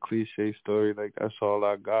 the cliche story. Like, that's all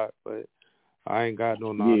I got, but I ain't got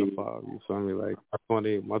no 9 to 5. You feel me? Like,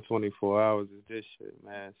 my 24 hours is this shit,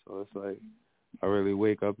 man. So it's like I really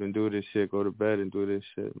wake up and do this shit, go to bed and do this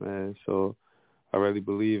shit, man. So I really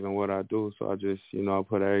believe in what I do. So I just, I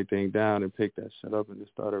put everything down and picked that shit up and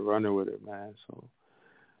just started running with it, man. So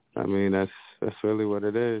I mean, that's really what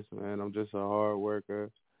it is, man. I'm just a hard worker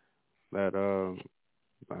that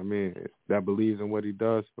that believes in what he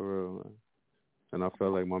does for real, man. And I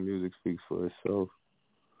feel like my music speaks for itself.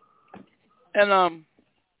 And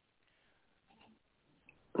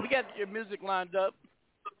we got your music lined up,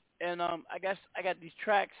 and I got these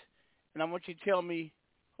tracks, and I want you to tell me.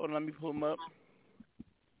 Hold on, let me pull them up.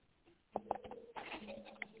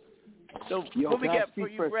 So what we got for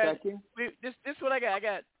you, Branden? This is what I got. I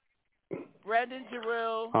got Branden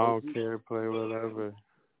Jerrel. I don't care, play whatever.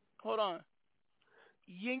 Hold on.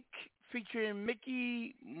 Yink featuring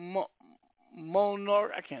Mickey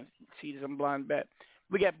Monor. I can't see this. I'm blind bad.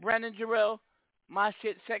 We got Branden Jerrel, My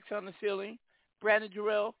Shit, Sex on the Ceiling. Branden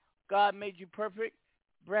Jerrel, God Made You Perfect.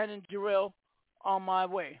 Branden Jerrel, On My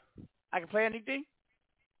Way. I can play anything?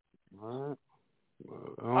 All right.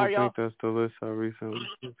 I don't think that's the list I recently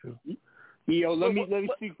listened to. Yo, let me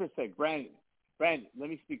speak for a sec. Branden, let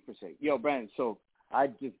me speak for a sec. Yo, Branden, so I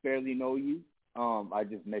just barely know you. I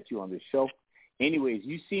just met you on this show. Anyways,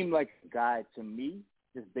 you seem like a guy to me,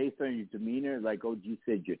 just based on your demeanor. Like OG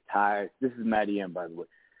said, you're tired. This is Matty M, by the way.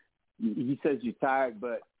 He says you're tired,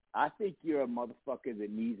 but I think you're a motherfucker that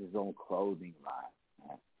needs his own clothing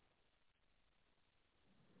line.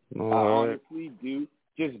 I honestly do,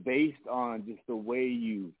 just based on just the way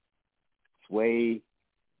you sway.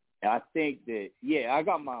 I think that, I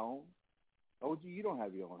got my own. OG, you don't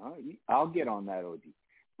have your own, huh? I'll get on that, OG.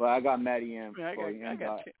 But I got Matty M.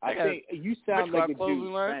 I think you sound like a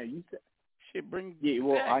dude. Man,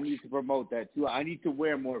 I need to promote that too. I need to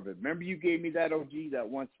wear more of it. Remember you gave me that OG, that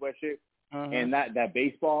one sweatshirt, and that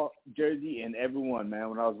baseball jersey, and everyone, man,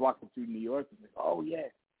 when I was walking through New York, I was like, oh,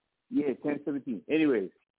 yeah, 10-17. Anyways,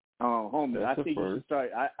 homie, I think you should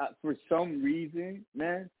start. I for some reason,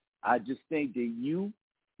 man, I just think that you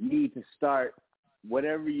need to start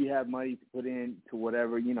whatever you have money to put in to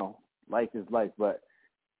whatever, life is life. But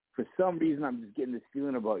for some reason, I'm just getting this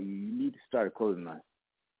feeling about you. You need to start a clothing line.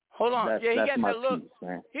 Hold on. He got that look. Piece,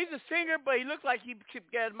 man. He's a singer, but he looks like he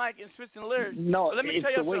got his mic and switching lyrics. No, let me it's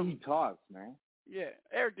tell you the way something. he talks, man. Yeah,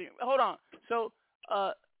 everything. Hold on. So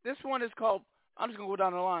this one is called, I'm just going to go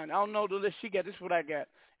down the line. I don't know the list she got. This is what I got.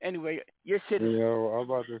 Anyway, your shit is... Yo, I'm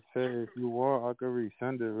about to say, if you want, I can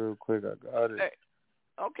resend it real quick. I got it. Hey,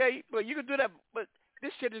 okay, but you can do that, but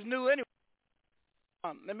this shit is new anyway.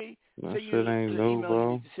 Let me that send you shit the ain't email new, bro.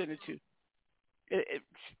 you need to send it to.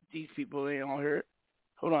 These people ain't on here.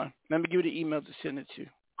 Hold on. Let me give you the email to send it to.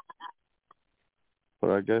 But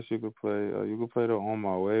I guess you could play the On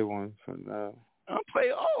My Way one for now. I'll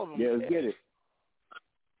play all of them. Yeah, let's get it.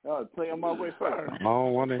 Play On My Way first. I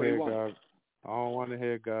don't want to hear God. I don't want to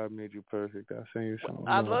hear God Made You Perfect. I'll sing you something.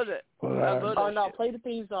 I love it. I love that. Oh no, shit. play the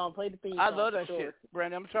theme song. Play the theme song. I love that shit,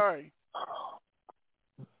 Brandon. I'm sorry.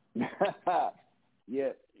 Yeah.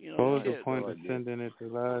 You know, what was the point of sending it the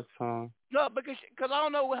last time? No, because I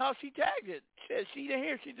don't know how she tagged it. She didn't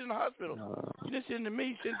hear. She's in the hospital. She just sent to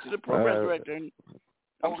me, sent to the program director. And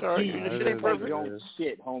I'm sorry. Shit ain't perfect.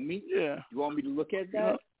 Shit, homie. Yeah. You want me to look at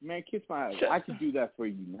that? Man, kiss my ass. I can do that for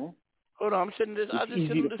you, man. Hold on, I'm sending this. I just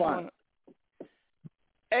sent this one.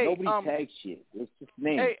 Hey, nobody tags shit. It's just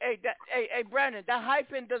name. Hey, Brandon, that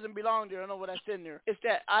hyphen doesn't belong there. I know what I said in there. It's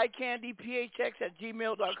that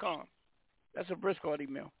iCandyPHX@gmail.com. That's a Briscoe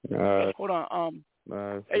email. Hold on.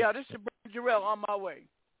 Hey, y'all, this is Branden Jerrel On My Way.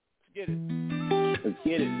 Let's get it. Let's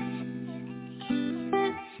get it.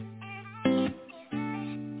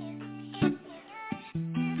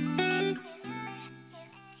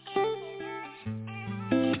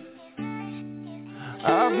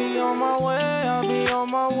 I'll be on my way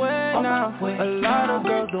now. A lot of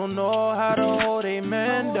girls don't know how to hold a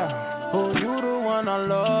man down. Oh, you the one I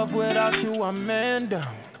love, without you I'm man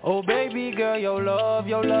down. Oh baby girl, your love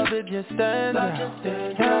it just stands out. I'll be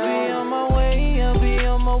on my way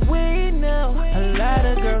now. A lot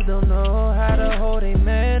of girls don't know how to hold a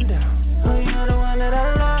man down. Oh, you're the one that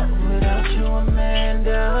I love, without you I'm man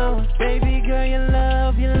down. Baby girl, your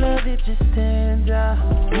love it just stands out.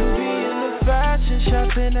 You be in the fashion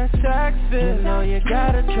shopping at Saks Fifth. No, you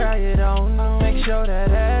gotta try it on, make sure that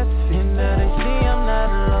ass fit. Now they see I'm not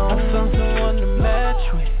alone, I found someone to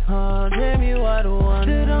match with. Oh, damn, you are the one.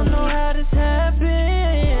 Still don't know how this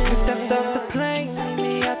happened. You stepped off the plane, meet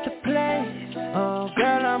me at the place. Oh,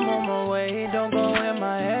 girl, I'm on my way, don't go in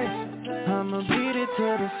my head. I'ma beat it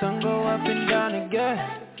till the sun go up and down again.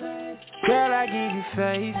 Girl, I give you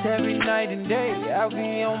face every night and day. I'll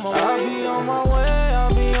be on my way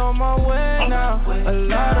now. A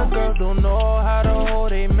lot of girls don't know how to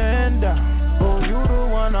hold a man down. Oh, you the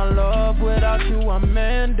one I love, without you I'm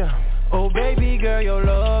man down. Oh baby girl, your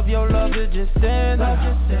love it just stands out.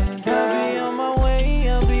 I'll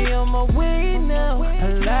be on my way now. A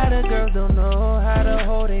lot of girls don't know how to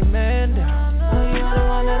hold a man down. Oh, you're the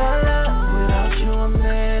one that I love, without you I'm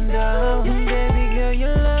man down. Baby girl,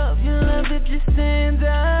 your love it just stands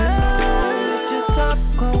out. It's just up,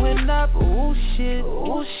 going up, oh shit,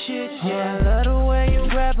 yeah. I love the way you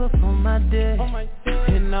grab up on my dick.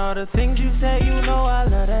 And all the things you say, you know I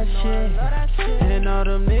love that shit. And all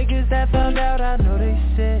them niggas that found out, I know they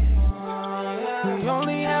sick. We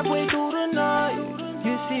only halfway through the night.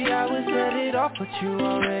 You see I would set it off, but you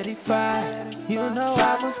already fired. You know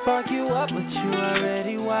I'ma spark you up, but you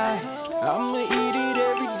already wired. I'ma eat it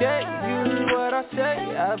every day, you hear what I say.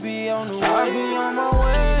 I'll be on my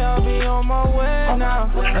way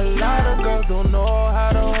now. A lot of girls don't know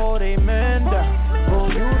how to hold a man down. Oh,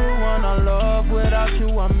 you the one I love, without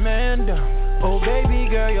you I'm man down. Oh baby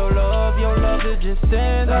girl, your love it just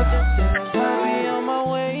stands out. I'll be on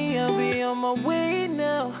my way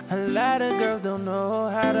now. A lot of girls don't know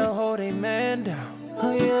how to hold a man down.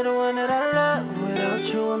 Oh, you're the one that I love, without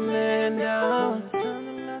you I'm man down.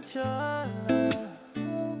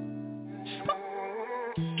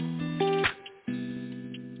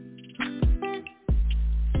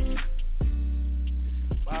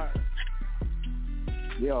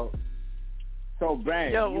 Yo, so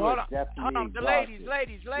Brandon, hold on, the ladies.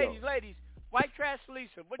 White Trash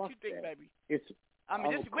Lisa, what you think, baby?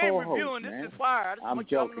 We're reviewing. This is fire. I just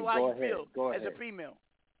want you to know how you feel as a female.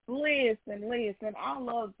 Listen, I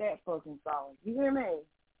love that fucking song. You hear me?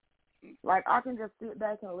 Like I can just sit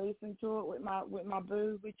back and listen to it with my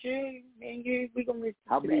boo, with you, and you. We gonna listen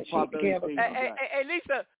to that shit together. Hey,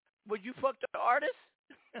 Lisa, would you fuck the artist?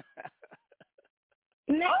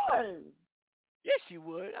 No. Yes, you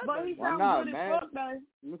would. But he sounds good as fuck, though.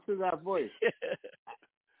 Listen to that voice.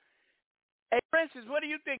 Hey, Princess, what do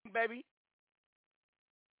you think, baby?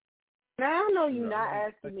 Now I know you're not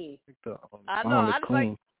asking me. I know. I just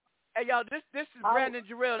like. Hey, y'all, this is Branden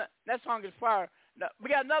Jerrel. That song is fire. Now, we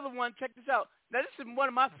got another one. Check this out. Now, this is one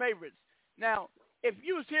of my favorites. Now, if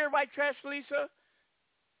you was here, White Trash Lisa,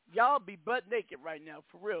 y'all be butt naked right now,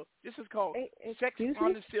 for real. This is called Sex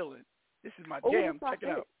on the Ceiling. This is my jam. Check it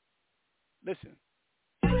out. Listen.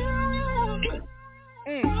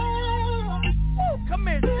 Come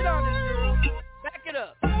here, sit on this girl. Back it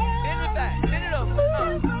up. Bend it back. Bend it up.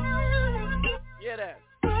 Yeah, that.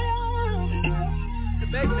 The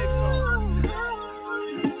baby song.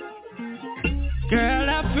 Girl,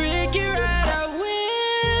 I freak you right, I will.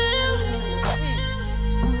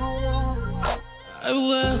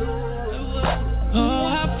 will. Oh,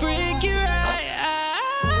 I'll freak you right,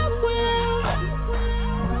 I will.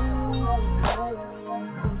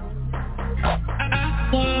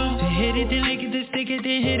 To hit it, then lick it, then stick it,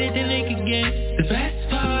 then hit it, then lick again. The best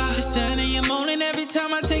part is turning your moaning every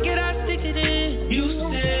time I take it, I stick it in. You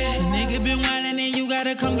said, the nigga been wildin' and you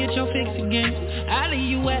gotta come get your fix again. I leave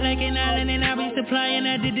you wet like an island and I be supplying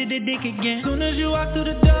that the dick again. Soon as you walk through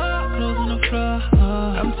the door, clothes on the floor.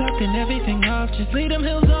 I'm talking everything off, just leave them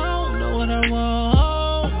hills on. Know what I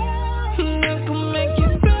want. I can make you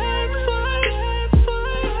beg for it.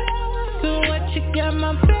 So what you got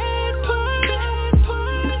my bed for?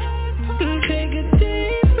 Take a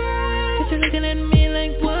deep breath. Cause you're looking at me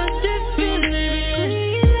like what's this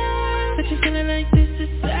feeling? But you're feeling like this is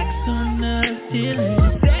sex on the ceiling.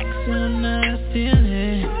 Sex on the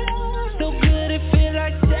ceiling. So good it feel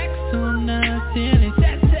like sex on the ceiling.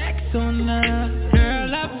 Sex on the.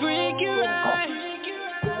 Girl, I freak you right.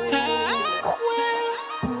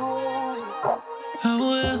 I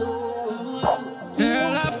will.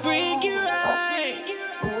 Girl, I freak you right.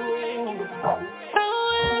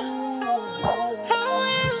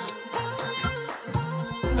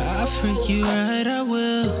 I'll freak you right, I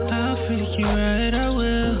will. I'll freak you right, I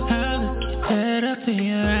will. I'll look you dead up in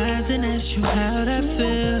your eyes and ask you how that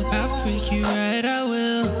feels. I'll freak you right, I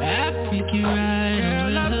will. I'll freak you right,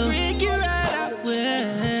 girl, I'll freak you right, I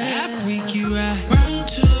will. I'll freak you right. Round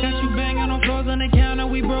two, got you banging on floors on the counter.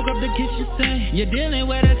 We broke up the kitchen sink. You're dealing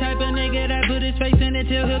with the type of nigga that put his face in it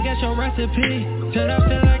till he'll get your recipe. Till I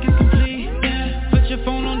feel like it's complete. Yeah, put your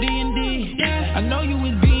phone on D&D. Yeah, I know you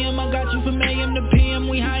was BM, I got you from AM to PM.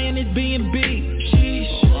 We high in this B&B.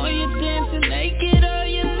 Sheesh. Oh, you dancing naked, oh,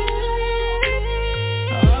 you lit.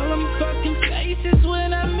 All them fucking faces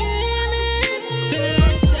when I'm in it. Feel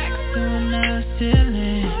like sex on the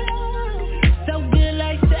ceiling. So good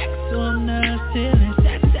like sex on the ceiling.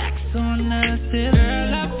 Sex on the ceiling.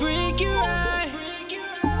 Girl, I freak you right.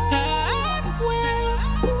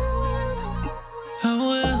 I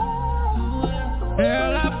will.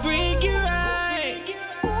 Girl, I freak you right.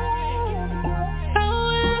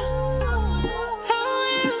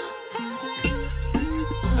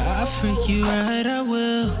 I'll freak you right, I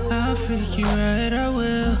will. I'll freak you right, I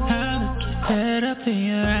will. I'll look you dead up in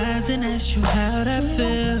your eyes and ask you how that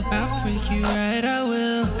feels. I'll freak you right, I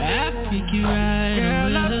will. I'll freak you right,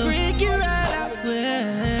 girl, I'll freak you right, I will.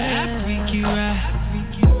 I'll freak you right.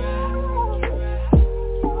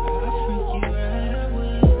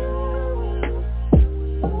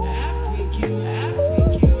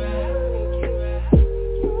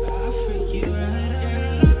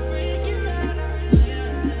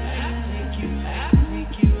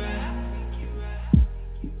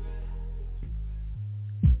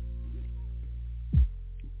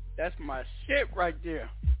 That's my shit right there.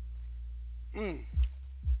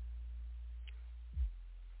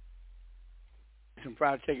 Some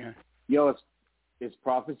fried chicken. Yo, is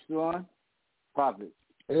Prophet still on? Prophet.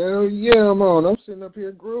 Hell yeah, I'm on. I'm sitting up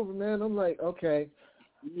here grooving, man. I'm like, okay.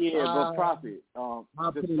 Yeah, but Prophet. I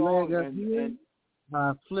the put a song leg up here.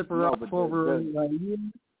 I flip her up over like you.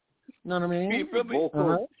 Know what I mean? The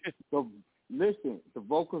vocals. Listen, the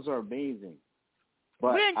vocals are amazing.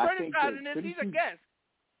 But we ain't I think criticizing this. He's a guest.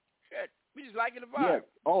 Shit, we just liking the vibe. Yeah.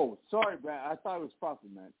 Oh, sorry, Brad. I thought it was Prophet,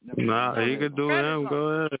 man. Nah, you can do him. Go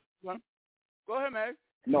ahead. Go ahead, man.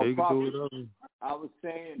 No, Prophet. I was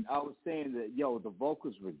saying that, yo, the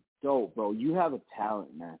vocals were dope, bro. You have a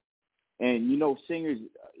talent, man. And, you know, singers,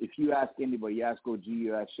 if you ask anybody, you ask OG,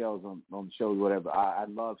 you ask Shells on the show, whatever, I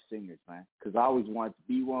love singers, man. Because I always wanted to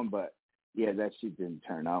be one, but, yeah, that shit didn't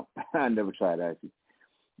turn out. I never tried that shit.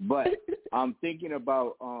 But I'm thinking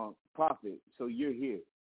about Prophet, so you're here.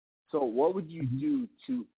 So what would you do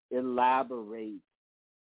to elaborate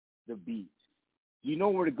the beat? You know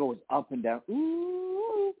where it goes up and down.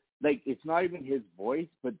 Ooh, like it's not even his voice,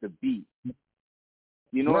 but the beat.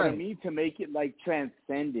 You know what I mean? To make it like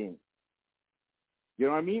transcendent. You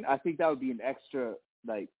know what I mean? I think that would be an extra,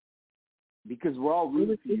 like, because we're all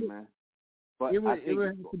rooting for you, man. But it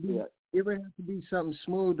would have to be something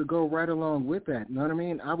smooth to go right along with that. You know what I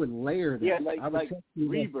mean? I would layer that. Yeah, like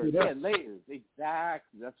reverb. Yeah, layers.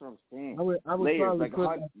 Exactly. That's what I'm saying. I would layers,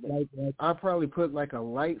 probably put like a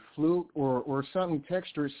light flute or something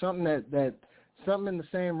textured, something that something in the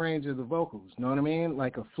same range of the vocals. You know what I mean?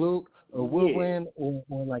 Like a flute, a woodwind, or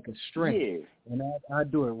like a string. Yeah. And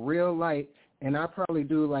I'd do it real light, and I'd probably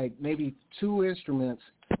do like maybe 2 instruments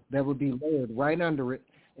that would be layered right under it.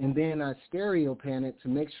 And then I stereo pan it to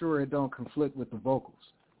make sure it don't conflict with the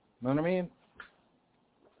vocals. Know what I mean?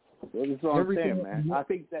 That's what I'm saying, man. I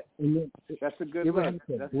think that's a good look. That's a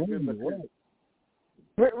good look.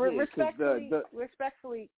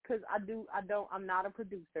 Respectfully, because I'm not a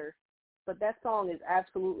producer, but that song is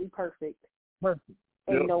absolutely perfect. Perfect.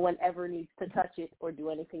 And no one ever needs to touch it or do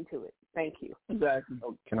anything to it. Thank you. Exactly.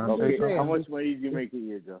 Can I say something? How much money did you make a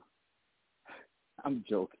year, Joe? I'm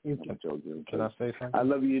joking. Can I say something? I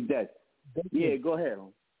love you to death. Yeah, go ahead.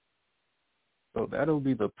 So that'll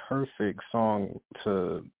be the perfect song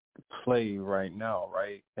to play right now,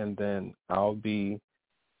 right? And then I'll be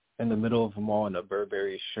in the middle of them all in a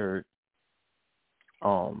Burberry shirt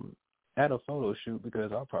at a photo shoot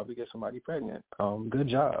because I'll probably get somebody pregnant. Good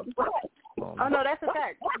job. Oh, no, that's a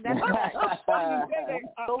fact. That's a fact.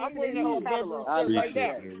 I'm in the whole Burberry like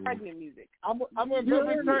that. Pregnant music. I'm in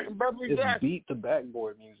Burberry shirt and Burberry Just jacket. beat the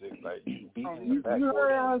backboard music. Like, beating the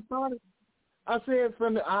backboard. I said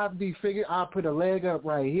I'll put a leg up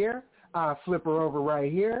right here. I'll flip her over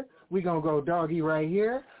right here. We gonna go doggy right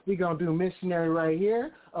here. We gonna do missionary right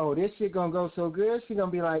here. Oh, this shit gonna go so good. She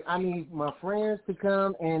gonna be like, I need my friends to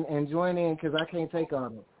come and join in because I can't take all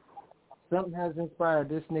this. Something has inspired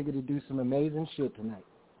this nigga to do some amazing shit tonight.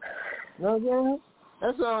 You know what I'm saying?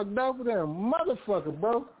 That's all dope for them, motherfucker,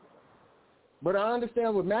 bro. But I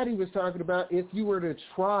understand what Matty was talking about if you were to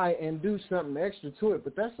try and do something extra to it.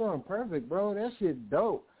 But that song perfect, bro. That shit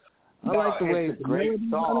dope. I like the way it's a great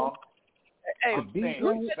song. Hey, I'm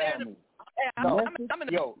saying family. I'm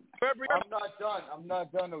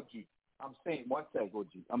not done, OG. I'm saying, one sec, OG.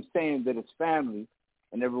 I'm saying that it's family,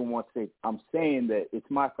 and everyone wants to say, I'm saying that it's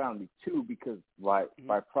my family too, because by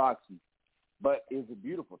proxy. But it's a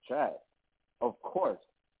beautiful track, of course.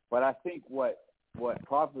 But I think what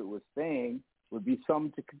Prophet was saying would be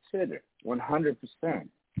something to consider, 100%.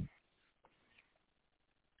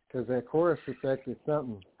 Because that chorus effect is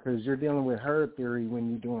something. Because you're dealing with herd theory when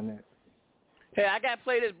you're doing that. Hey, I got to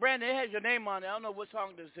play this. Branden, it has your name on it. I don't know what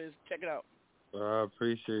song this is. Check it out. I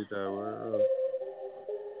appreciate that word.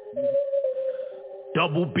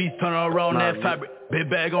 Double B, turn around that fabric. Big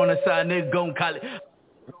bag on the side, nigga gon' call it.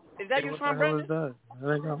 Is that your song, Branden?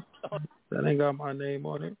 That ain't got my name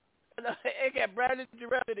on it. It got Branden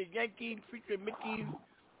Jerrel, the Yankee featuring Mickey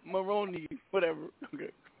Maroney, whatever.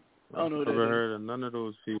 Okay. I don't know what that is. Never heard of none of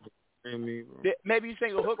those people. Maybe you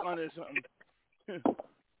sing a hook on it or something.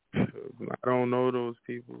 I don't know those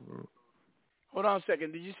people, bro. Hold on a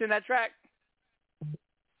second. Did you send that track?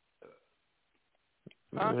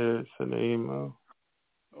 Huh? Yeah, it's in the email.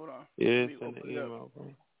 Hold on. Yeah, it's in the email,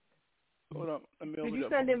 bro. Hold on. Let me open Did you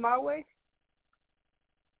it send it my way?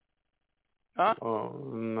 Huh? Oh,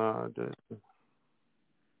 nah, I didn't.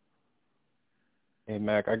 Hey,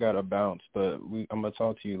 Mac, I got to bounce, but I'm going to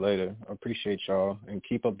talk to you later. I appreciate y'all, and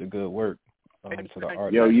keep up the good work to the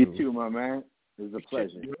artists. Yo, you too, my man. It was a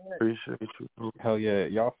pleasure. Appreciate you. Hell yeah.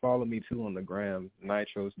 Y'all follow me, too, on the gram,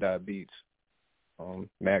 Nitros.beats.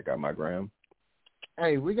 Mac got my gram.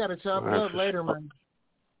 Hey, we got to chop it up later, man.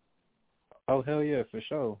 Oh, hell yeah, for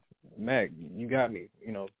sure. Mac, you got me.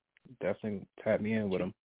 Definitely tap me in with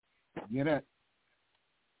him. Get that.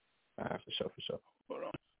 All right, for sure. Hold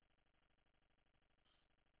on.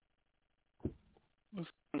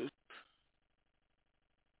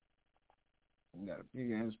 We got a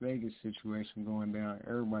big ass Vegas situation going down.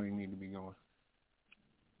 Everybody need to be going.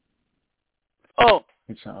 Oh.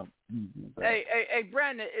 It's all. Hey,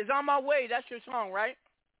 Branden, it's On My Way. That's your song, right?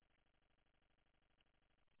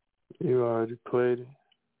 You already played it.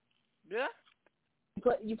 Yeah?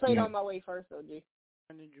 You played On My Way first, OG.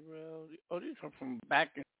 Branden Jerrel. Oh, these are from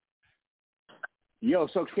back in. Yo,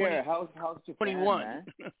 so Kara, how's your 21? Man?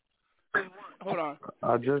 Hold on.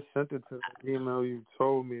 I just sent it to the email you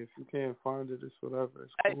told me. If you can't find it, it's whatever.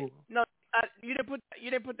 It's cool. No, you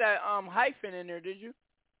didn't put that hyphen in there, did you?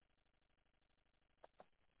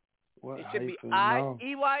 What it should hyphen?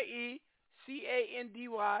 be No. EYECANDY.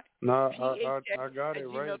 No, I got it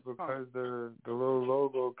right because the little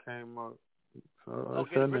logo came up. So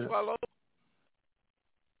okay, the British logo?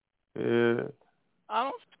 Yeah. I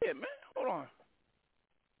don't see it, man. Hold on.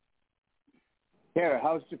 Kara,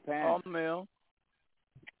 how's Japan? All mail.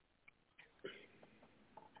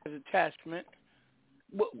 There's attachment.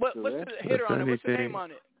 What's the header on it? What's the name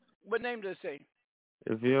on it? What name does it say?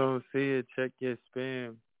 If you don't see it, check your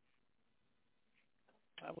spam.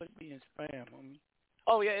 I would be in spam, homie.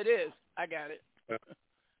 Oh, yeah, it is. I got it. Damn.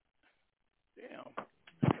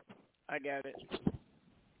 I got it.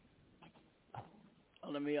 Oh,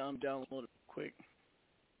 let me download it quick.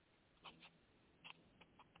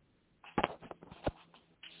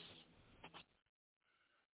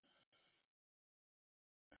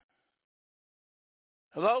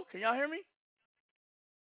 Hello? Can y'all hear me?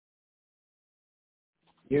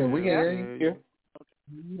 Yeah, we can hear you.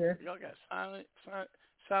 Okay. Y'all got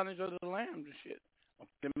silence of the lambs and shit.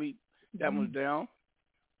 That one's down.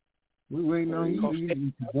 We waiting on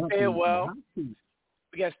you. Stay a while.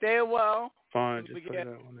 We got Stay a While. Fine, just play that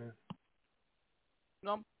one in.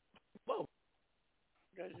 No, whoa.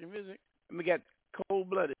 Got your music. And we got Cold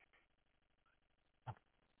Blooded.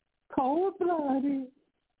 Cold Blooded.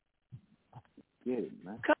 Get it,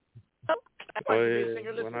 man. I wanted to be a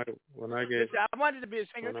singer. Listen. When I get, listen, I wanted to be a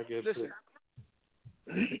singer. When I get listen.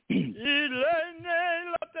 Il est né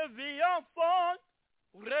la vie enfant,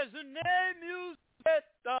 résonner musique,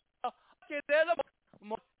 qui est le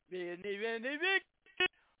veni, veni, vini,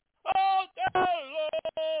 oh,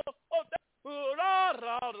 ra,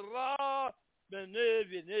 ra, ra, veni,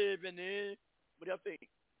 veni, veni. What do you think?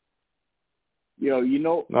 Yo, you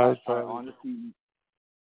know, no, I honestly,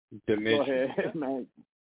 Dimension. Go ahead, man.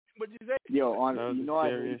 What'd you say? Yo, honestly, you know I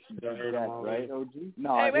hate you to death, right, OG?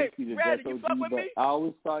 No, I hate you to death, OG, but I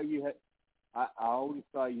always thought you had. I always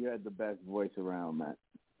thought you had the best voice around, man.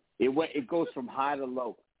 It goes from high to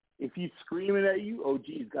low. If he's screaming at you,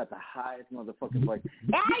 OG's got the highest motherfucking voice.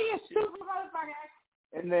 Hey, you stupid motherfucker!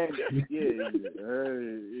 And then,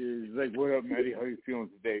 it's like, what up, Matty? How you feeling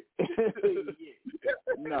today?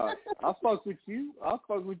 No, I'll fuck with you. I'll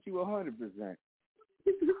fuck with you 100%.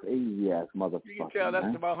 Crazy ass motherfucker. You can tell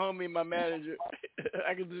that's my homie, my manager.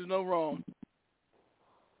 I can do no wrong.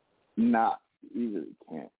 Nah, you really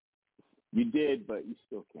can't. You did, but you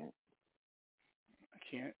still can't. I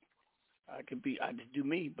can't. I can do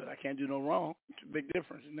me, but I can't do no wrong. It's a big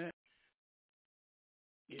difference in that.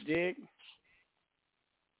 You dig?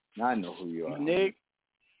 I know who you are. My nigga.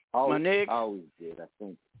 I always did, I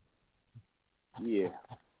think. Yeah.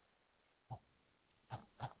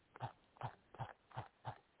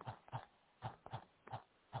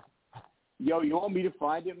 Yo, you want me to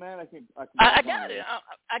find it, man? I got it.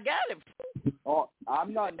 I got it. Oh,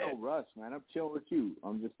 I'm not in no rush, man. I'm chilling with you.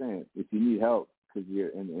 I'm just saying, if you need help, because you're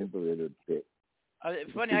in the invalid or bit.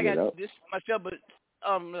 It's funny, I got this myself, but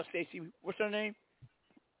Stacy, what's her name?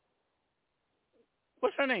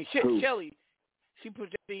 Shelly. She put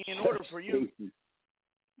that in order for you. Stacey.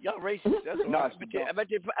 Y'all racist. That's all. I bet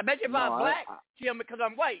you if I'm black, because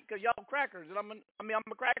I'm white, because y'all crackers, and I'm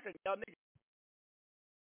a cracker, y'all niggas.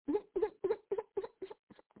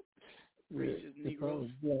 Racist Negroes.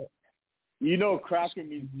 You know, cracker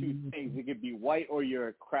means two things. It could be white or you're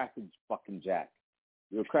a cracker fucking jack.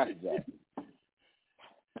 You're a cracker jack.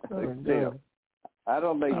 Damn. I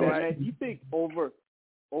don't like that, man. You think over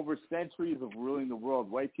centuries of ruling the world,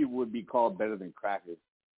 white people would be called better than crackers?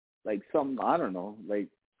 Like something, I don't know, like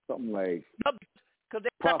something like.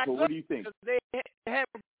 Prophet, what do you think? They have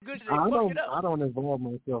good. I don't involve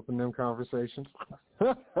myself in them conversations.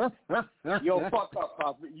 Yo, fuck up,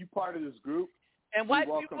 Prophet. You part of this group. And white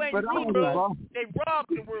people ain't ruled the world. They robbed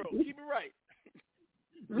the world. Keep it right.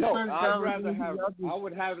 No,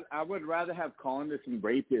 I would rather have colonists and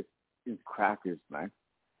rapists than crackers, man.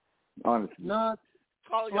 Honestly. Not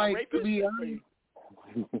calling like rapists. To be honest.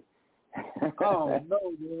 Oh no,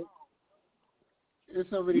 man. There's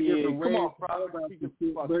so many different ways on, about this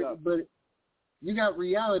shit, but you got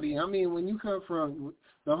reality. I mean, when you come from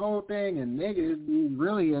the whole thing, a nigga is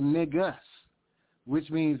really a niggus, which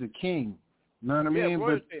means a king. You know what I mean?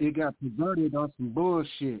 But it got perverted on some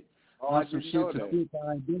bullshit. On some shit to fit the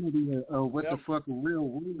identity of what the fuck a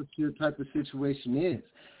real shit type of situation is.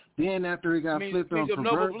 Then after it got flipped on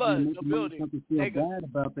perversion, motherfuckers feel bad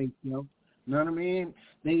about themselves. You know what I mean?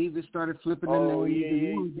 They even started flipping the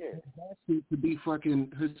name that shit to be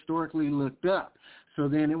fucking historically looked up. So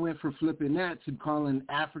then it went from flipping that to calling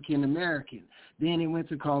African American. Then it went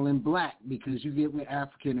to calling black, because you get with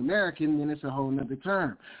African American, then it's a whole nother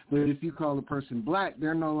term. But if you call a person black,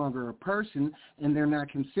 they're no longer a person, and they're not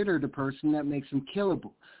considered a person. That makes them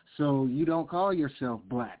killable. So you don't call yourself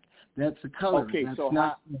black. That's a color. Okay, that's so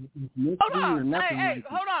not ethnicity or nothing. Hey,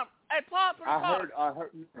 hold on. Hey, pause for the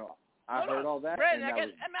call. I heard all that. Branden,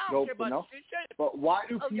 and that was dope enough. But why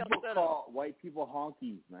do people call white people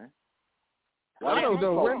honkies, man? I don't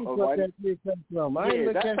know where the fuck that shit comes from.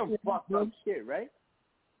 That's some fucked up shit, right?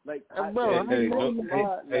 Like,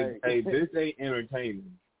 hey, this ain't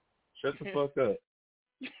entertainment. Shut the fuck up.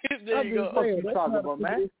 There you go. What you talking about,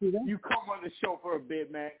 man? You come on the show for a bit,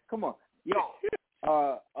 man. Come on. Yo,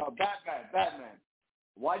 Batman.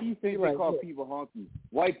 Why do you think they call people honkies?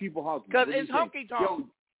 White people honkies? Because it's honky tonk. Yo,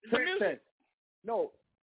 Princess. No,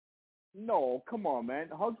 come on, man.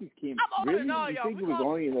 Honkies came. Really? You think it was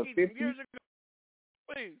only in the 50s?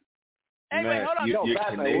 Please. Anyway, hold on. Yo,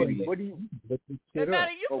 Batman, what do you? Hey,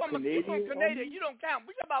 Matty, you from Canada. You don't count.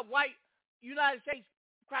 We talking about white United States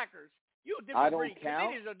crackers. You a different breed.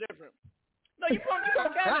 Canadians are different. No, you from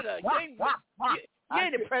Canada. You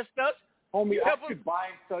ain't impressed us. Homie, I could buy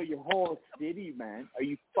and sell your whole city, man. Are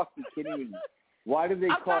you fucking kidding me? Why do they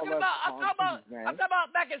call us honkies, man? I'm talking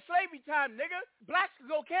about back in slavery time, nigga. Blacks could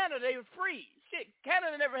go Canada, they were free. Shit,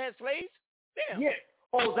 Canada never had slaves. Damn. Yeah.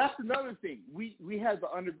 Oh, that's another thing. We had the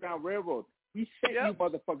Underground Railroad. We set you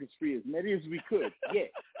motherfuckers free as many as we could. Yeah.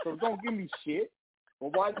 So don't give me shit.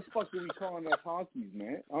 But why the fuck are we calling us honkies,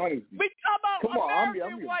 man? Honestly. We talk about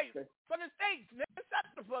American I'm white from the States, nigga. Shut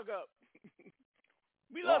the fuck up.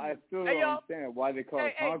 We well, love you. I still don't understand why they call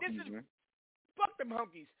us honkies, man. Fuck them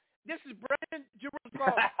honkies. This is Branden Jerrel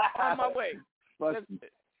on my way. All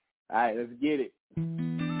right, let's get it.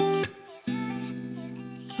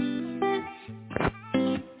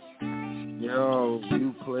 Yo,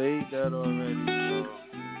 you played that already, bro.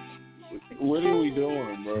 What are we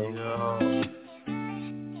doing, bro? Yo.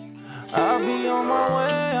 I'll be on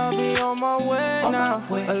my way now.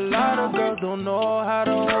 A lot of girls don't know how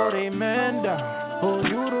to hold a man down. Oh,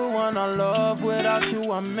 you the one I love, without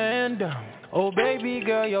you I'm man down. Oh baby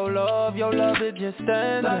girl, your love it just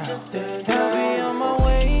stands out. I'll be on my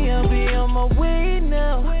way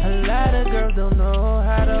now. A lot of girls don't know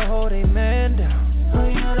how to hold a man down. Oh,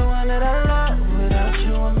 you're the one that I love, without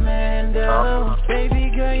you I'm man down.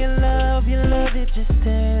 Baby girl, your love it just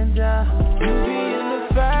stands out. You be in the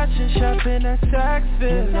fashion shopping at Saks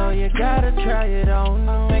Fifth. You know you gotta try it on,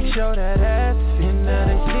 make sure that ass fit. Now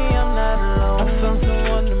they see I'm not alone, I found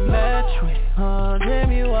someone to match with. Oh,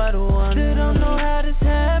 damn, you are the one. They don't know how this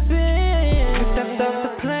happened. You stepped off the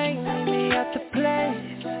plane, see me at the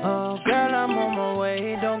place. Oh, girl, I'm on my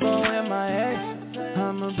way, don't go in my head.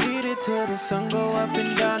 I'ma beat it till the sun go up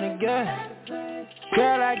and down again.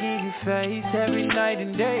 Girl, I give you face every night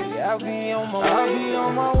and day. I'll be on my way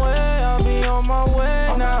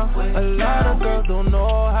now. A lot of girls don't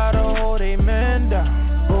know how to hold a man down.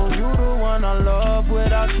 Oh, you the one I love,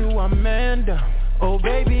 without you I'm man down. Oh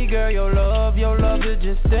baby girl, your love it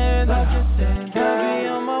just stands out. I'll be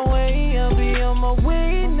on my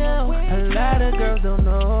way now. A lot of girls don't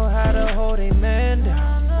know how to hold a man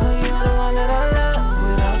down. Oh, you're the one that I love,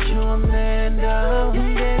 without you I'm man down.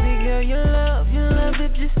 Baby girl, your love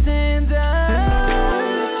it just stands out.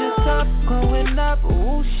 And it's just up, going up,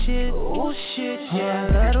 oh shit, yeah. I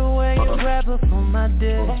love the way you grab her from my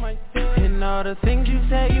dick. And all the things you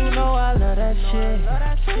say, you know I love that shit.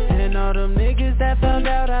 And all them niggas that found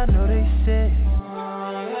out, I know they sick.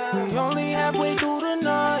 We only halfway through the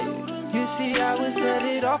night. You see I would set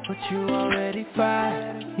it off, but you already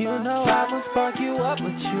fired. You know I'ma spark you up,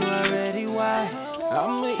 but you already wired.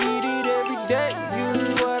 I'ma eat it every day, you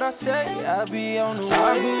hear what I say. I'll be on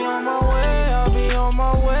my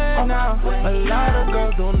way now. A lot of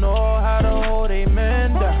girls don't know how to hold a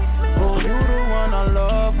man down. Oh, you the one I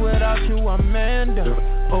love, without you I'm man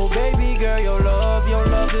down. Oh baby girl, your love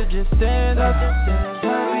it just stands out.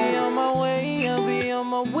 I'll be on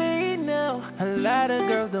my way now. A lot of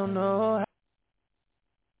girls don't know how.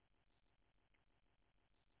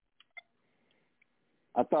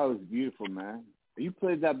 I thought it was beautiful, man. You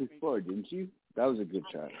played that before, didn't you? That was a good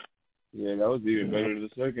track. Yeah, that was even better the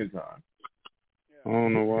second time. I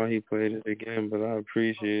don't know why he played it again, but I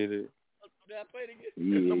appreciate it. Did I play it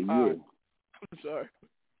again? Yeah. I'm sorry.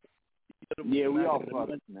 Yeah, we all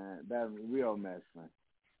fucked, man. We all messed, man.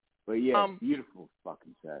 But yeah, beautiful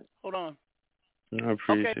fucking track. Hold on. I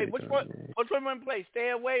appreciate it. Okay, which one we play? Stay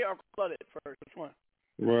Away or Flooded first? Which one?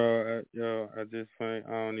 Bro, I just think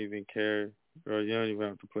I don't even care. Bro, you don't even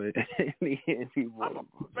have to play any anymore.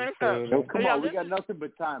 Yo, come on, we got nothing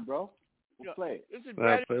but time, bro. We'll play it. This is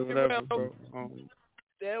play whatever, bro.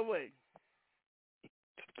 Stay Away.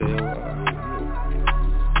 Stay away.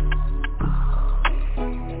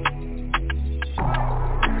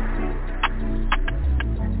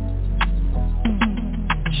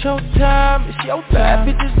 Showtime, it's your time,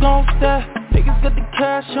 bitches gon' stay. Niggas got the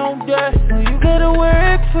cash on deck. So you gotta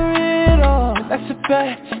work for it all. That's a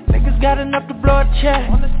fact. Niggas got enough to blow a check.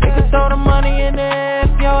 Niggas throw the money in the air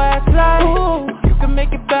if your ass like. Ooh, you can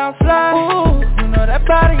make it bounce like. Ooh, you know that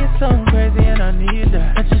body is something crazy and I need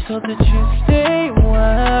that. I just hope that you stay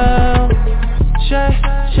well. Shake,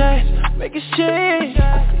 make it shake.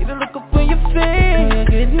 I see the look up on your face. You're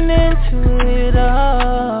getting into it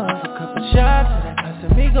all. A couple shots.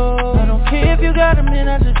 Amigo. I don't care if you got a minute,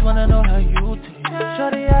 I just wanna know how you do.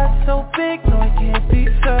 Shorty eyes so big, no it can't be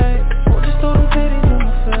fake. Oh, just throw them titties in my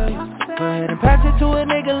face. Go ahead and pass it to a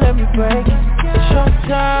nigga, let me break it. It's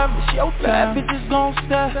showtime, it's your time. Bitches gon'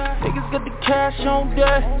 stay. Niggas got the cash on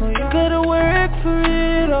deck. So you gotta work for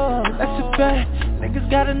it all. That's a fact. Niggas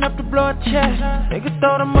got enough to blow a check. Niggas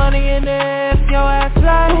throw the money in the air if your ass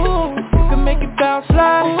like. Ooh, you can can make it bounce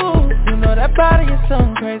like you know that body is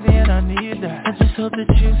something crazy and I need that. I just hope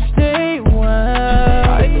that you stay well.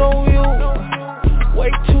 I know you way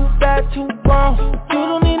too bad, too wrong. You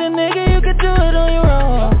don't need a nigga, you can do it on your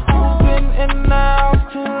own. You've been in the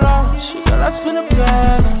house too long. Girl, I spin a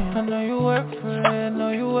bag on you. I know you work for it, I know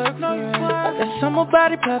you work for it. There's some more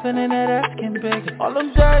body popping and that ass getting bigger. All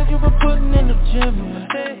them days you been putting in the gym,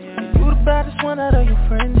 yeah. You the baddest one out of your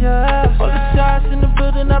friends, yeah. All the sides in the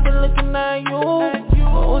building, I've been looking at you.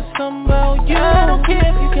 Oh, it's something about you. I don't care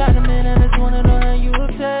if you got a minute, I just wanna know how you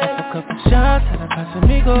will take a couple shots and a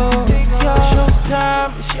Casamigos. It's your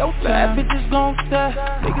time, it's your time. Bad bitches gon' stay.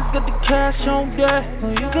 Niggas got the cash on deck.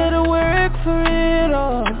 Well, you gotta work for it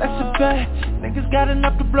all. That's a bet. Niggas got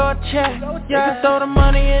enough to blow a check. Yeah, throw the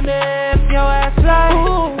money in there if your ass like.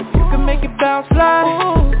 You can make it bounce like.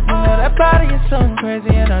 You know that body is something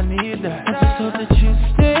crazy and I need that. I just hope that you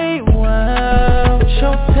stay well. It's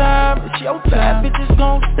your time, it's your time. Bad bitches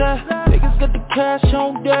gon' stay. Niggas got the cash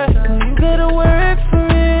on deck. Well, you gotta work for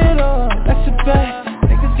it all. That's a bet.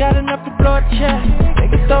 Niggas got enough to blow a check.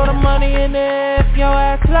 Niggas throw the money in there if your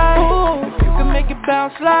ass like. You can make it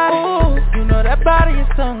bounce like. You know that body is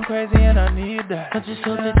something crazy and I need that. I just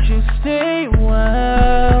hope that you stay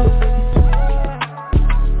well.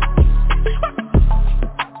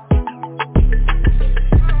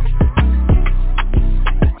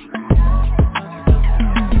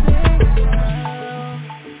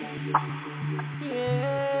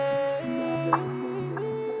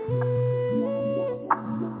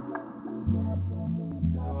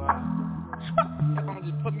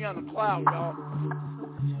 Put me on the cloud, y'all.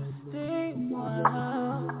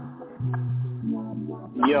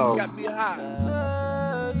 Yo. Got me high.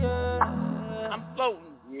 I'm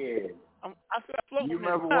floating. Yeah. I feel floating. You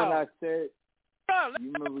remember when I said?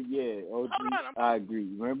 You remember? Yeah. OG. I agree.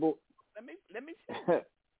 Remember? Let me.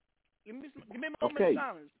 Give me a moment of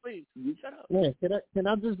silence, please. Shut up. Yeah. Can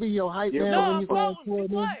I just be your hype man when you go for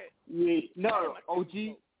it? Yeah. No.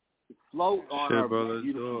 OG. Float on our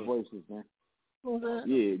beautiful voices, man.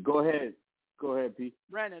 Yeah, go ahead, P.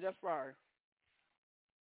 Brandon, that's fire.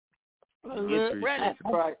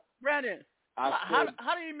 Brandon, how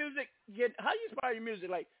do your music get? How do you inspire your music?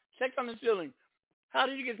 Like Sex on the Ceiling. How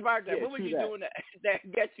did you get inspired? That? What were you doing that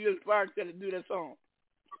gets you inspired to do that song?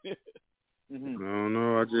 I don't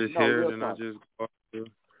know. I just hear it and I just go through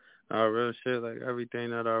real shit. Like everything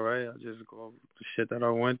that I write, I just go the shit that I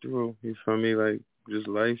went through. You feel me? Like just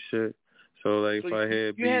life shit. So like if I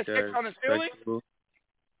had beat that sexual,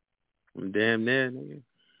 I'm damn near, nigga.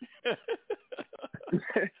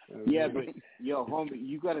 Yeah, but yo, homie,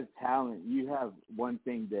 you got a talent. You have one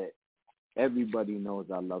thing that everybody knows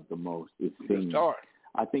I love the most is singing.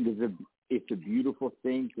 I think it's a beautiful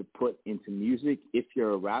thing to put into music. If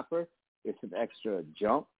you're a rapper, it's an extra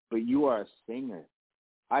jump, but you are a singer.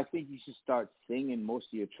 I think you should start singing most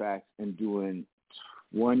of your tracks and doing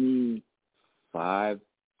 20%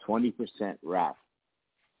 rap.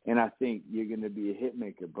 And I think you're going to be a hit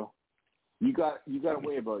maker, bro. You got a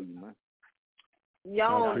way about you, man.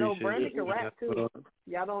 Y'all don't know Brandon can rap too.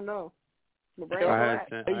 Y'all don't know. Brandon rap.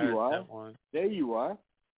 There you are.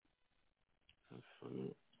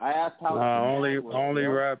 I asked how. Only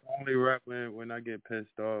rap when I get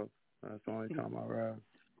pissed off. That's the only time I rap.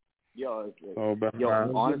 Honestly,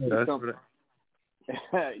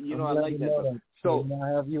 you know I like that. So I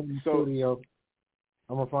have you in the studio.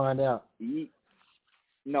 I'm gonna find out.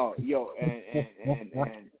 No,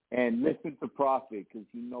 and listen to Prophet because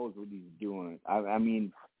he knows what he's doing. I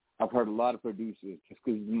mean, I've heard a lot of producers just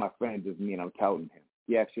because he's my friend doesn't mean I'm touting him.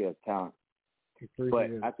 He actually has talent.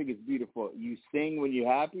 But I think it's beautiful. You sing when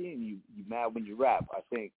you're happy and you mad when you rap. I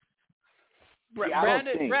think. Brandon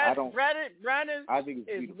I think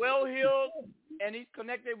is well heeled and he's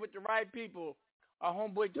connected with the right people. Our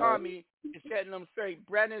homeboy Tommy is setting them straight.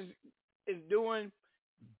 Brandon is doing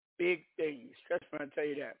big things. Trust me, I tell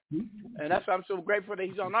you that. And that's why I'm so grateful that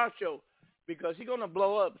he's on our show because he's gonna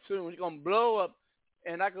blow up soon. He's gonna blow up,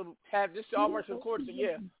 and I could have this all versus court. So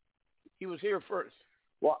yeah, he was here first.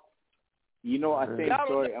 Well, you know, I think.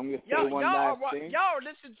 Sorry, I'm gonna say one last thing. Y'all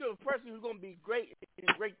listen to a person who's gonna be great in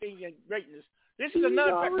great things and greatness. This is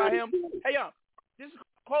another fact by him. Hey, y'all, this is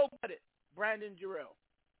cold-blooded. Branden Jerrel.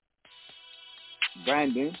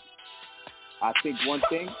 Brandon, I think one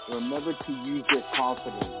thing, remember to use your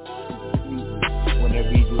confidence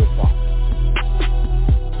whenever you do a song.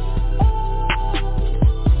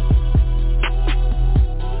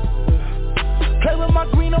 Play with my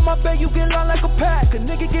green on my bed, you get long like a pack. A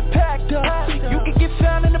nigga get packed up. You can get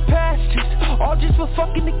found in the pastures, all just for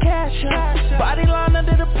fucking the cash up. Body line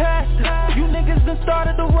under the pastor. You niggas done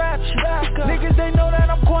started the rapture. Niggas, they know that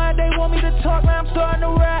I'm quiet, they want me to talk, now I'm starting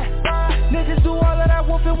to rap. Niggas do all of that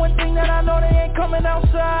wolfing, one thing that I know, they ain't coming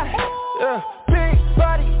outside. Big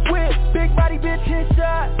body whip, big body bitch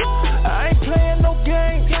headshot. I ain't playing no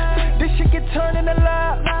games, this shit get turned into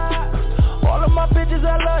live. All of my bitches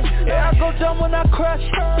I love you, yeah I go dumb when I crush.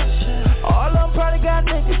 All of them probably got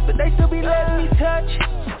niggas, but they still be letting me touch.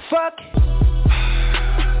 Fuck it.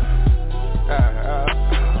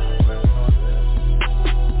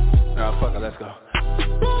 Fuck it, let's go.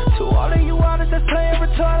 To all of you artists that's playing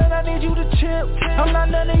retarded, I need you to chill. I'm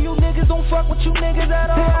not none of you niggas, don't fuck with you niggas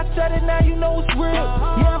at all. I said it, now you know it's real.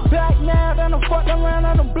 Yeah, I'm back now, done I'm fucking around,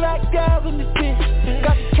 I done blacked out in this bitch.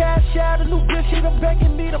 Got the cash out, a new bitch, she done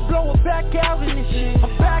begging me to blow it back out in this shit.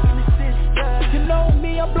 I'm back in the city, you know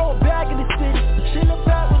me, I blow it back in the city. She look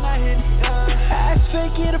back when I hit it. Ass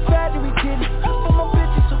fake, yeah, the factory kitty. But my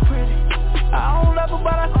bitch is so pretty. I don't love her,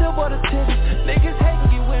 but I still bought a titty. Niggas hate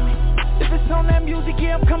get with me. If it's on that music,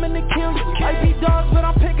 yeah, I'm coming to kill you. Might be dogs, but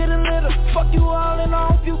I'm picking a litter. Fuck you all and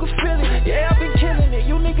I hope you can feel it. Yeah, I've been killing it.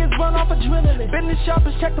 You niggas run off adrenaline. Business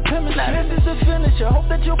shoppers check the penmanship. This is the finisher. Hope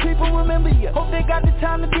that your people remember you. Hope they got the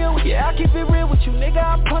time to deal with you. Yeah, I keep it real with you, nigga,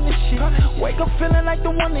 I punish shit. Wake up feeling like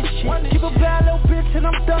the one and shit. Keep a bad little bitch and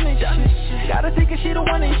I'm done and shit. Gotta think she the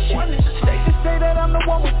one and shit. They say that I'm the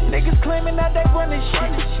one with it. Niggas claiming that they running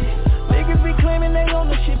shit. Niggas be claiming they own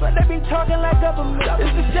the shit, but they be talking like government.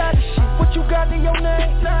 It's the saddest shit. What you got in your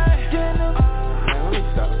name? Man, let me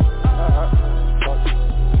stop.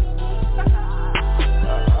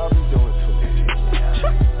 I'll be doing too much.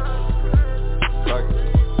 Fuck it.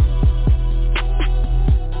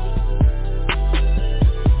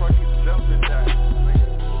 Fucking jumping that.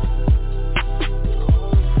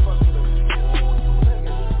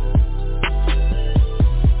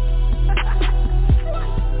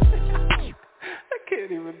 I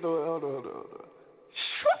can't even do it. Hold on.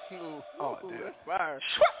 Oh, damn. That's fire.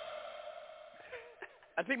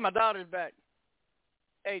 I think my daughter's back.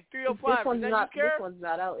 Hey, 305, is that you, Kara? This one's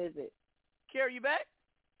not out, is it? Kara, you back?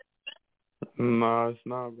 No, it's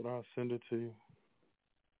not, but I'll send it to you.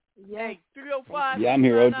 Hey, 305. Yeah, I'm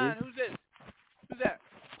here, OG. Who's this? Who's that?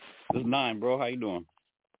 This is 9, bro. How you doing?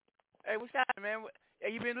 Hey, what's happening, man?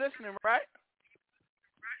 Hey, you been listening, right?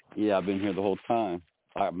 Yeah, I've been here the whole time.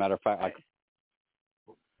 Matter of fact,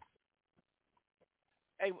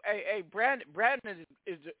 Hey, Branden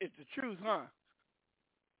is the truth, huh?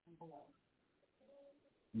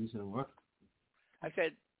 You said what? I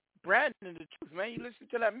said, Branden is the truth, man. You listen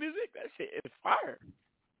to that music? That shit is fire.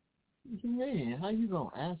 Man, how you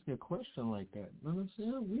gonna ask a question like that? You know what I'm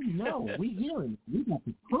saying? We know. We hearing. We got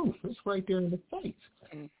the proof. It's right there in the face.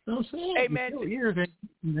 You know what I'm saying? Hey, man. Your ears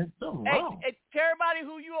ain't there's something wrong. Hey, tell everybody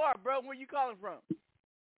who you are, bro. Where you calling from?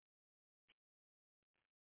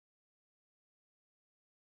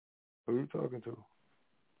 Who you talking to?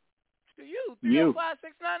 To you.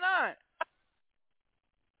 305-699.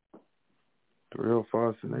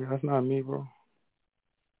 305, that's not me, bro.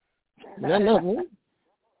 That's not me.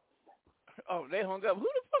 Oh, they hung up. Who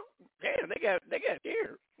the fuck? Damn, they got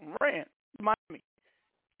here. Ran. Miami.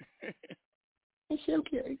 It's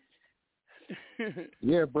okay.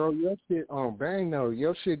 Yeah, bro, your shit on bang though.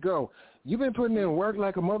 Your shit go. You been putting in work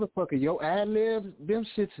like a motherfucker. Your ad libs, them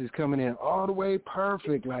shits is coming in all the way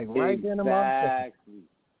perfect, like right there in the motherfucker. You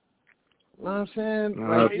know what I'm saying?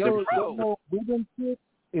 Like your rhythm shit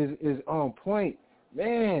is on point,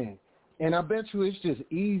 man. And I bet you it's just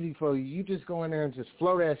easy for you. You just go in there and just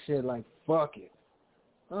flow that shit like fuck it.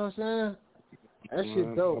 You know what I'm saying? That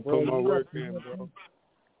shit dope, bro. I put my work in, bro.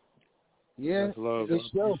 Yeah, that's love. I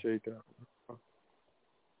appreciate that.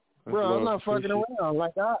 That's bro, love. I'm not fucking around.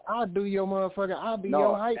 Like I do your motherfucker. I'll be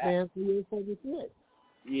your hype man for your fucking shit.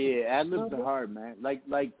 Yeah, ad libs are hard, man.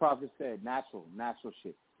 Like Prophet said, natural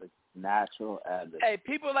shit. Like natural ad libs. Hey,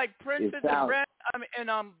 people like Princess and Brand,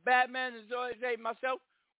 Batman and Zoe myself,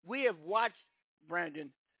 we have watched Branden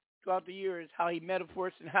throughout the years, how he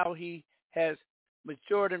metaphors and how he has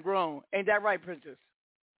matured and grown. Ain't that right, Princess?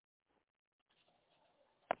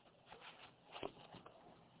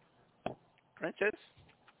 Princess?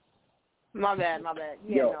 My bad.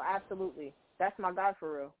 Yeah, no, absolutely. That's my guy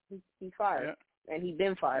for real. He's fired. Yeah. And he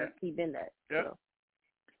been fired. Yeah. He been that. Yeah. So.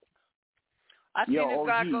 I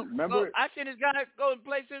seen this guy go in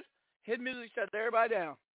places, his music shut everybody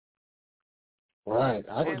down. Right.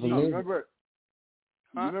 I can believe it.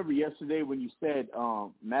 You remember yesterday when you said,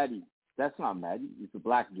 Matty, that's not Matty, it's a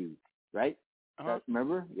black dude, right?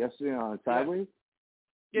 Remember yesterday on Sideways?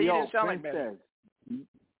 Yeah, you didn't sound like Matty.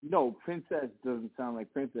 No, Princess doesn't sound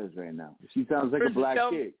like Princess right now. She sounds like Princess, a black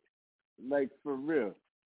kid. Like, for real.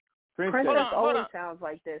 Princess hold on. sounds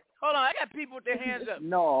like this. Hold on, I got people with their hands up.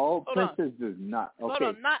 No, Hold Princess does not. Okay.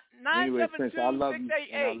 Hold on, Anyway, Princess, I love 972-688. you,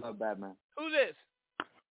 and I love Batman. Who's this?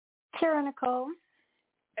 Kara Nicole.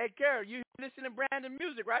 Hey, Kara, you listen to Branden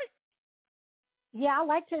music, right? Yeah, I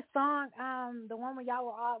liked his song. The one where y'all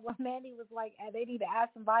were all, when Mandy was like, they need to add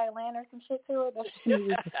some violin or some shit to it. That's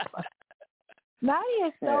Matty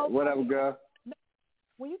is so. Hey, what up, girl?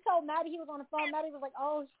 When you told Matty he was on the phone, Matty was like,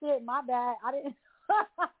 "Oh shit, my bad. I didn't."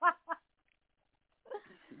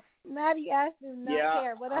 Matty asked him not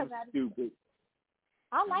care. What up, Matty? Stupid.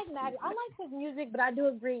 I like Matty. I like his music, but I do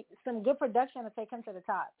agree some good production will take him to the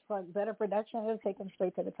top. So better production will take him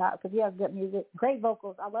straight to the top because he has good music, great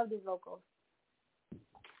vocals. I love his vocals.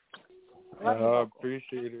 I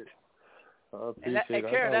appreciate it. Hey,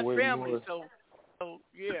 Kara, that's family. So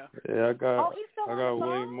yeah. Yeah, I got way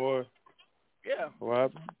phone? More. Yeah. What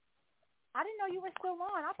happened? I didn't know you were still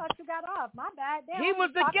on. I thought you got off. My bad. Damn, he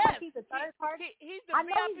was the guest. He's the third party. He's the I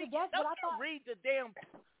know VIP. he's the guest, but I thought read the damn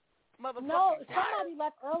motherfucker. No, somebody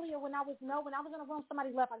left earlier when I was in the room.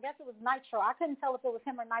 Somebody left. I guess it was Nitro. I couldn't tell if it was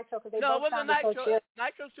him or Nitro because they both sounded so chill.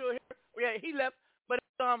 Nitro's still here. Yeah, he left, but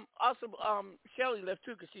also Shelly left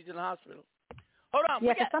too because she's in the hospital. Hold on.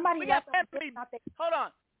 Yeah, somebody left. Hold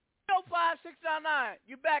on. 05699.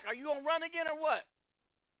 You back? Are you gonna run again or what?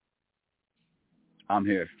 I'm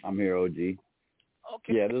here, OG. Okay.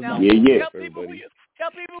 Yeah, this is now, yeah. Tell people who you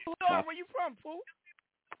are. Where you from, fool?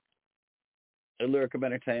 Lyrical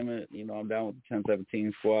Entertainment. You know, I'm down with the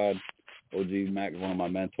 1017 squad. OG Mack, one of my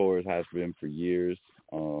mentors, has been for years.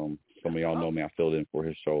 Some of y'all know me. I filled in for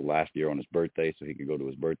his show last year on his birthday so he could go to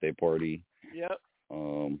his birthday party. Yep.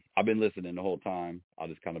 I've been listening the whole time. I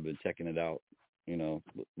just kind of been checking it out, you know,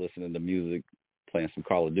 listening to music, playing some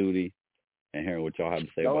Call of Duty, and hearing what y'all have to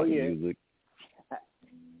say about the music.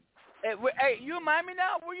 Hey, you in Miami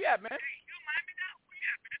now? Where you at, man?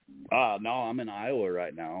 No, I'm in Iowa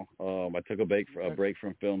right now. I took a break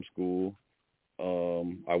from film school.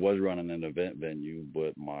 I was running an event venue,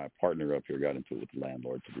 but my partner up here got into it with the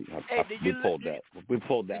landlord. We pulled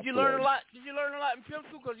that. Did you learn a lot? Did you learn a lot in film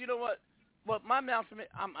school? Because you know what? Well, my announcement,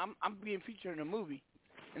 I'm being featured in a movie,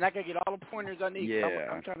 and I can get all the pointers I need. Yeah.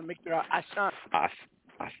 I'm trying to make sure I shine. I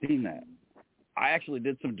seen that. I actually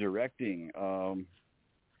did some directing.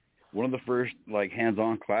 One of the first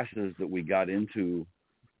hands-on classes that we got into,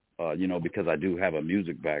 you know, because I do have a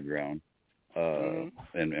music background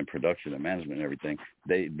and production and management and everything.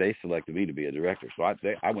 They selected me to be a director, so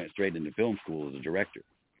I went straight into film school as a director.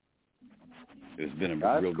 It's been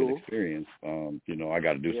a real good experience. You know, I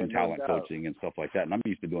got to do some talent coaching and stuff like that, and I'm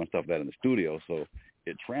used to doing stuff like that in the studio, so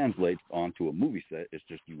it translates onto a movie set. It's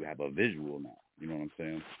just you have a visual now. You know what I'm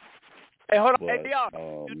saying? Hey, hold on. Hey, DR,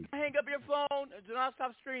 do not hang up your phone. Do not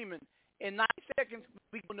stop streaming. In 9 seconds,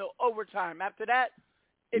 we go to overtime. After that,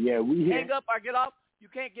 if you hang up or get off, you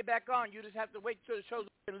can't get back on. You just have to wait till the show's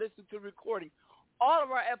and listen to the recording. All of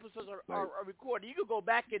our episodes are recorded. You can go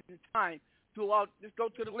back in time. Just go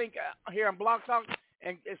to the link here on Blog Talk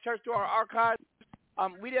and search through our archives.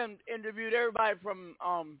 We done interviewed everybody from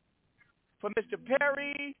Mr.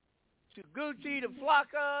 Perry to Gucci to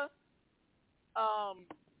Flocka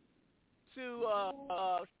to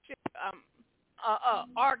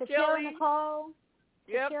R. Kelly. Nicole.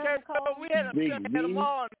 Yeah, we had them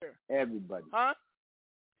all on there. Everybody. Huh?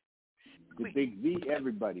 The Big V,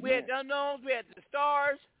 everybody. We had the Unknowns. We had the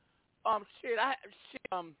Stars. I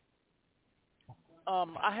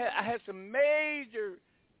had some major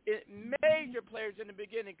players in the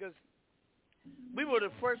beginning because we were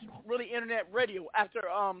the first really internet radio after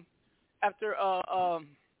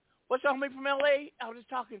what's the homie from LA? I was just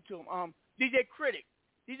talking to him. DJ Critic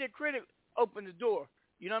opened the door.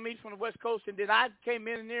 You know what I mean? From the West Coast, and then I came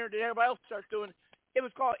in there, and then everybody else started doing it. It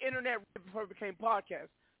was called internet radio before it became podcast.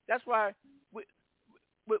 That's why when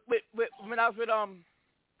I was with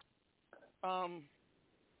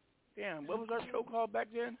damn, what was our show called back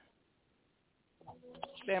then?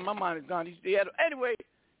 Damn, my mind is gone. Anyway,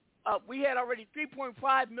 we had already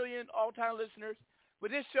 3.5 million all-time listeners.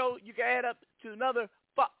 With this show, you can add up to another.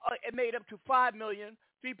 It made up to 5 million,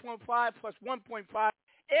 3.5 plus 1.5,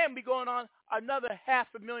 and we're going on another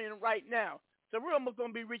 500,000 right now. So we're almost going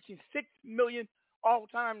to be reaching 6 million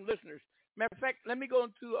all-time listeners. Matter of fact, let me go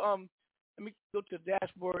to the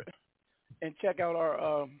dashboard and check out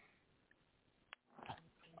our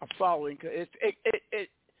following. Cause it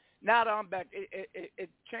now that I'm back, it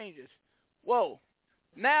changes. Whoa!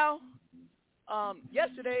 Now,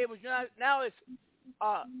 yesterday it was now it's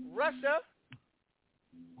Russia,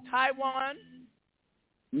 Taiwan.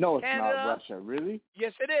 No, it's Canada, not Russia. Really?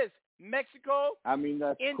 Yes, it is. Mexico. I mean,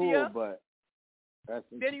 that's India, cool, but Then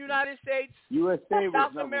the United States, USA was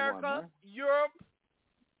South number America, one, huh? Europe,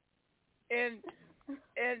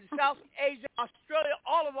 and South Asia, Australia.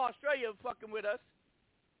 All of Australia fucking with us.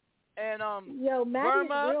 And Yo, Matty's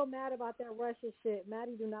Burma. real mad about that Russia shit.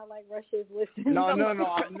 Matty do not like Russia's listening. No, I'm not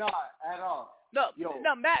at all. No,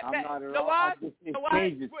 Matt. I'm not at know all. why? It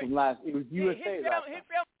changed from last. It was USA his last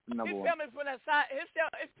family from that side. His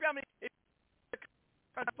family is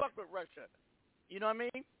trying to fuck with Russia. You know what I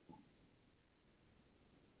mean?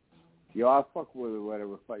 Yo, I fuck with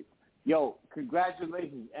whatever fight. Yo,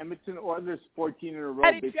 congratulations, Edmonton Oilers, 14 in a row.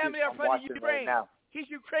 Matty's family are I'm from watching Ukraine. right now. He's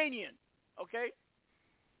Ukrainian. Okay.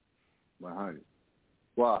 100.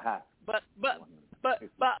 Well, half. But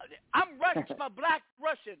I'm Russian. I'm a black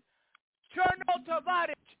Russian. Cherno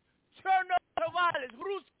Tavares,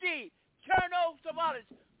 Ruski, Cherno Tavares.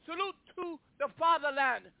 Salute to the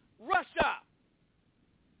fatherland, Russia,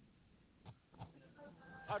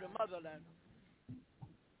 or the motherland.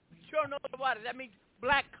 Cherno Tavares. That means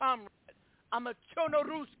black comrade. I'm a Cherno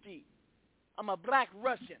Ruski. I'm a black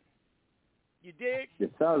Russian. You dig?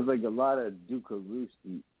 It sounds like a lot of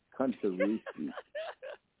Duka-Ruski. Kunta-Ruski.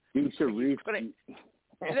 Duka-Ruski.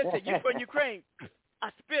 Listen, you from Ukraine.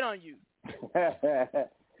 I spit on you.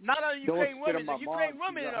 Not on Ukraine women. The Ukraine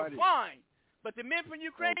women are fine. But the men from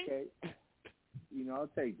Ukraine. Okay. You know, I'll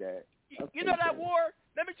take that. You know that war?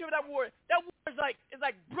 Let me tell you that war. That war is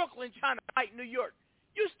like Brooklyn trying to fight New York.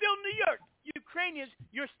 You're still New York. Ukrainians,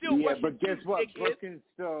 you're still Yeah, Russian. but guess what? Dickhead. Brooklyn's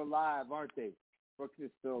still alive, aren't they?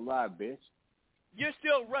 Brooklyn's still alive, bitch. You're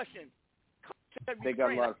still Russian. They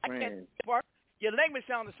got a lot of friends. Your language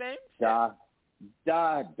sound the same. Da.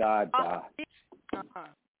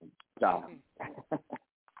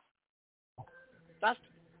 That's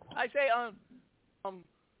I say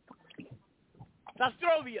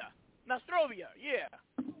Nostrovia, yeah.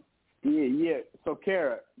 Yeah. So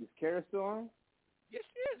Kara, is Kara still on? Yes,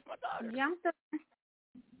 she is, my daughter. Yeah, I'm still.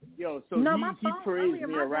 Yo, so no, he parades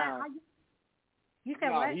me around. You said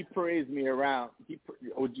no, what? he parades me around.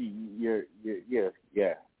 OG,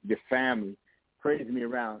 your family parades me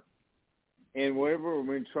around, and whenever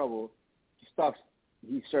we're in trouble,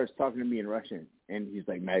 he starts talking to me in Russian, and he's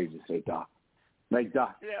like, Matty, just say "da," like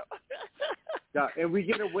 "da." Yeah. Da. And we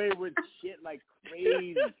get away with shit like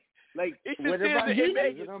crazy, like whenever I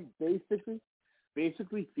visit them,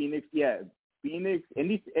 basically Phoenix, Phoenix,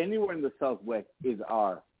 anywhere in the Southwest is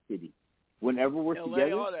our city. Whenever we're LA,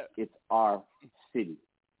 together, it's our city.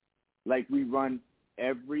 Like we run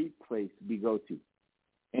every place we go to.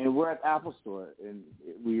 And we're at Apple Store, and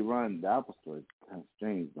we run the Apple Store. It's kind of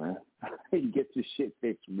strange, man. You get your shit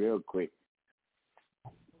fixed real quick.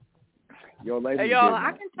 Yo, ladies, hey, yo,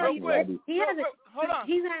 I can tell you, quick. he has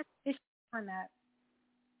issues on that.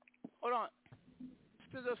 Hold on.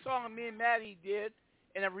 This is a song me and Matty did,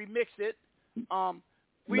 and I remixed it.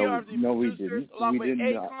 We are the producers along with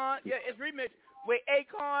Akon. Yeah, it's remixed with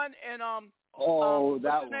Akon and that what's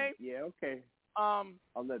one. His name? Yeah, okay. I'll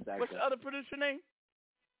let that what's go. the other producer name?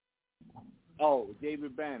 Oh,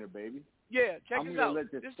 David Banner, baby. Yeah, check this out. I'm gonna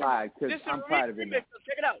let this slide because I'm proud of it now.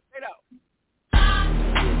 Check it out.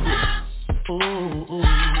 Ooh, ooh,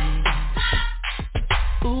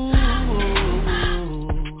 ooh,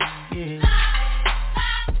 yeah.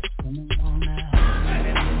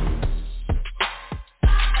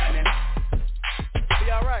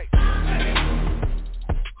 Be all right.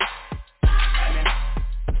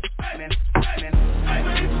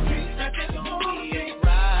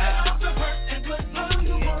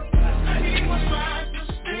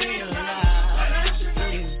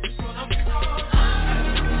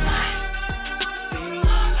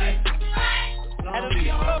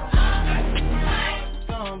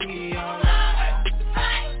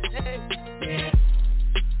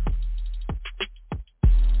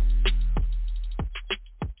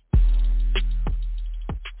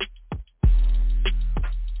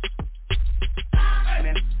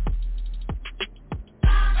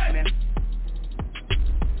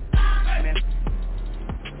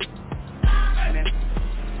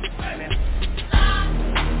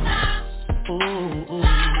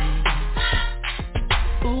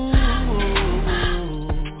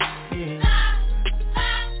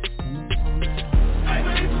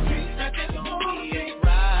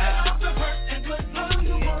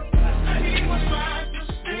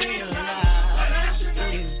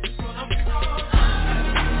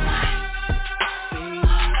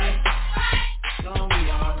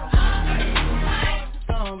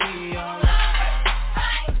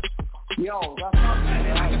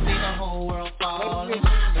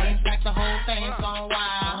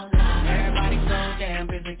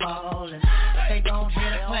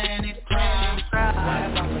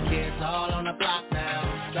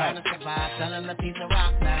 Trying to survive, selling a piece of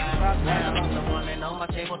rock now. Now I'm the woman on my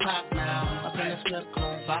tabletop now. Up in the strip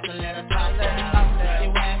club, about to let her top down. If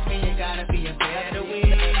you ask me, you gotta be a better way.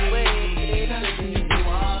 Do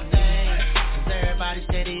all things, 'cause everybody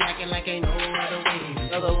steady acting like ain't no other way.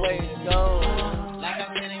 Another way to go. Like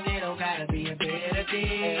I'm sitting ghetto, gotta be a better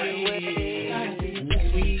day.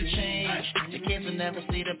 Unless we change, the kids will never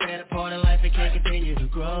see the better part of life and can't continue to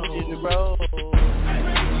grow.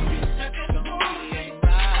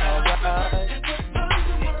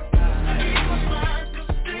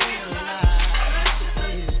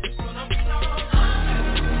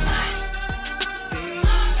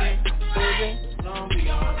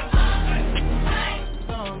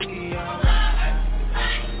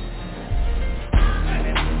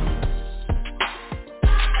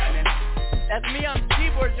 That's me on the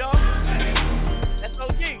keyboard, y'all. That's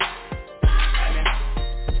OG.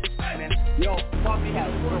 Yo, Puffy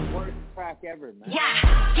has the worst track ever, man. Yeah,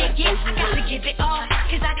 I gotta give it all.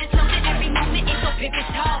 'Cause I just know that every moment is so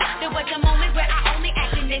pivotal. There was a moment where I only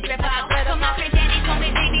acted miserable. So my friend Daddy told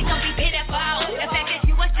me, baby, don't be pitiful. The fact that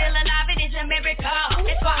you are still alive, it is a miracle.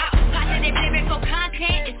 That's why positive lyrical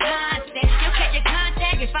content is constant. You'll catch your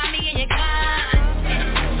contact and find me in your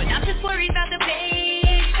content. But I'm just worried about the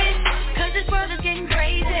baby, 'cause this world is getting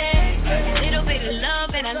crazy. A little bit of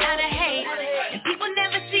love and a lot of hate, and people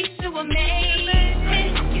never cease to amaze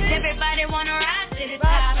me. 'Cause everybody wanna rise to the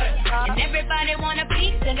top, and everybody want a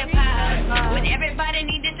piece of the pie. But everybody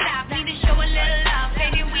need to stop, need to show a little love.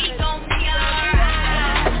 Baby, we gon' be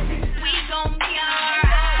alright. We gon' be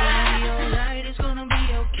alright. It's gonna be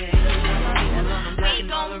okay. We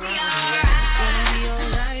gon' be alright.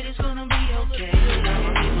 It's gonna be okay.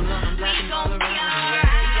 We gon' be alright.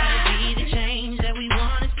 Be the change that we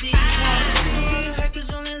wanna see. Hackers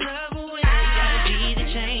only love away. Be the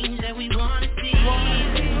change that we wanna see.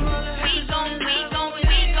 We gon' be alright.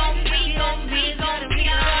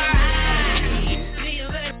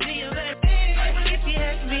 If you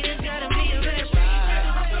ask me, there's gotta be a better.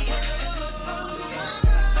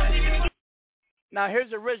 Now here's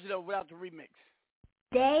the original without the remix.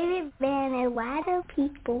 David Banner, why do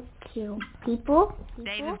people kill people?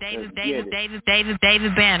 David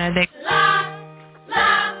Banner. They...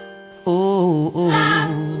 Ooh,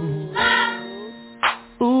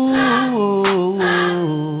 ooh,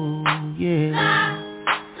 yeah.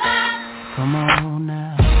 Come on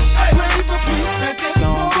now. It's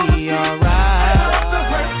gonna be alright.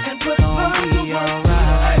 It's gonna be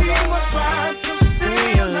alright.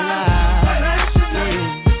 Stay alive.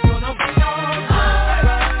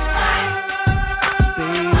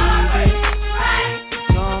 Baby, it's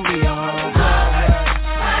gonna be alright.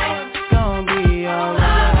 It's gonna be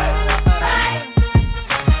alright.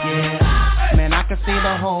 Yeah, man, I can see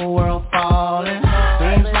the whole world falling.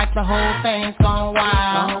 Seems like the whole thing's gone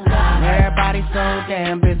wild. Everybody's so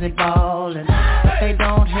damn busy ballin', but they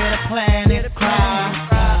don't hear the planet cry.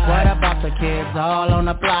 What about the kids all on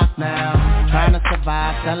the block now, trying to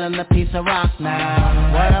survive, selling a piece of rock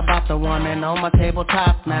now? What about the woman on my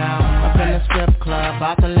tabletop now, up in the strip club,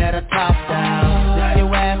 about to let her top down? If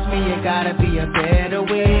you ask me, you gotta be a better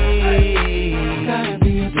way.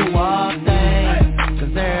 Do all things,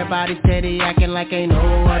 'cause everybody steady acting like ain't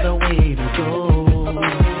no other way to go.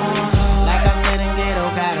 Like I'm sitting ghetto,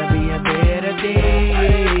 gotta be a better day.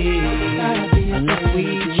 Unless we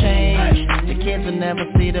change, the kids will never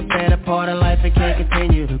see the better part of life and can't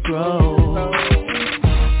continue to grow. It's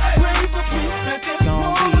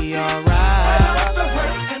gonna be alright.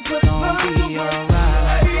 It's gonna be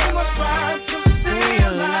alright. Stay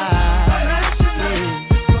alive.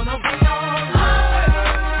 It's gonna be alright.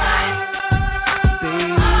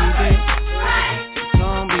 Baby, it's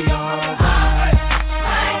gonna be alright.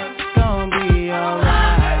 It's gonna be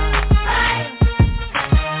alright.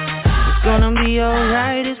 It's gonna be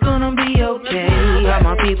alright, it's gonna be okay. All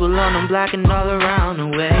my people on them block and all around the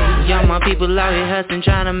way. All my people out here hustling,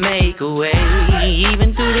 trying to make a way.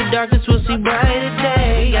 Even through the darkness we'll see brighter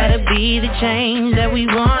day. Gotta be the change that we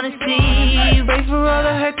wanna see. Pray for all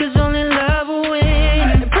the hurt, 'cause only love will win.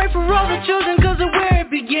 And pray for all the children, 'cause of where it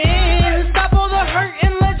begins. Stop all the hurt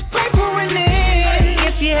and let's pray for an end.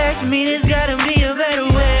 If you ask me, there's gotta be a better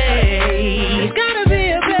way. There's gotta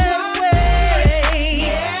be a better way.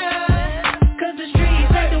 Yeah, 'cause the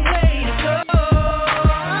streets ain't the way to go.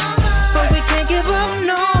 But we can't give up,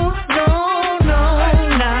 no,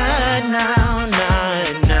 not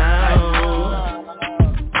now.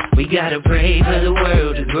 We gotta pray for the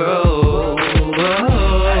world to grow. It's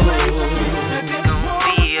gonna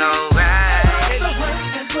be alright.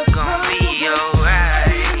 It's gonna be alright.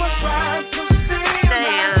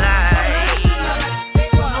 Stay alive.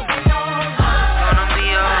 It's gonna be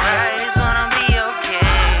alright.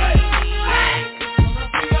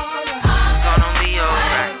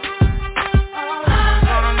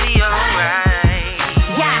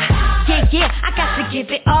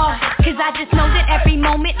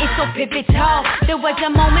 so pivotal. There was a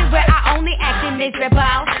moment where I only acted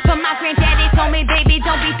miserable, but my granddaddy told me, baby,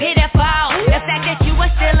 don't be pitiful. The fact that you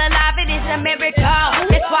are still alive, it is a miracle.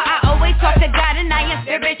 That's why I always talk to God and I am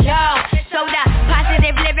spiritual. So the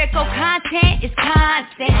positive lyrical content is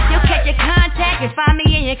constant. You'll catch your contact and find me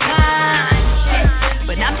in your conscience.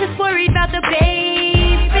 But I'm just worried about the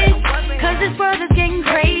babies, cause this world is getting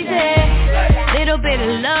crazy. Little bit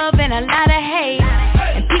of love and a lot of hate,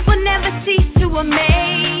 and people never cease to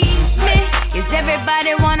amaze me. Cause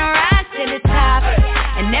everybody wanna rise to the top,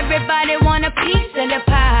 and everybody want a piece of the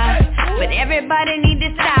pie. But everybody need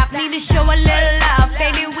to stop, need to show a little love.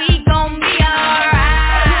 Baby, we gon' be alright.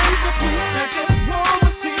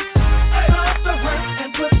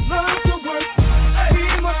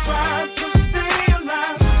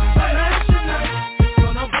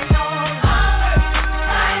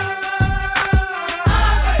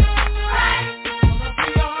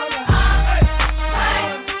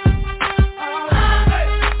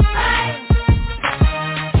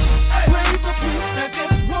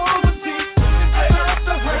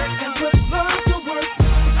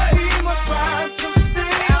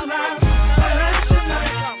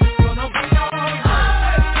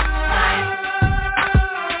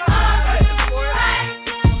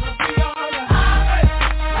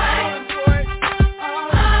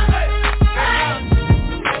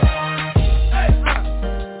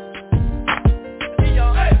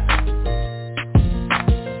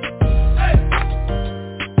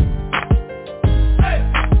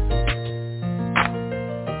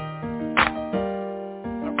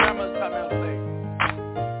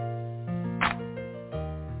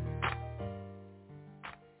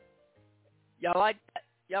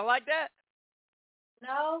 Y'all like that?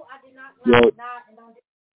 No, I did not like that, and don't.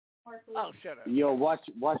 Oh, shut up. Yo, watch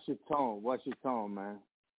your tone. Watch your tone, man.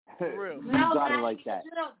 For real. You got it like that.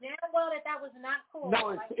 You know damn well that was not cool.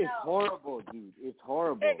 No, it's horrible, dude. It's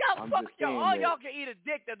horrible. Hey, y'all fuck y'all. All y'all can eat a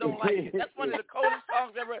dick that don't like it. That's one of the coldest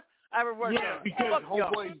songs I ever worked on. Yeah, because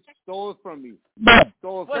homeboy stole it from me.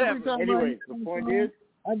 Stole it from me. Anyways, the point is,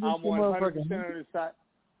 I'm 100% on the side.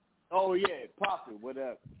 Oh, yeah, pop it,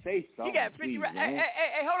 whatever. Say something. You got 50 please, hey,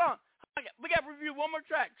 hold on. We got to review one more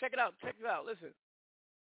track. Check it out. Listen.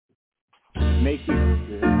 Make it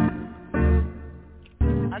good.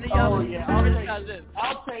 I need y'all to this.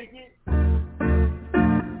 I'll take it.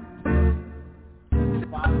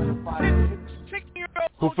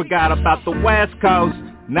 6-year-old. Who forgot about the West Coast?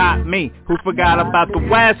 Not me. Who forgot about the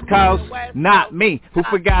West Coast? Not me. Who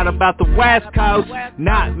forgot about the West Coast?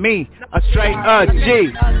 Not me. A straight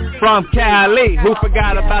G from Cali. Who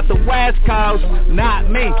forgot about the West Coast? Not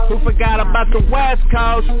me. Who forgot about the West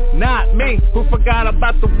Coast? Not me. Who forgot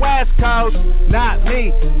about the West Coast? Not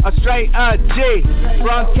me. A straight G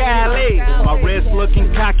from Cali. My wrist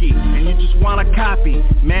looking cocky, and you just wanna copy.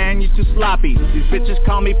 Man, you too sloppy. These bitches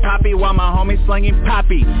call me Poppy while my homies slinging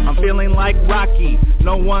Poppy. I'm feeling like Rocky.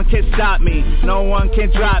 No one can stop me, no one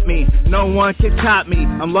can drop me, no one can top me.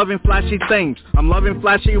 I'm loving flashy things, I'm loving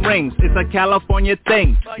flashy rings. It's a California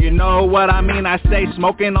thing, you know what I mean. I stay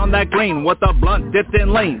smoking on that green with a blunt dipped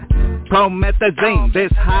in lean. Promethazine,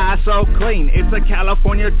 this high so clean. It's a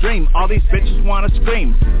California dream, all these bitches wanna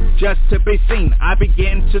scream just to be seen. I be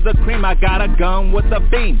getting to the cream, I got a gun with a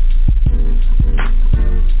beam.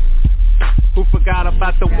 Who forgot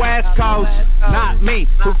about the West Coast? Not me.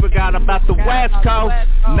 Who forgot about the West Coast?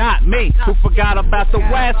 Not me. Who forgot about the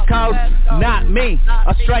West Coast? Not me.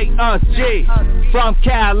 A straight G from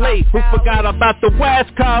Cali. Who forgot about the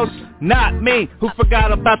West Coast? Not me. Who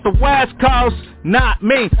forgot about the West Coast? Not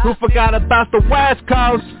me. Who forgot about the West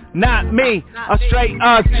Coast? Not me. A straight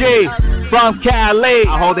G from Cali.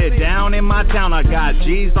 I hold it down in my town. I got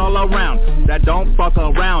G's all around that don't fuck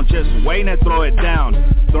around, just waiting to throw it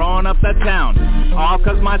down. Throwing up the town, all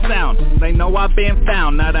cause my sound. They know I've been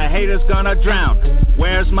found, now the haters gonna drown.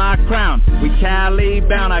 Where's my crown? We Cali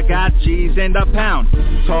bound, I got G's in the pound.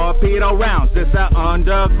 Torpedo rounds, this a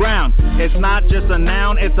underground. It's not just a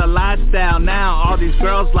noun, it's a lifestyle now. All these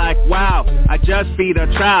girls like, wow, I just beat a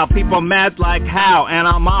trial. People mad like how, and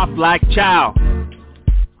I'm off like chow.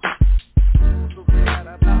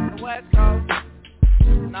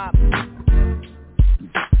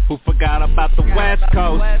 Who forgot about the West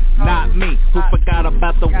Coast? Not me. Who forgot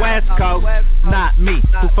about the West Coast? Not me.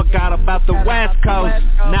 Who forgot about the West Coast?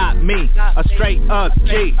 Not me. A straight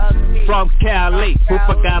G from Cali. Who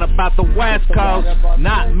forgot about the West Coast?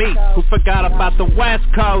 Not me. Who forgot about the West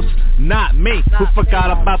Coast? Not me. Who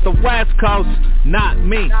forgot about the West Coast? Not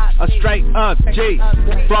me. A straight G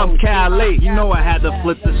from Cali. You know I had to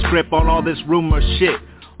flip the script on all this rumor shit.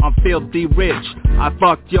 I'm filthy rich. I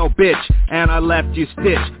fucked your bitch and I left you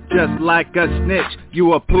stitched just like a snitch.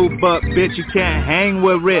 You a poo buck, bitch, you can't hang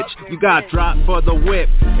with Rich. You got dropped for the whip,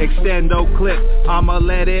 extendo clip. I'ma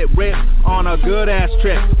let it rip on a good ass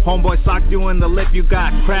trip. Homeboy socked you in the lip, you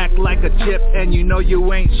got cracked like a chip. And you know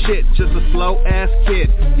you ain't shit, just a slow ass kid.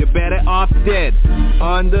 You're better off dead,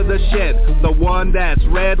 under the shed. The one that's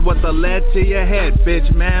red with the lead to your head.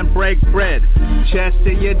 Bitch, man, break bread, chest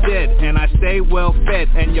to your dead. And I stay well fed,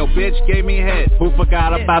 and your bitch gave me head. Who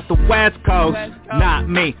forgot about the West Coast? Not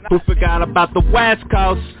me. Who forgot about the West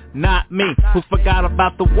Coast? Not me. Who forgot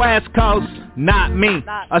about the West Coast? Not me.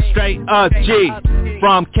 A straight G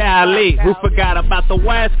from Cali. Who forgot about the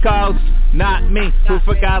West Coast? Not me. Who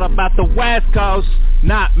forgot about the West Coast?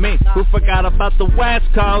 Not me. Who forgot about the West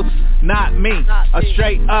Coast? Not me. A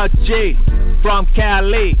straight G from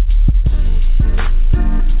Cali.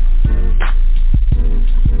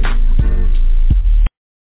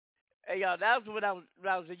 Hey, y'all, that was when I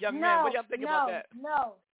was a young man. What y'all think about that?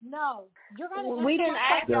 No. You're gonna. We didn't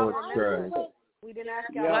ask y'all to trash. We didn't ask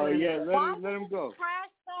y'all. Let him go. Trash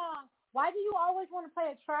song. Why do you always want to play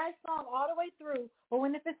a trash song all the way through? But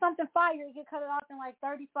when if it's something fire, you get cut it off in like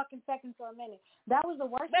 30 fucking seconds or a minute. That was the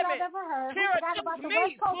worst thing I've ever heard. Kira, forgot about the me,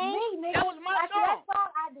 West Coast. Me, nigga. That was my After song. that song,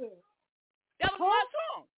 I did. That was my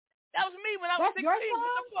song. That was me when I was 16. Your song?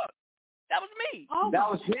 What the fuck? That was me. Oh, that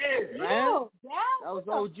was his, man. That was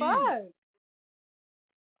OG.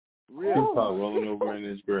 Real talk rolling over in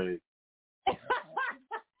his grave. Wait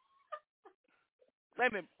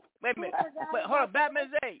a minute. Wait, hold on.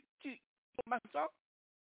 Batman's A. My song?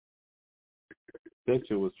 That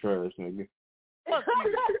shit was trash, nigga. Fuck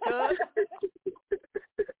you, cuz.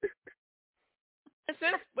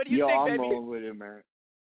 Listen, what do you think, I'm baby? rolling with it, man.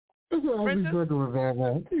 That's what I was fucking with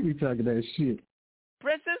Batman. You be talking that shit.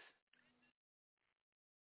 Princess?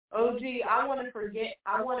 OG, I want to forget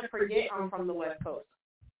I'm from the West Coast.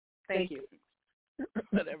 Thank you.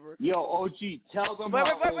 Whatever. Yo, OG, tell them how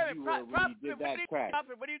old you were when you did that crack.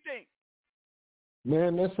 What do you think?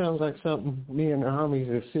 Man, that sounds like something me and the homies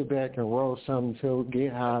would sit back and roll something till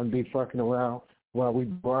get high and be fucking around while we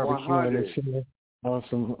barbecuing and shit on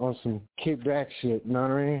some kickback shit. You know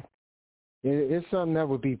what I mean? It's something that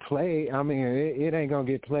would be played. I mean, it ain't gonna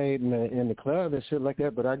get played in the club and shit like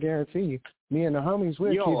that. But I guarantee you, me and the homies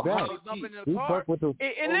will kick back. We fuck with the.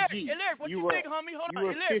 Hey, Lyric, what you think, homie? Hold on,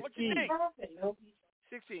 Lyric, what you think?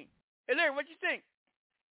 16. Hey, Lyric, what you think?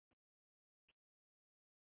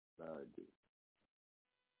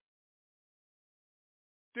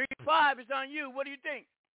 3-5 is on you. What do you think?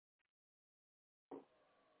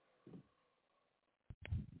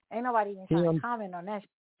 Ain't nobody even trying to comment on that.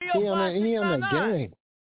 He on that game.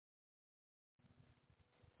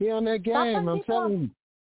 He on that game. I'm telling you.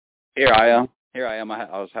 Here I am.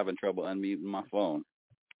 I was having trouble unmuting my phone.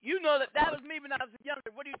 You know that was me when I was younger.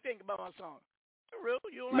 What do you think about my song? For real?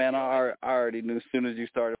 You don't Man, like I already knew as soon as you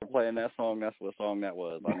started playing that song, that's what song that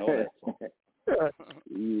was. I know that song.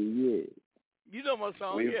 Yeah. You know my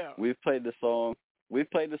song, We've played the song. We've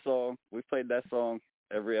played that song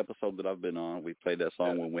every episode that I've been on. We played that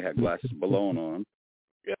song when we had Glasses Balone on.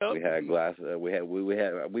 Yep. We had Glasses. We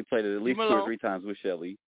played it at least 2 or 3 times with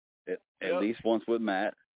Shelly. At least once with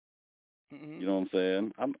Matt. Mm-hmm. You know what I'm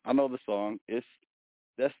saying? I know the song.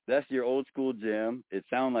 That's your old school jam. It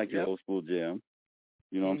sounds like your old school jam.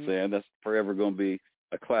 You know what I'm saying? That's forever gonna be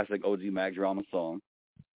a classic OG Mack drama song.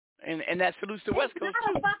 And that salutes to West Coast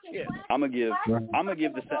too. Yeah. I'm gonna give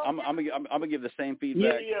the same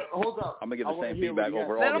feedback. Yeah. Hold up. I'm gonna give the same feedback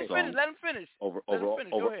over all the songs. Let him finish. Over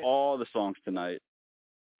all the songs tonight.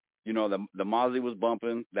 You know, the Mozzie was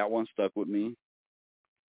bumping. That one stuck with me.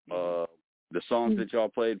 The songs that y'all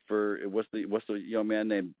played for what's the young man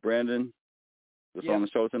named Branden that's on the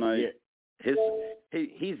show tonight? Yeah.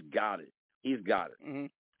 He's got it. He's got it. Mm-hmm.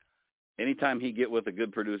 Anytime he get with a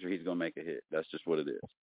good producer, he's gonna make a hit. That's just what it is.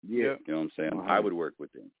 Yeah. You know what I'm saying? I would work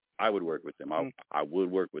with him. I would work with them. I would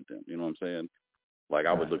work with them. You know what I'm saying? Like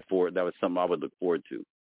I would look forward. That was something I would look forward to.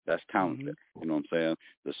 That's talent. You know what I'm saying?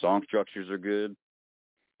 The song structures are good.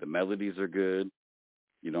 The melodies are good.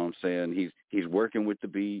 You know what I'm saying? He's working with the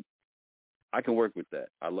beat. I can work with that.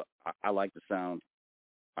 I like the sound.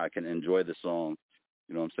 I can enjoy the song.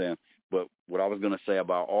 You know what I'm saying? But what I was going to say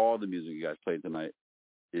about all the music you guys played tonight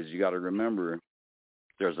is you got to remember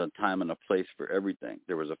there's a time and a place for everything.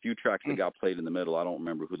 There was a few tracks that got played in the middle. I don't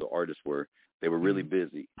remember who the artists were. They were really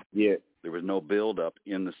busy. Yeah. There was no build-up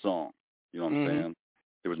in the song. You know what I'm saying?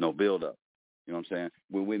 There was no build-up. You know what I'm saying?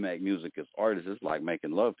 When we make music as artists, it's like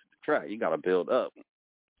making love to the track. You got to build up.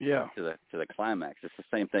 Yeah. To the climax. It's the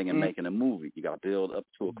same thing in making a movie. You got to build up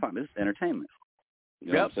to a climax. It's entertainment.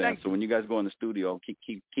 You know what I'm saying? So when you guys go in the studio,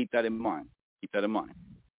 keep that in mind. Keep that in mind.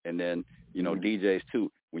 And then, you know, DJs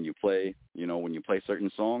too. When you play certain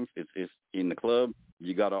songs, it's in the club.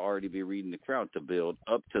 You got to already be reading the crowd to build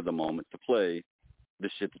up to the moment to play the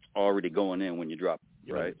shit that's already going in when you drop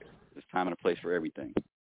it, right? There's time and a place for everything.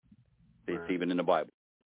 It's even in the Bible.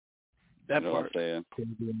 That you know part. What I'm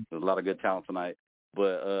saying? There's a lot of good talent tonight.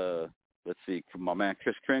 But let's see, from my man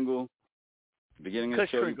Chris Kringle, beginning of the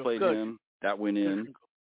show, you played him. That went in.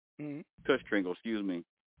 Chris Kringle, excuse me.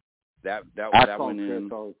 That went in.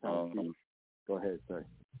 Go ahead, sorry.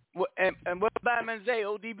 And what about Manzay,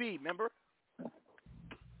 ODB, remember?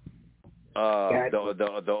 The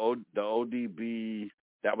ODB,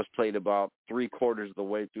 that was played about 3/4 of the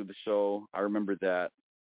way through the show. I remember that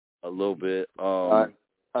a little bit. A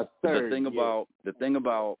third. The thing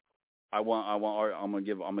about I'm gonna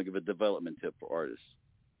give a development tip for artists.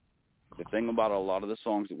 The thing about a lot of the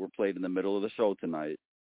songs that were played in the middle of the show tonight,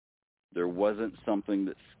 there wasn't something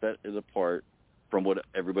that set it apart from what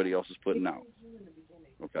everybody else is putting out.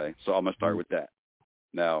 Okay, so I'm gonna start with that.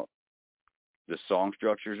 Now, the song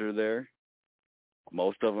structures are there.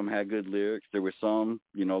 Most of them had good lyrics. There were some,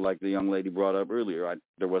 you know, like the young lady brought up earlier.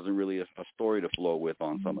 There wasn't really a story to flow with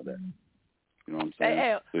on some of that. You know what I'm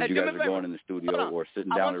saying? So if you guys are going in the studio or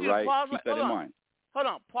sitting down to write, keep that in mind. Hold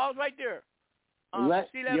on, pause right there. Let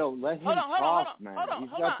him talk, man. He's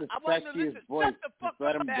got the sexiest voice. Just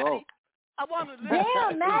let him go. I want to listen.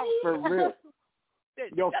 Damn, Matty. For real.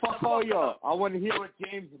 Yo, fuck all y'all. I want to hear what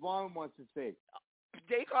James Bond wants to say.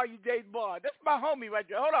 They call you James Bond. That's my homie right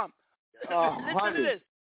there. Hold on. Listen to this.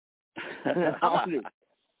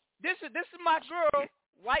 This is my girl,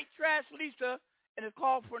 White Trash Lisa, and it's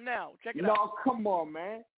called For Now. Check it out. No, come on,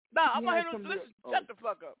 man. No, I'm going to listen. Shut the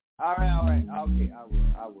fuck up. All right. Okay,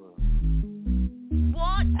 I will.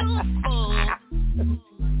 What the fuck?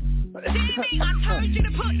 Jimmy, I told you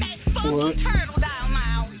to put that fucking turtle down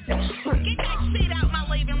now. Get that shit out my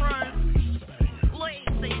living room.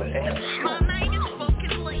 Listen, my name is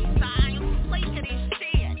fucking Lisa. I am sick of this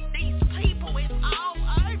shit. These people is all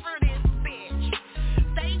over this bitch.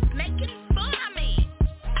 They making fun of me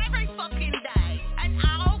every fucking day. And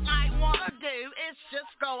all I want to do is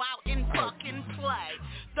just go out and fucking play.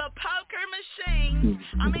 The poker machine,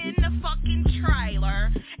 I'm in the fucking trailer,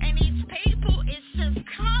 and these people is just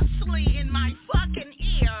constantly in my fucking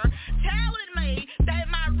ear telling me that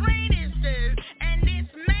my rent is due, and this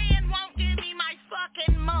man won't give me my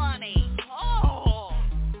fucking money. Oh.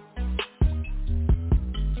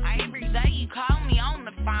 Every day you call me on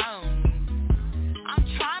the phone. I'm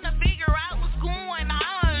trying to figure out what's going on.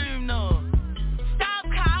 Stop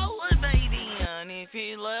calling me then. If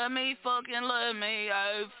you love me, fucking love me,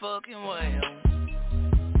 oh fucking well.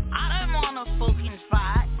 I don't want to fucking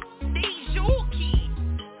fight. These your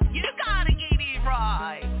kids. You gotta get it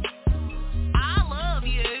right. I love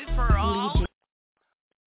you for all.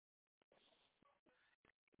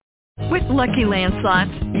 With Lucky Land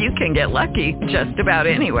Slots, you can get lucky just about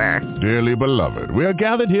anywhere. Dearly beloved, we are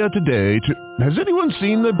gathered here today to... Has anyone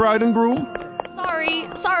seen the bride and groom?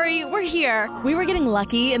 Sorry, we're here. We were getting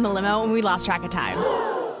lucky in the limo and we lost track of time.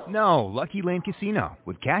 No, Lucky Land Casino,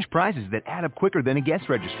 with cash prizes that add up quicker than a guest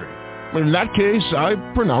registry. In that case, I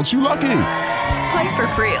pronounce you lucky. Play for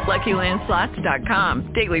free at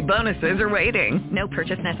LuckyLandSlots.com. Daily bonuses are waiting. No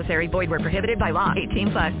purchase necessary. Void where prohibited by law.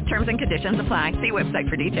 18+. Terms and conditions apply. See website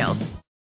for details.